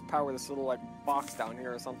wires just power this little, like, box down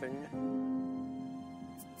here or something.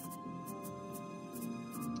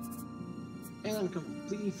 And I'm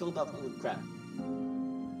completely filled up with crap.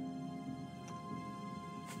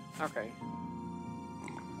 Okay.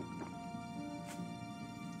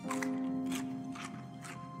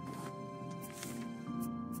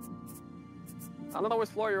 I don't know which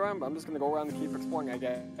floor you're on, but I'm just gonna go around and keep exploring, I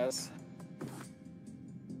guess.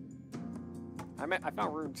 I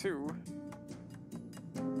found room 2.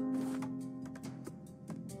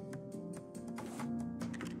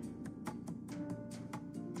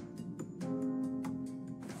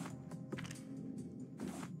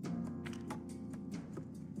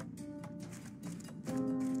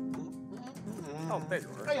 Oh, there you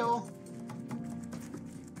are. Heyo!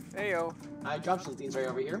 Heyo. I dropped some things right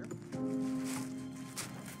over here.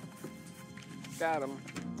 Got him.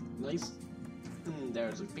 Nice.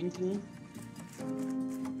 There's a painting.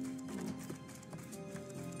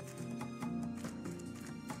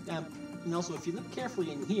 And also, if you look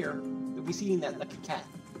carefully in here, you'll be seeing that lucky cat.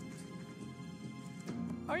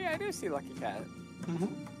 Oh yeah, I do see Lucky Cat.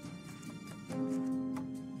 Mm-hmm.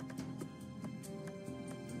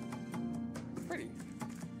 Pretty.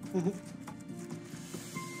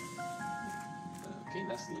 Okay,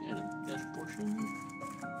 that's the end of this portion.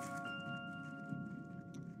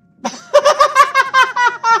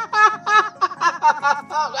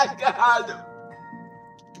 Oh my god!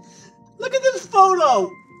 Look at this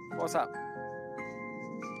photo! What's up?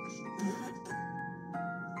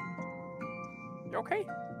 You okay?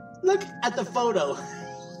 Look at the photo.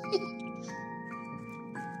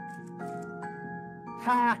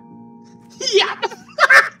 Ha! Yeah!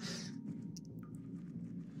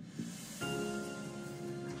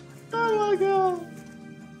 Oh my god!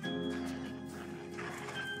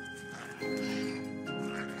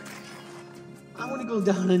 I want to go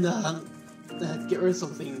down and get rid of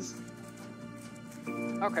some things.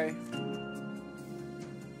 Okay.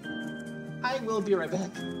 I will be right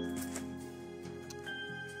back.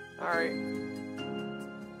 Alright.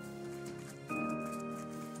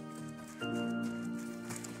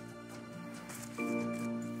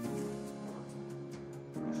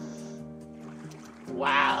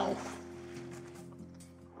 Wow.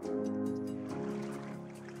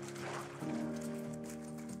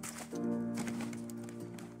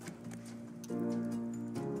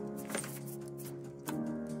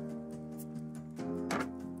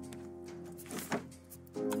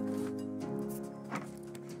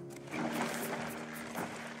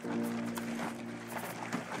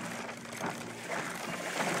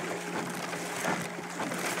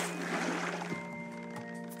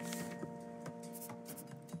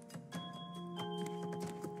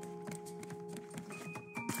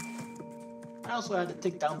 I also had to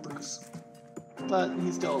take down Bruce, but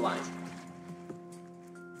he's still alive.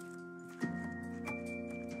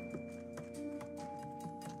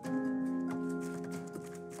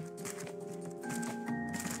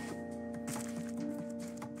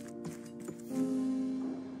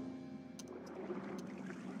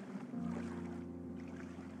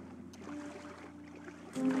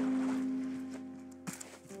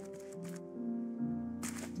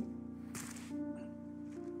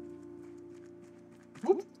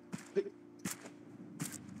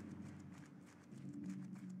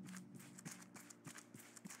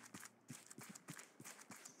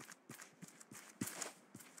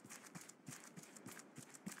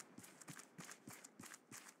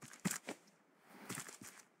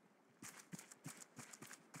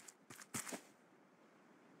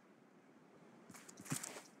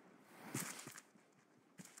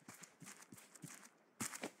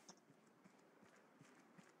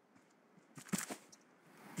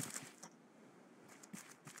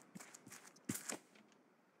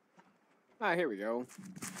 Ah, here we go.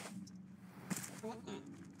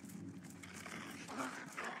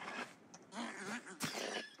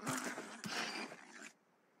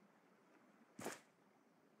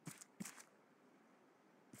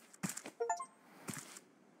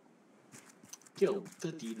 Kill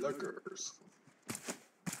 50 lurkers.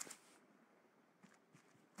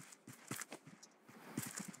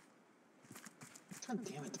 God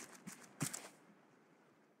damn it.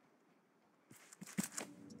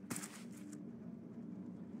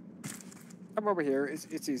 Come over here.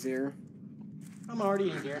 It's easier. I'm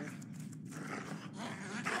already in here.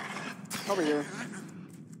 Over here.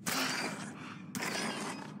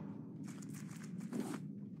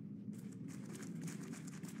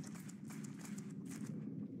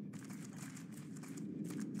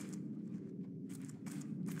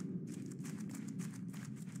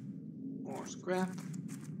 More scrap.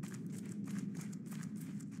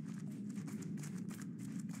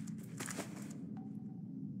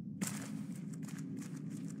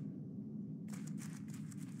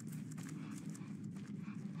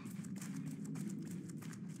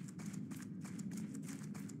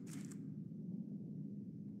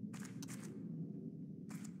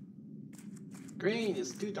 Green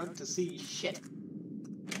is too dark to see shit.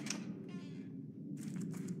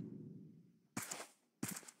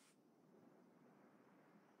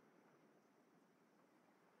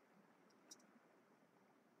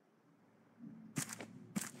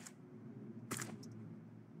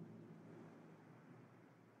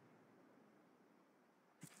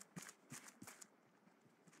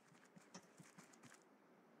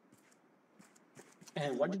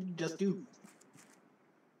 And what did you just do?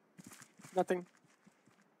 Nothing.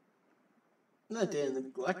 I didn't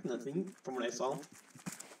neglect nothing from what I saw.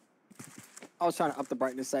 I was trying to up the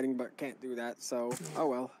brightness setting, but can't do that, so oh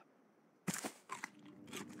well.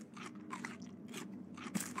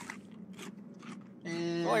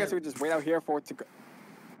 And Well, I guess we just wait out here for it to go.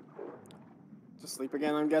 Just sleep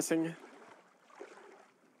again, I'm guessing.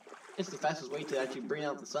 it's the fastest way to actually bring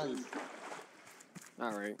out the sun.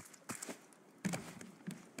 Alright.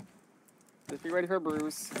 Just be ready for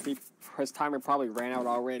Bruce. His timer probably ran out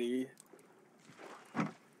already.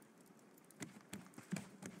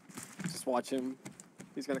 Just watch him.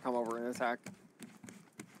 He's gonna come over and attack.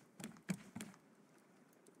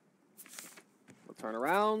 We'll turn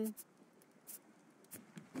around.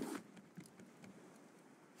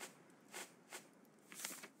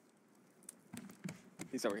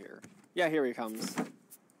 He's over here. Yeah, here he comes.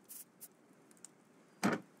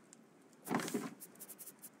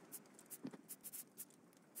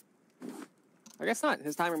 I guess not.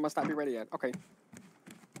 His timer must not be ready yet. Okay.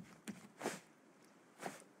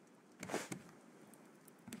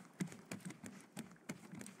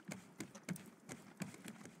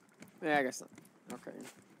 Yeah, I guess not. Okay.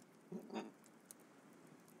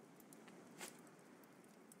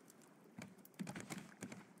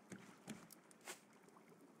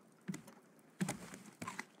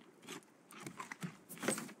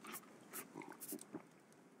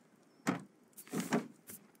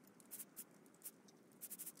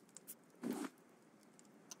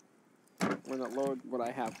 I'm gonna load what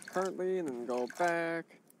I have currently and then go back.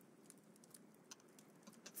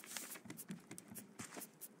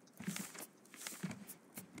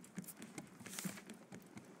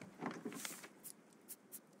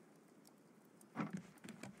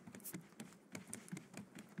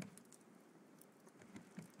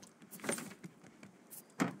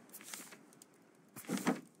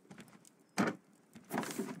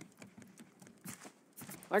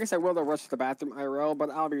 I guess I will rush to the bathroom IRL, but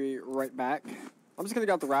I'll be right back. I'm just gonna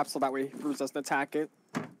get out the wrap so that way Bruce doesn't attack it.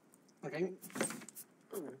 Okay.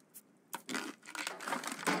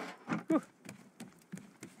 Whew.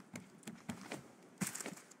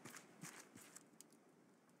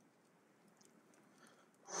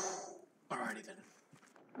 Alrighty then.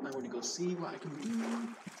 I'm going to go see what I can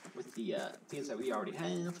do with the things that we already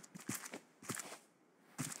have.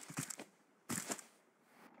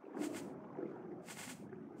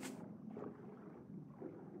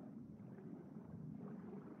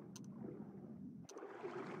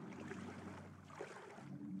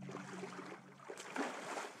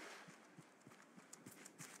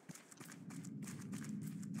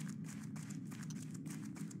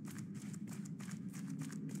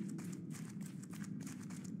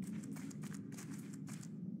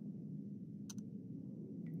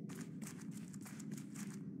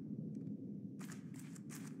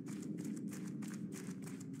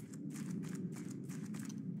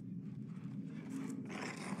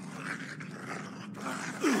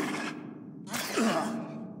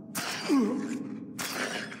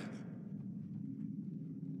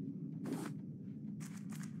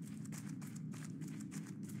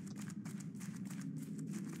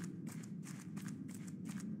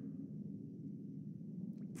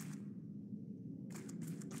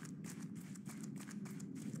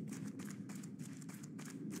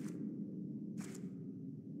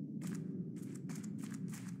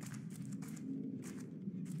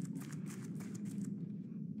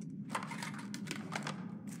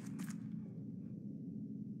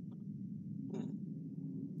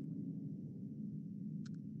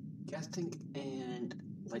 gas tank and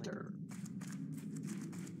lighter.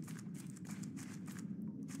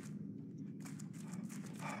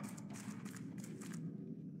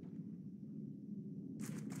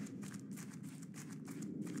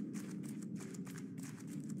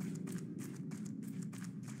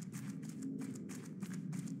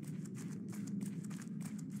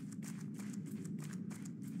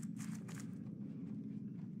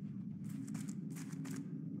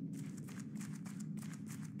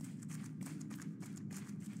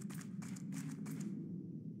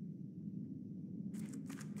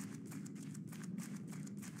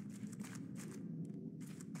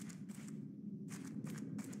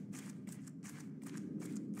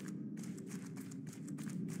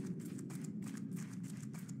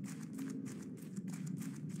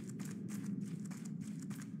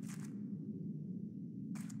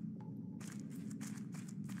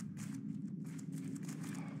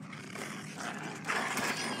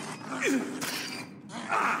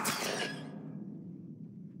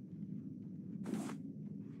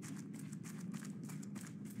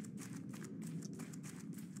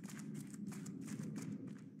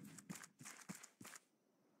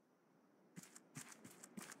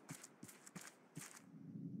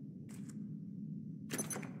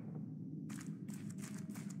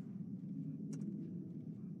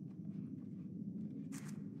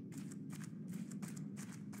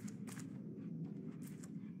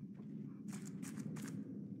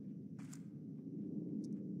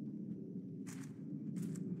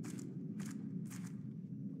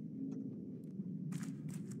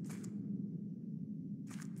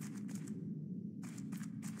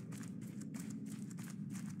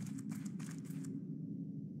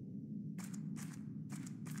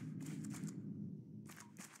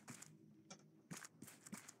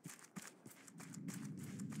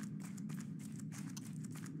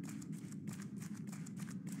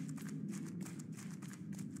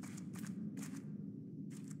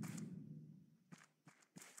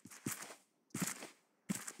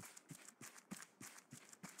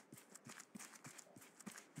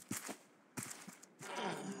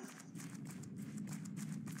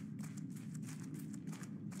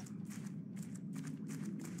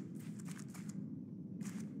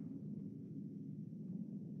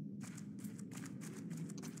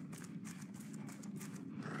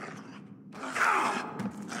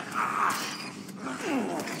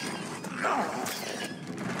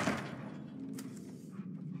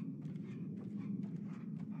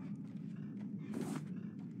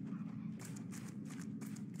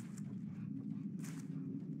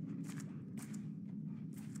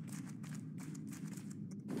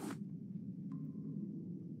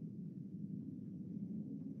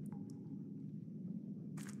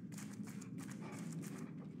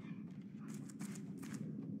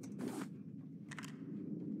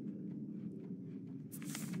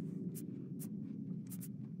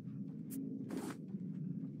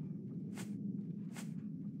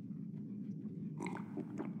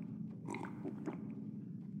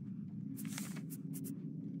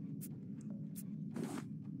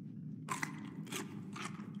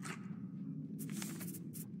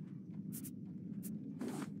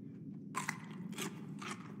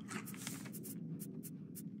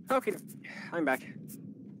 Okay, I'm back.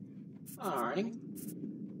 Alrighty.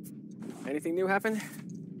 Anything new happen?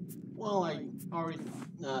 Well, I already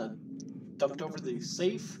dumped over the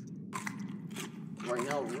safe. Right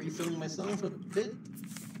now, refilling myself a bit.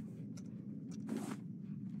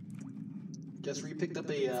 Just re-picked up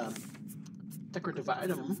a decorative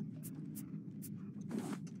item.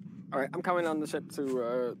 Alright, I'm coming on the ship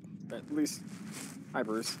to, at least, hi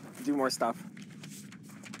Bruce, do more stuff.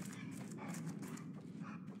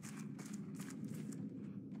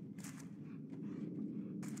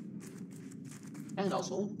 And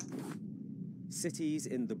also, Cities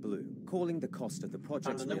in the blue, calling the cost of the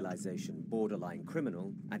project's realization borderline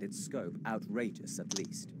criminal and its scope outrageous at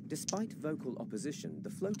least. Despite vocal opposition, the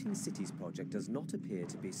Floating Cities project does not appear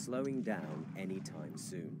to be slowing down anytime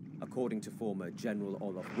soon. According to former General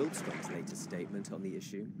Olaf Wilstrom's latest statement on the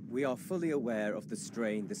issue, we are fully aware of the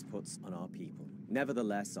strain this puts on our people.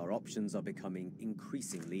 Nevertheless, our options are becoming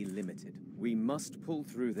increasingly limited. We must pull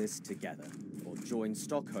through this together, or join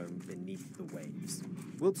Stockholm beneath the waves.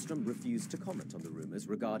 Wilstrom refused to comment on the rumors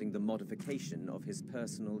regarding the modification of his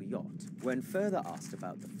personal yacht. When further asked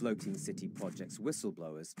about the Floating City project's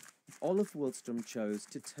whistleblowers, Olaf Wilstrom chose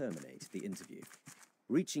to terminate the interview.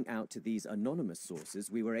 Reaching out to these anonymous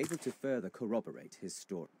sources, we were able to further corroborate his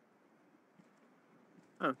story.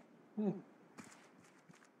 Huh.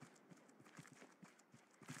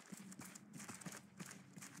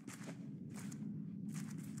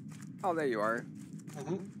 Oh, there you are.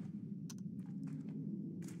 mm-hmm.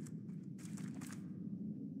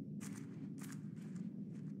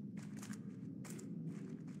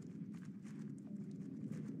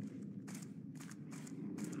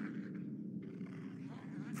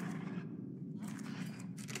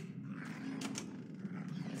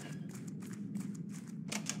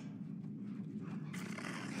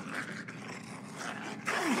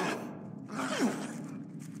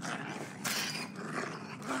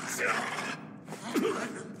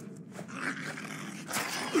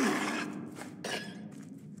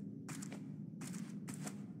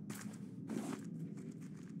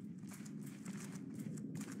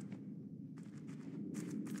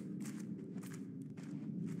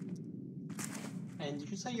 And did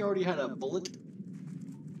you say you already had a bullet?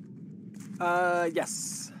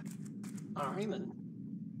 Yes. Alright then.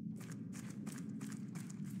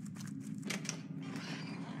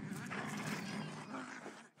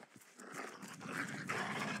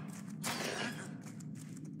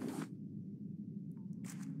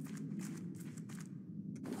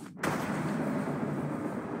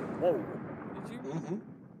 Whoa. Did you? Mm-hmm.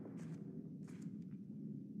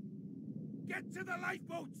 Get to the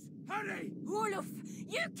lifeboats! Hurry! Olaf,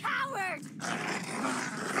 you coward!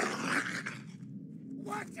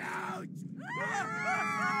 Watch out!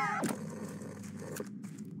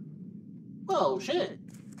 Whoa, shit!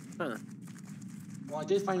 Huh. Well, I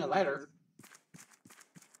did find a ladder.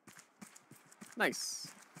 Nice.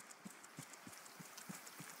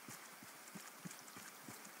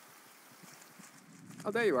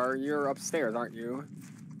 Oh, there you are. You're upstairs, aren't you?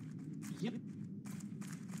 Yep.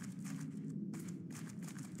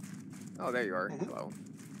 Oh, there you are. Mhm. Hello.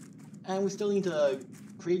 And we still need to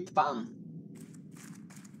create the bomb.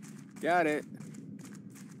 Got it.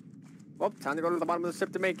 Well, time to go to the bottom of the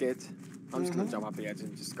ship to make it. I'm just gonna jump off the edge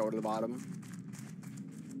and just go to the bottom.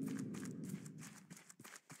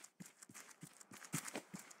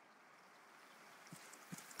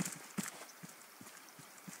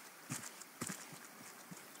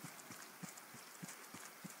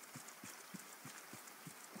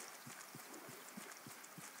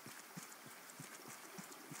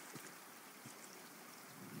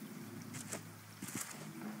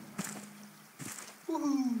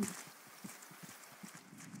 Woohoo!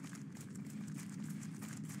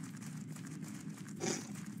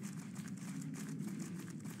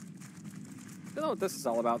 I don't know what this is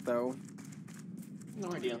all about, though.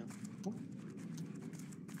 No idea.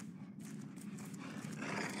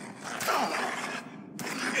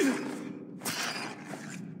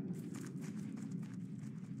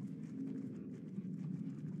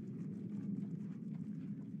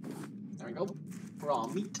 There we go. Raw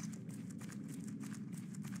meat.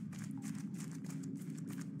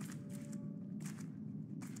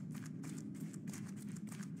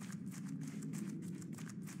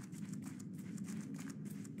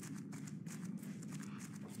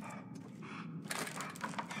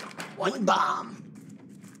 One bomb.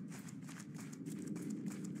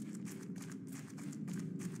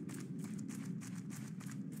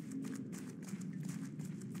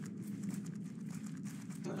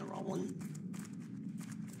 Wrong one.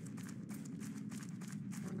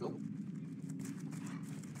 There we go.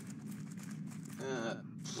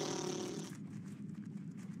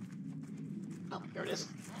 Oh, here it is.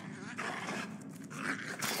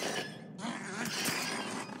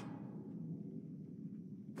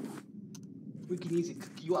 We can easily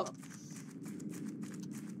cook you up.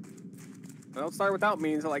 Don't start without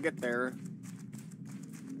me until I get there.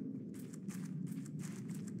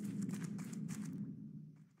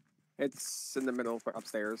 It's in the middle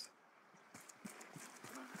upstairs.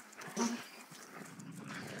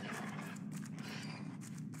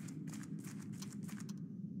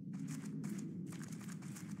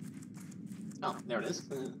 Oh, there it is.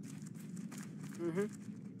 Mm-hmm.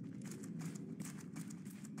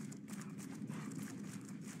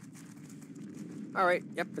 All right.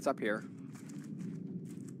 Yep, it's up here.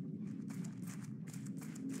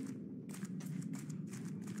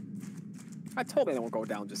 I totally don't go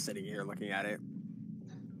down just sitting here looking at it.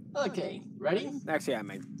 Okay, ready? Actually, I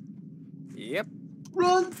might. Yep.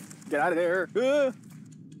 Run! Get out of there.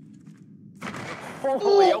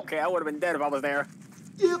 Holy, okay, I would have been dead if I was there.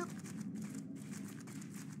 Yep.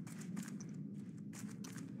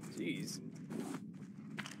 Jeez.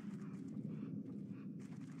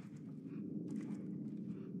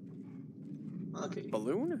 Okay.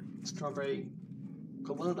 Balloon? Strawberry,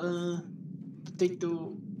 colada,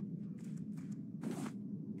 potato,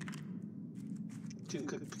 2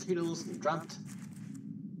 cooked potatoes and dropped.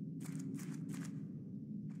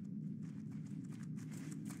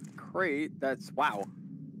 Crate, that's, wow.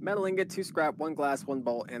 Metal ingot, 2 scrap, 1 glass, 1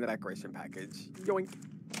 bolt, and a decoration package. Yoink.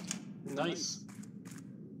 Nice.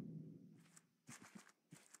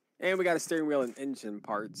 And we got a steering wheel and engine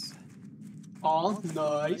parts. Aw,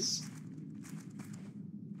 nice.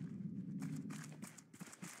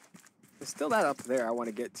 There's still that up there I want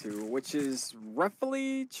to get to, which is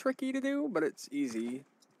roughly tricky to do, but it's easy.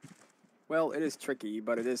 Well, it is tricky,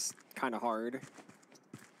 but it is kind of hard.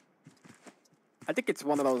 I think it's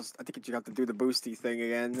one of those. I think you have to do the boosty thing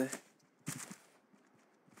again.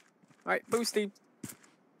 All right, boosty.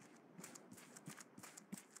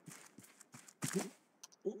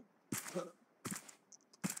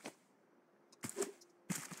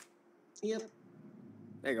 Yep.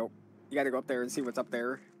 There you go. You got to go up there and see what's up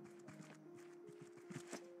there.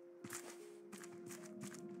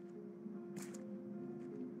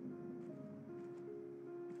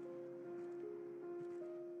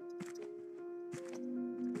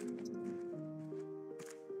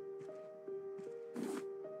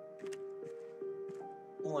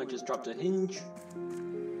 Oh, I just dropped a hinge.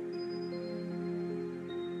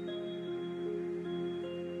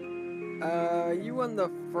 You on the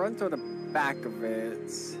front or the back of it?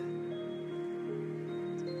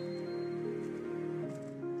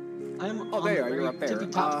 I'm Oh, on there you the are. You're very up there. tippy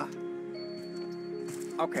top.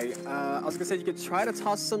 Okay. I was gonna say you could try to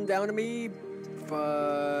toss some down to me,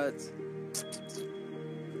 but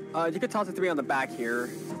you could toss it to me on the back here.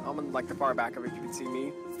 I'm on like the far back of it. You can see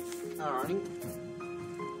me. Alrighty.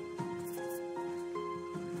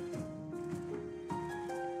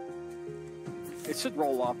 It should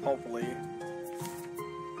roll off, hopefully.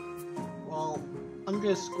 Well, I'm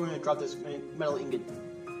just going to drop this metal ingot.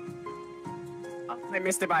 I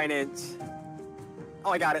missed it by an inch.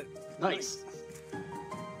 Oh, I got it. Nice.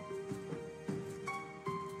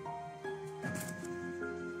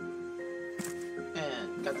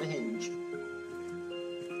 And got the hinge.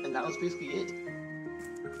 And that was basically it.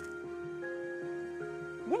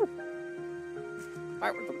 Woo!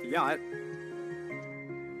 Alright, we're with the yacht.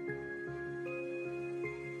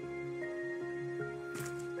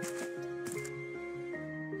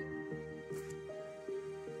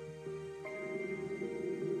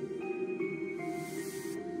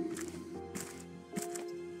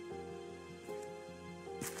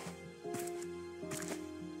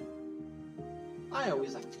 I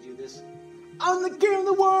always like to do this. I'm the king of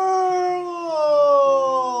the world!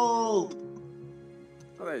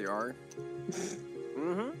 Oh, there you are.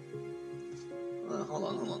 Mm-hmm. Hold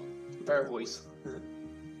on. Bear voice.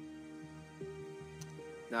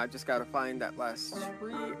 Now I just gotta find that last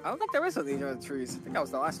tree. I don't think there is any other trees. I think that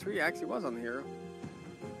was the last tree actually was on here.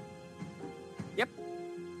 Yep.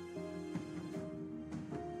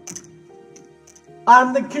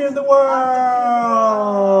 I'm the king of the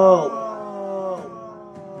world!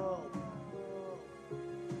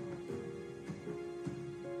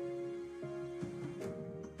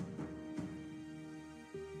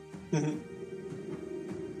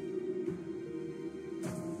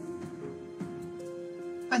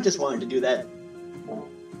 I just wanted to do that. Oh,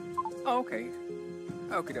 okay.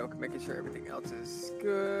 Okie doke, making sure everything else is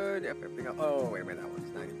good. Yep, everything else. Oh, wait a minute, that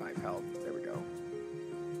one's 95 health. There we go.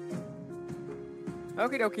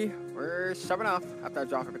 Okie dokie, we're shoving off after I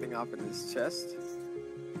drop everything off in this chest.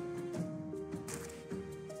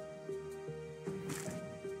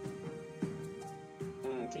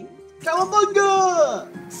 Okay. Cowabunga!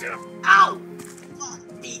 Ow! Fuck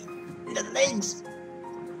me in the legs!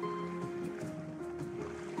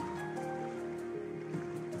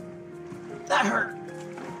 That hurt!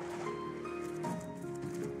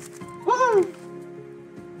 Woohoo!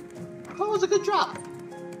 That was a good drop.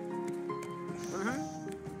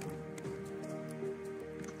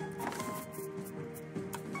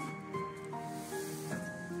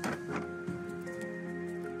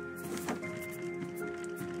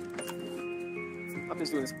 I'm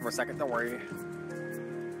just doing this for a second, don't worry.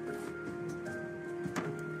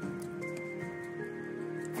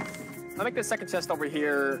 I'll make the second chest over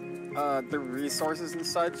here, the resources and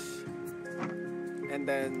such. And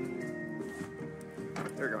then,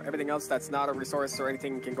 there we go. Everything else that's not a resource or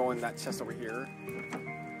anything can go in that chest over here.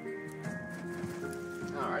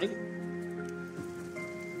 Alrighty.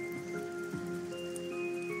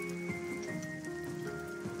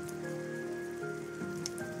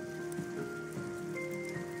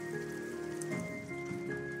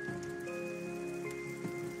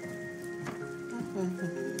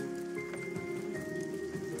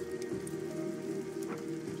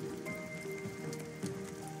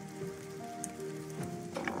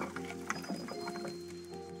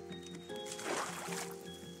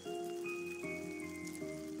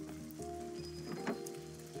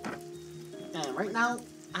 And right now,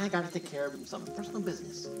 I gotta take care of some personal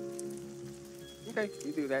business. Okay,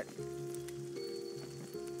 you do that.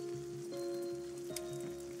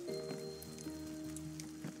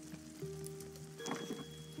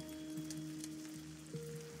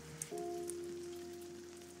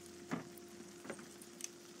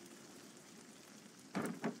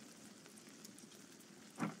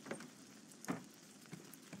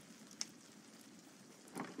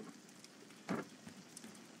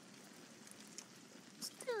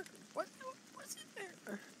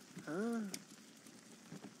 Huh?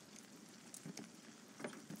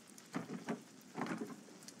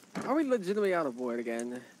 Are we legitimately out of wood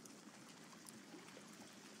again?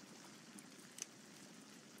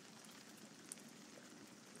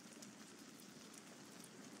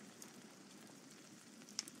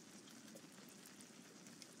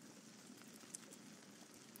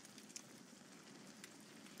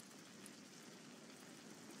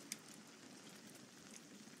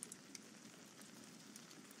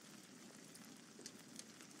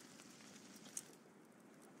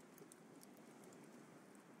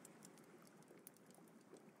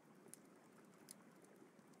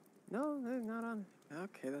 No, they're not on.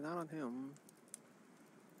 Okay, they're not on him.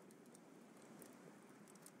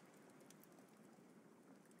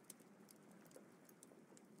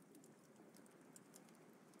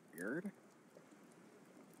 Weird.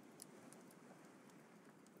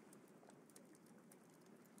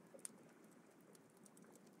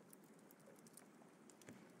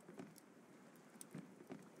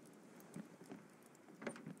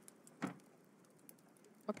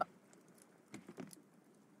 What the?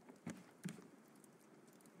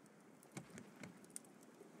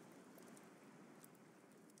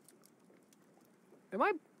 Am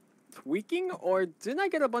I tweaking, or didn't I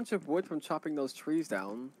get a bunch of wood from chopping those trees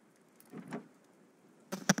down?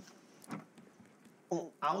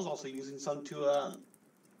 Well, I was also using some to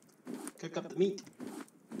cook up the meat.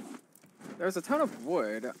 There's a ton of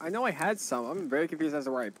wood. I know I had some. I'm very confused as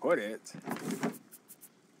to where I put it.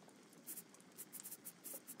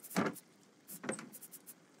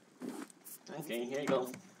 Okay, here you go.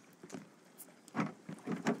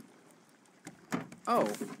 Oh.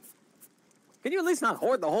 Can you at least not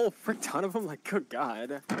hoard the whole frick ton of them? Like, good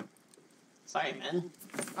God. Sorry, man.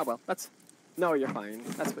 Oh, well, that's... No, you're fine.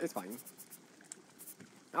 It's fine.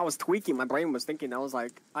 I was tweaking. My brain was thinking. I was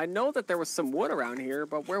like, I know that there was some wood around here,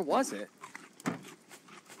 but where was it?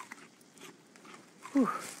 Whew.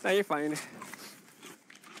 Now you're fine.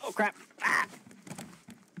 Oh, crap. Ah!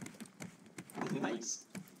 Nice.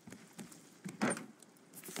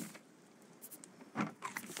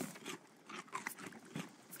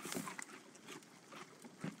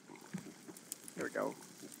 Here we go.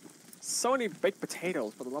 So many baked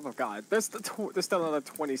potatoes, for the love of God. There's still another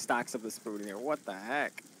 20 stacks of this food in here. What the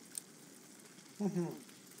heck? At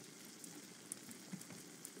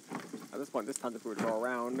this point, there's tons of food to go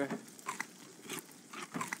around.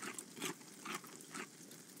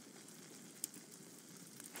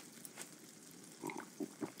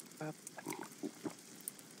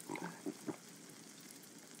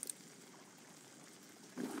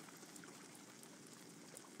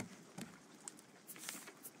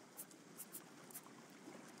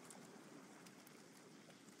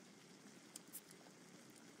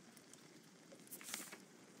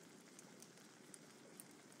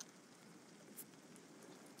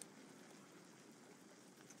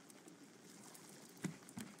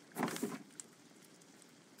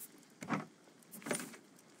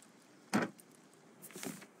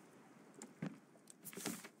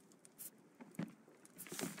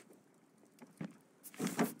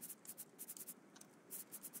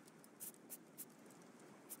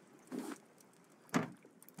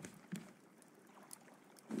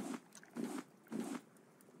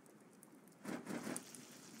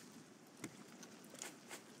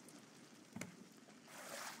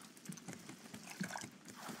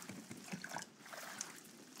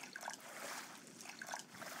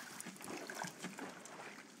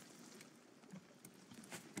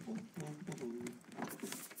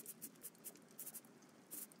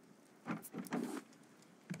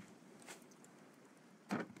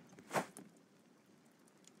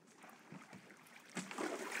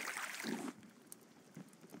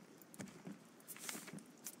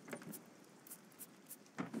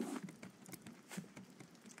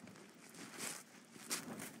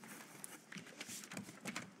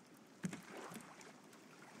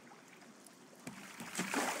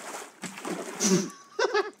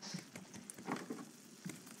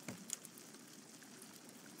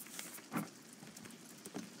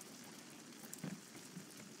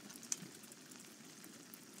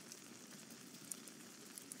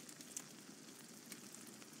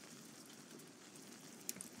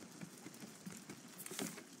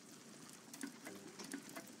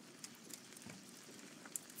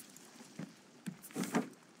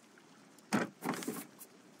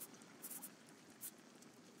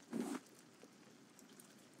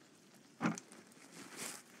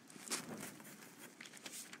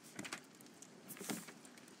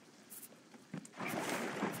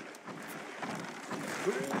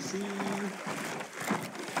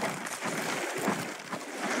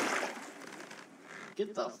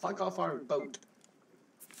 Get the fuck off our boat.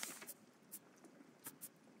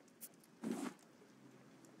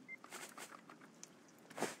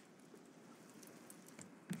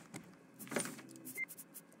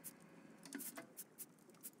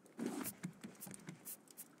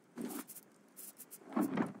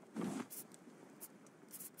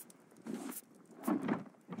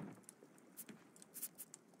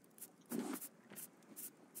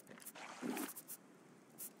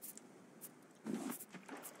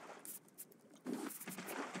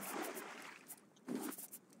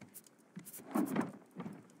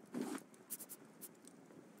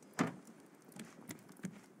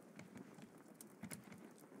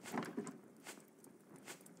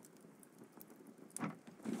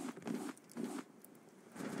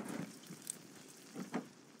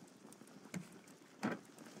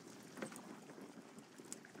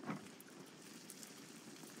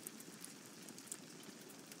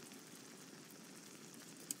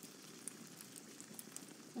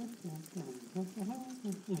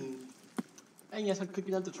 And yes, I'm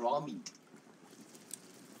cooking up the raw meat.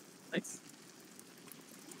 Nice.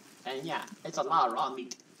 And yeah, it's a lot of raw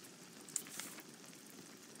meat.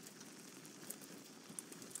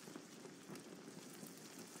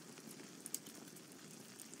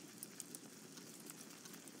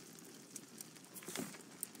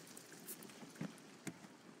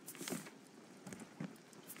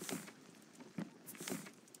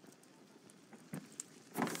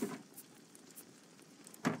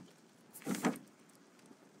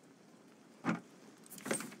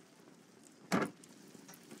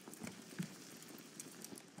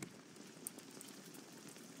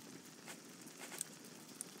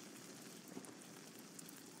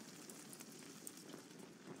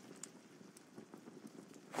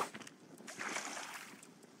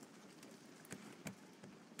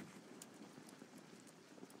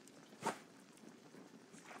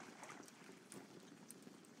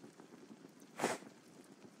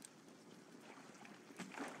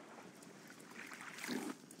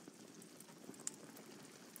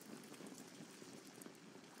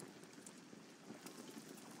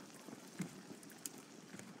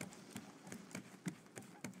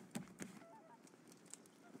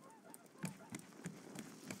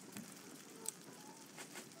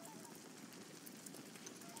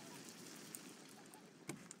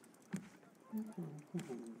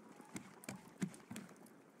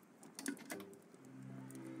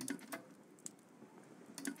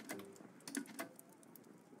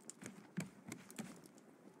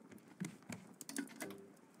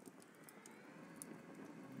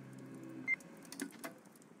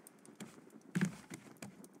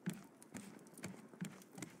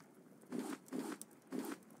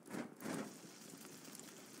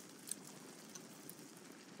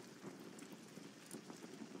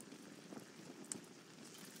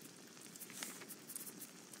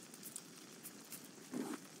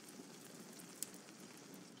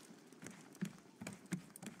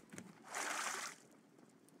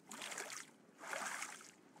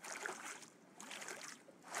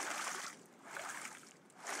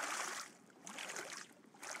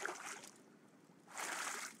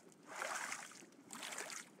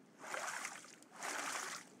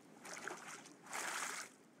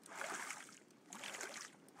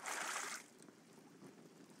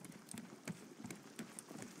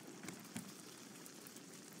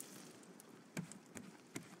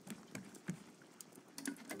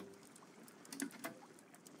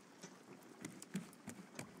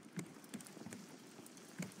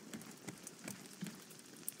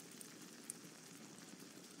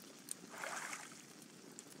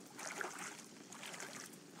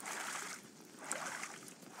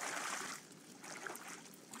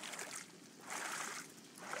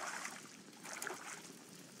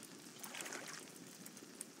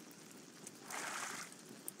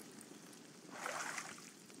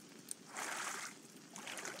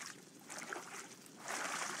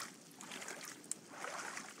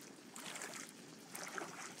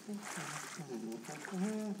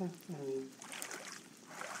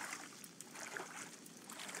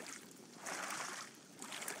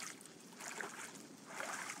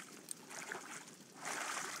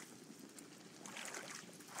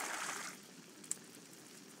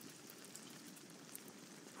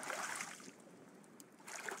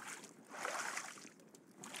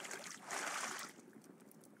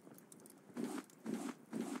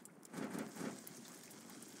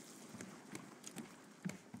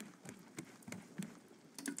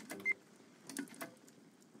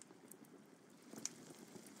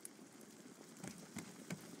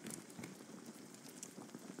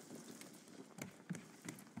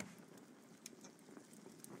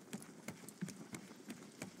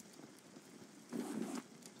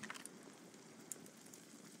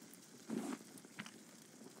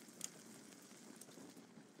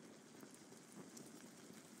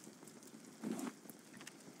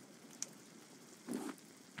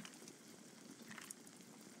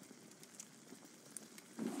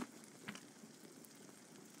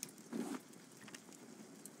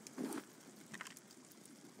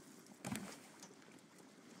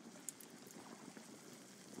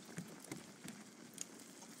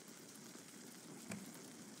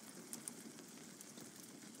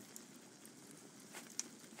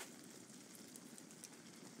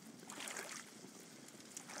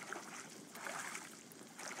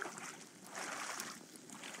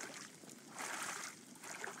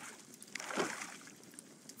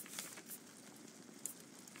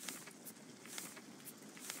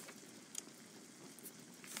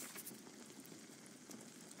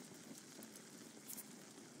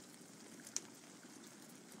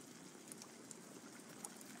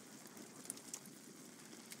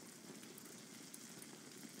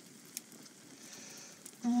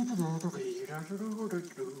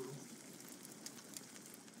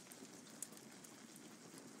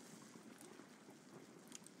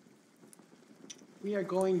 We are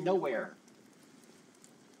going nowhere.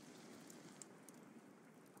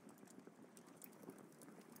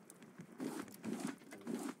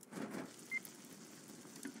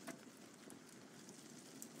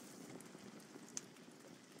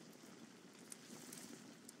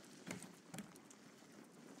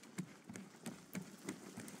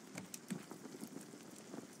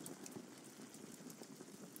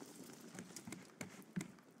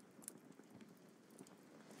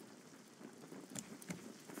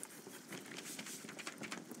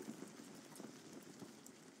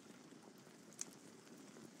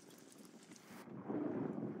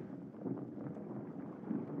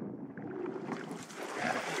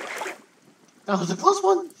 That was a plus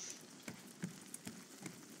one.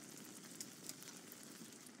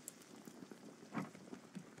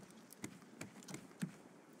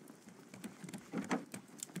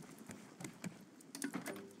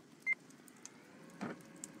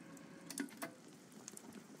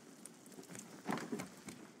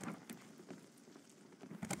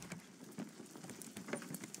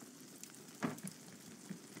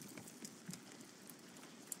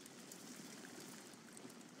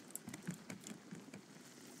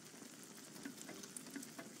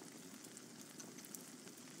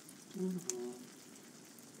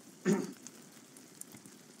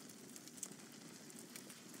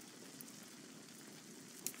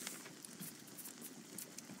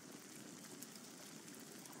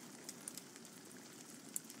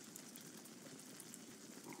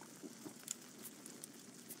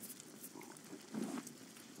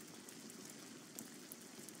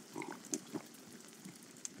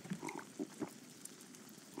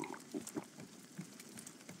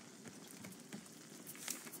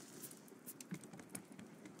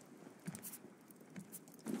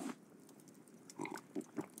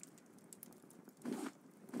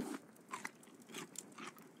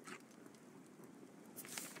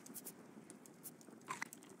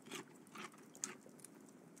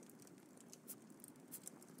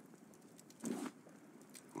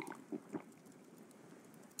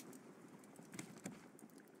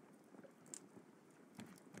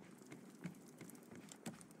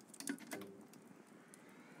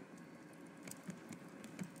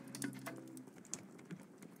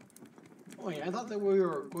 Oh yeah, I thought that we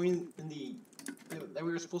were going in that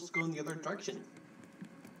we were supposed to go in the other direction.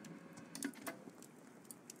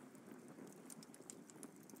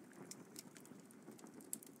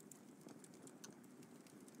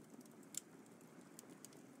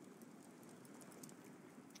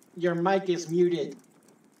 Your mic is muted.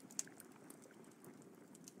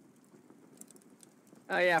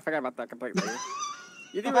 Oh yeah, I forgot about that completely.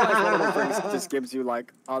 You do realize one of those drinks just gives you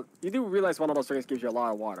like, you do realize one of those drinks gives you a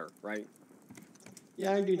lot of water, right?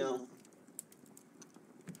 Yeah, I do know.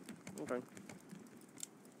 Okay.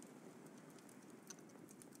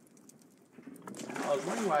 I was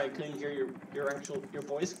wondering why I couldn't hear your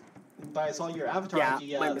voice, but I saw your avatar.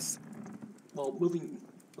 Yeah, actually, well, moving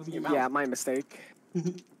your mouth. Yeah, my mistake. I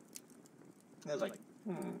was like,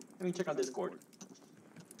 let me check on Discord.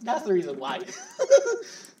 That's the reason why.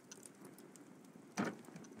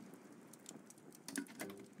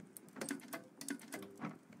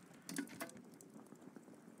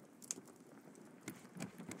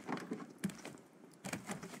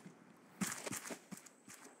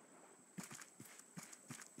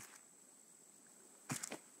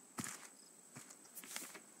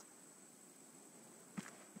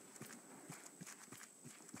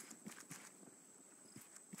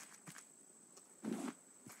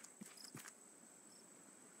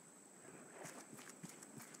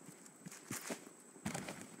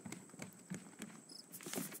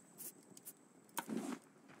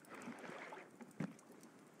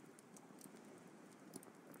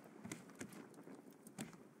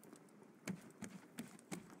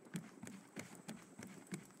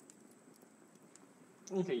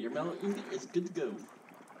 Okay, your melon is good to go.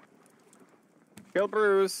 Kill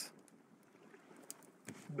Bruce.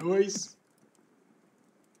 Nice.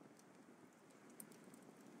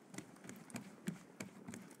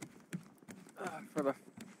 For the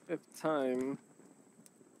 5th time.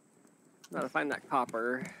 Gotta find that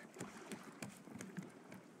copper.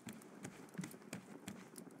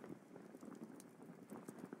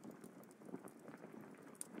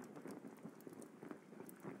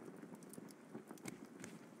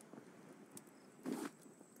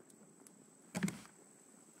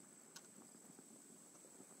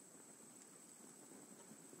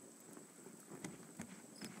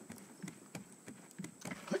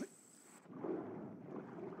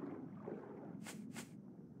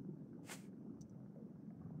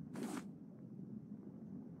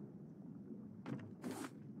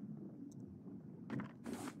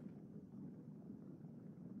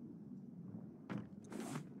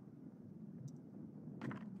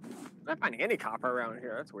 I'm not finding any copper around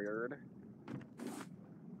here. That's weird.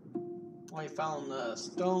 I found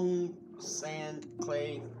stone, sand,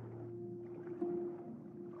 clay.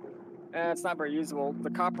 It's not very usable. The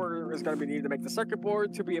copper is going to be needed to make the circuit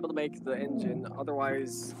board to be able to make the engine.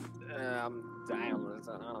 Otherwise, I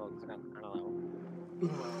don't know.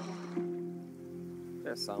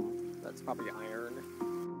 There's some. That's probably iron.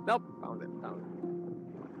 Nope, found it.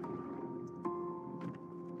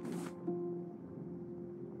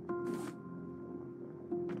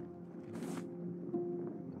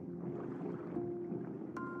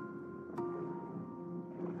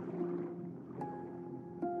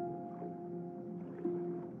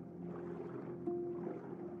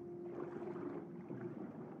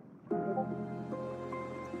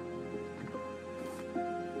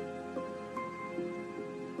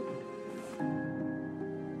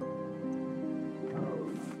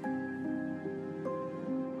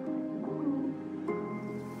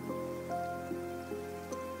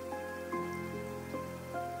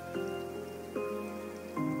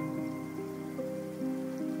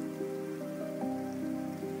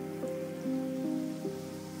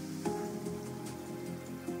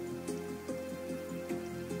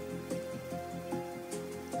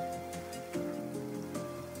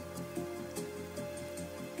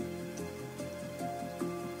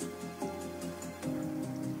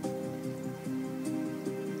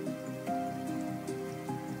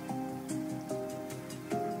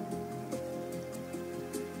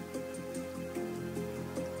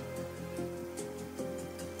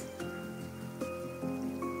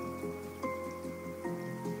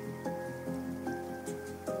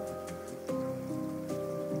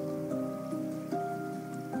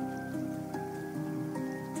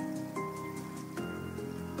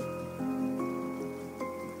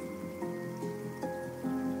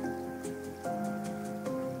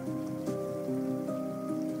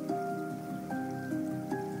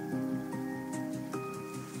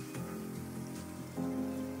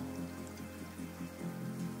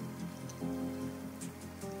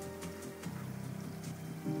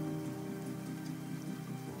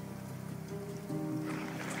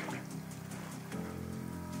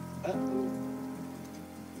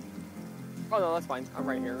 Oh no, that's fine. I'm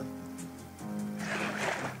right here.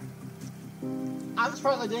 I'm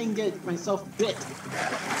surprised I didn't get myself bit.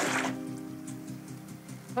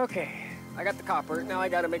 Okay, I got the copper. Now I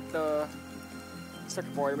gotta make the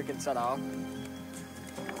circuit board and we can set off.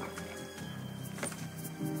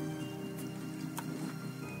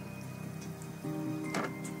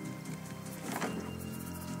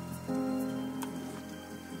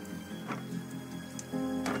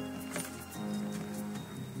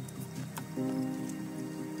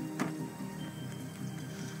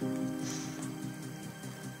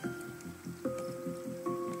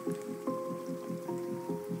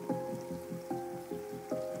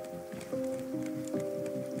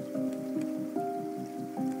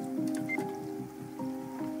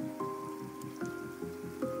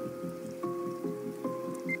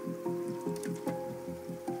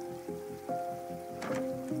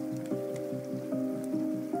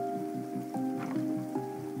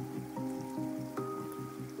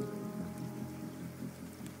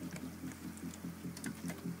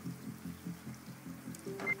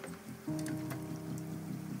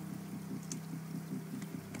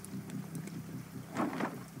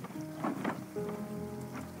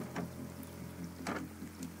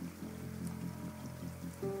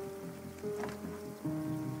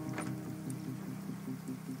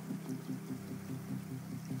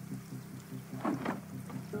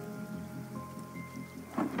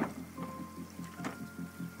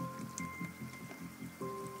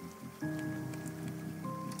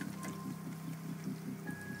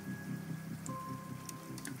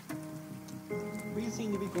 We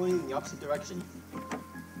seem to be going in the opposite direction.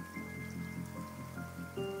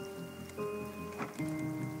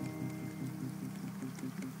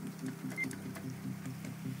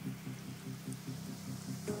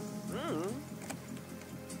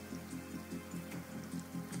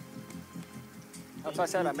 That's why I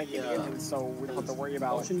said I'm making the engine so we don't have to worry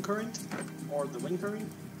about ocean current or the wind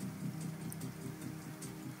current.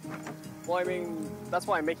 Well, I mean, that's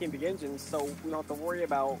why I'm making the engine so we don't have to worry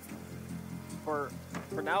about.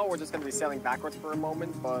 For now, we're just going to be sailing backwards for a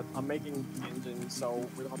moment, but I'm making the engine so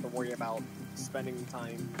we don't have to worry about spending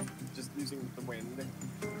time just using the wind.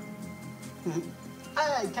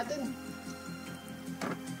 Hi, Captain!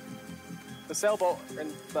 The sailboat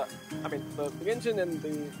and the engine and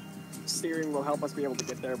the steering will help us be able to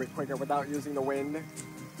get there a bit quicker without using the wind.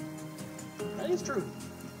 That is true.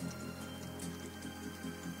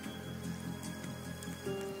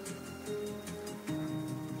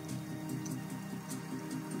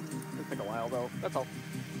 while, though. That's all.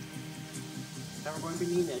 Now we're going to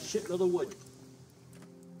be needing a shitload of wood.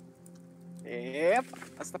 Yep,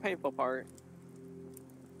 that's the painful part.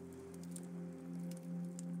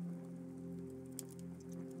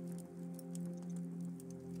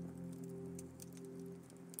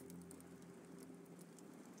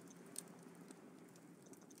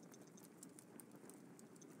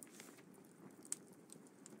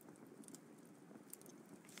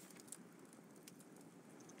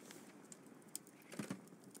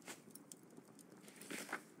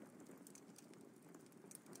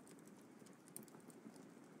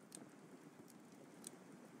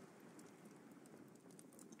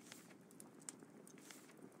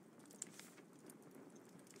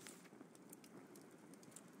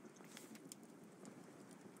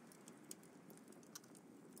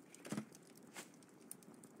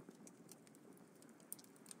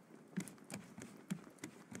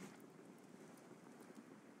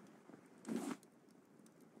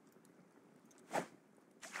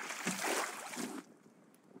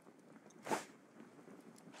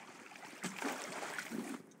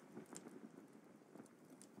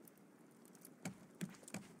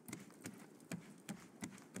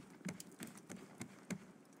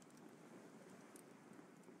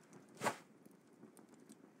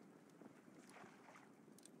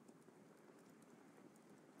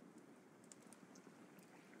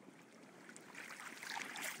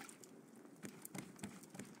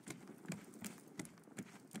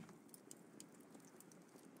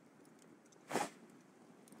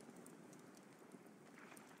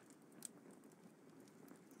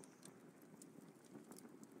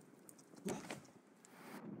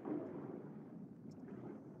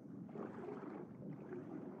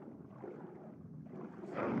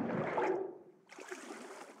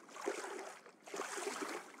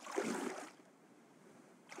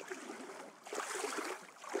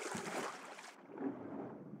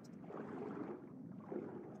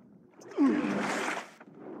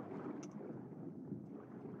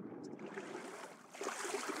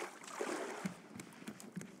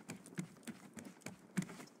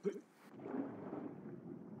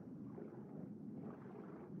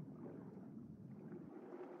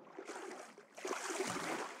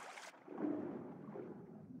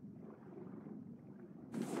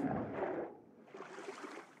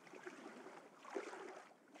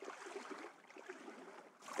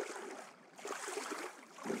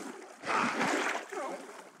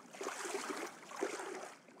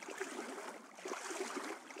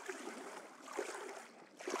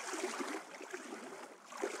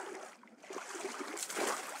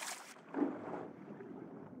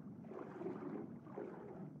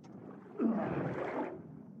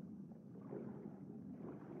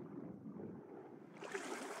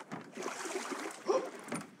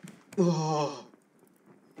 Oh.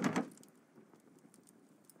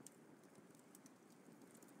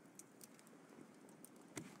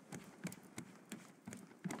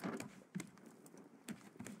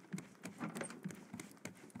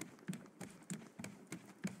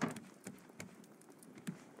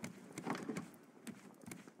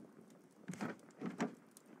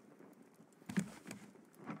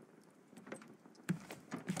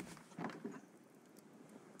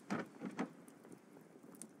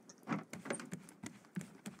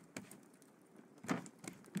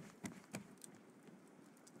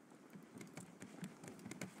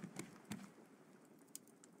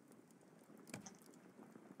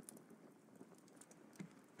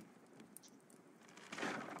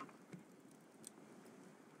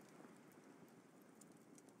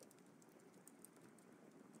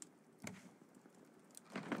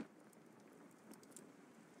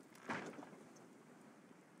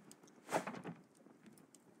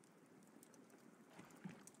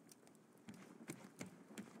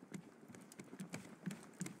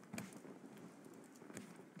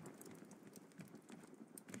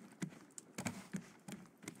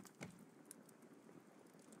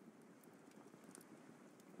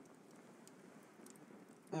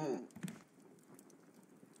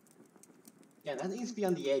 Yeah, that needs to be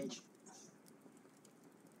on the edge.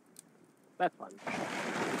 That's fun.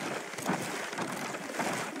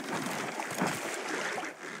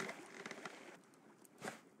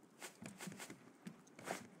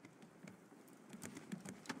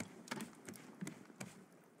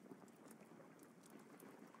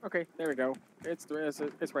 Okay, there we go. It's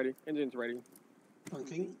ready. Engine's ready.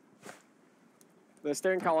 Okay. The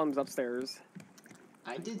steering column's upstairs.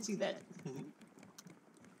 I did see that.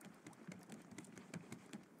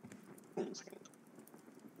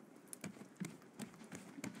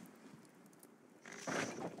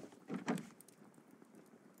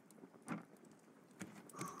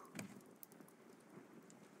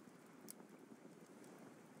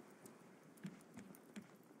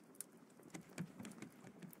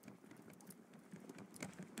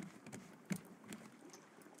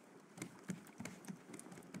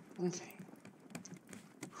 Okay.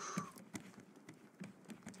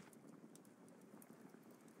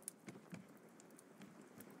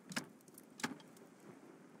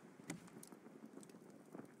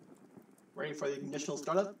 Ready for the initial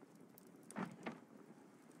startup?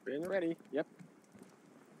 Being ready. Yep.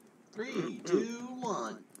 3, 2,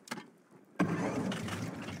 1.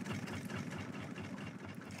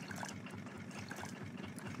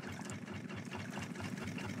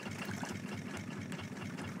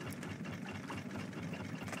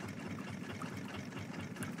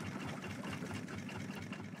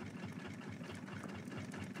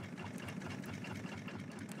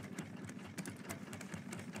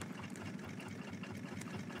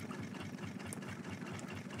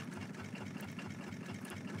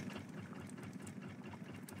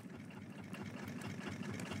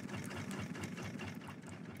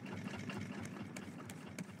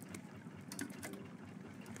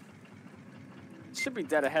 Should be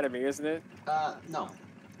dead ahead of me, isn't it? No,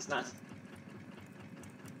 it's not.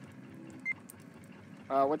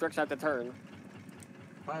 What direction I have to turn?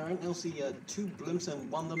 Alright, you'll see 2 blimps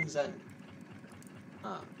and 1 of them's at.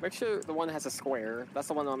 Make sure the one that has a square. That's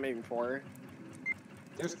the one I'm aiming for.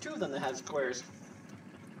 There's 2 of them that have squares.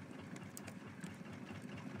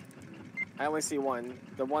 I only see one.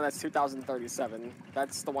 The one that's 2037.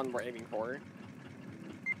 That's the one we're aiming for.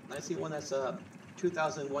 I see one that's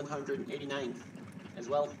 2,189 as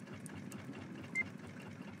well.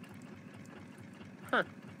 Huh.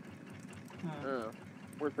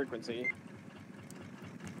 Weird frequency.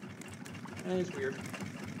 That is weird.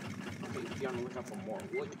 Okay, be on the lookout for more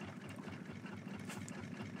wood.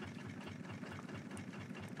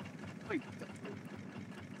 Wait.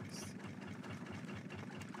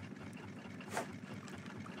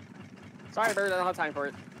 Sorry, bird. I don't have time for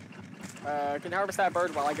it. Can you harvest that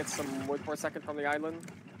bird while I get some wood for a second from the island?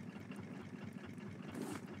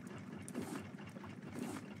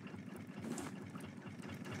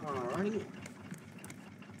 Alrighty.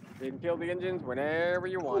 You can kill the engines whenever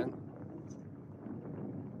you want.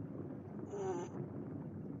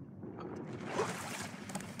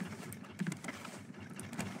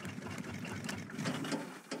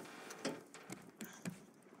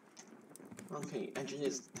 Okay, engine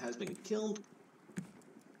has been killed.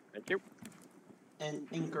 Thank you. And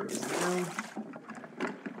anchor is down.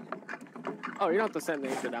 Oh, you don't have to send the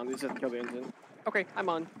anchor down. You just have to kill the engine. Okay, I'm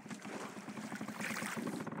on.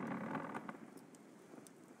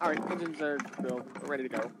 Alright, engines are built. We're ready to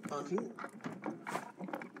go. Okay.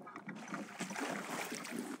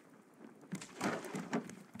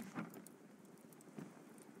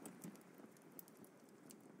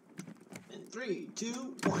 And 3,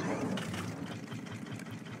 2, 1.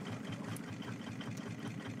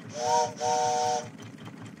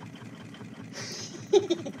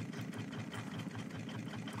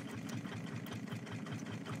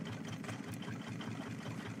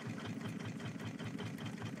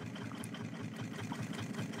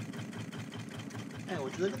 Hey,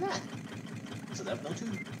 would you look at that? So that no 2.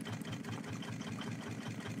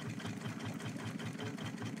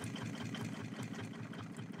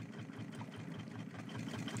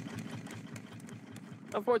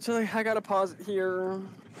 Unfortunately, I gotta pause it here.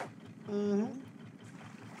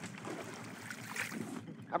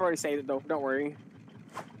 I've already saved it though, don't worry.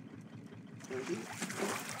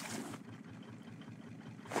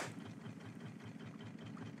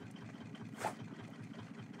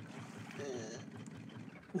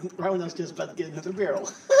 Roano's just about to get another barrel.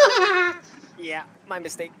 Yeah, my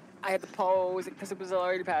mistake. I had to pause it because it was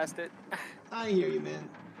already past it. I hear you, man.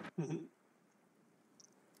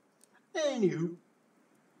 Anywho.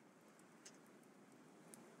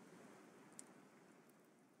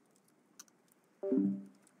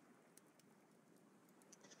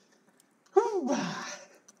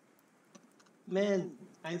 Man,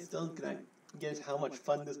 I still cannot get how much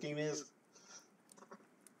fun this game is.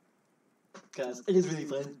 Because it is really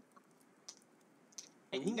fun.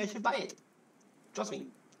 And you guys should buy it. Trust me,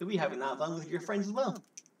 you'll be having a lot of fun with your friends as well.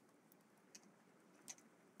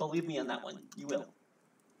 Believe me on that one, you will.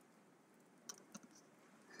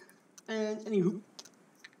 And anywho,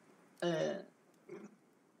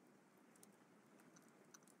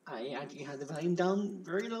 I actually had the volume down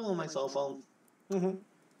very low on my cell phone.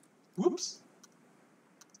 Whoops.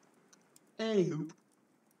 Anywho,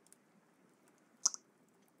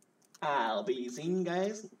 I'll be seeing you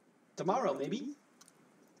guys tomorrow, maybe.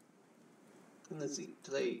 Let's see,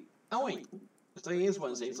 today. Oh wait, today is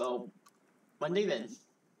Wednesday, so Monday then.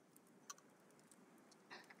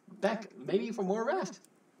 Back maybe for more Raft,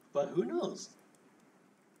 but who knows?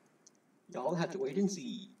 Y'all have to wait and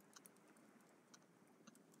see.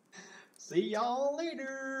 See y'all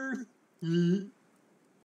later.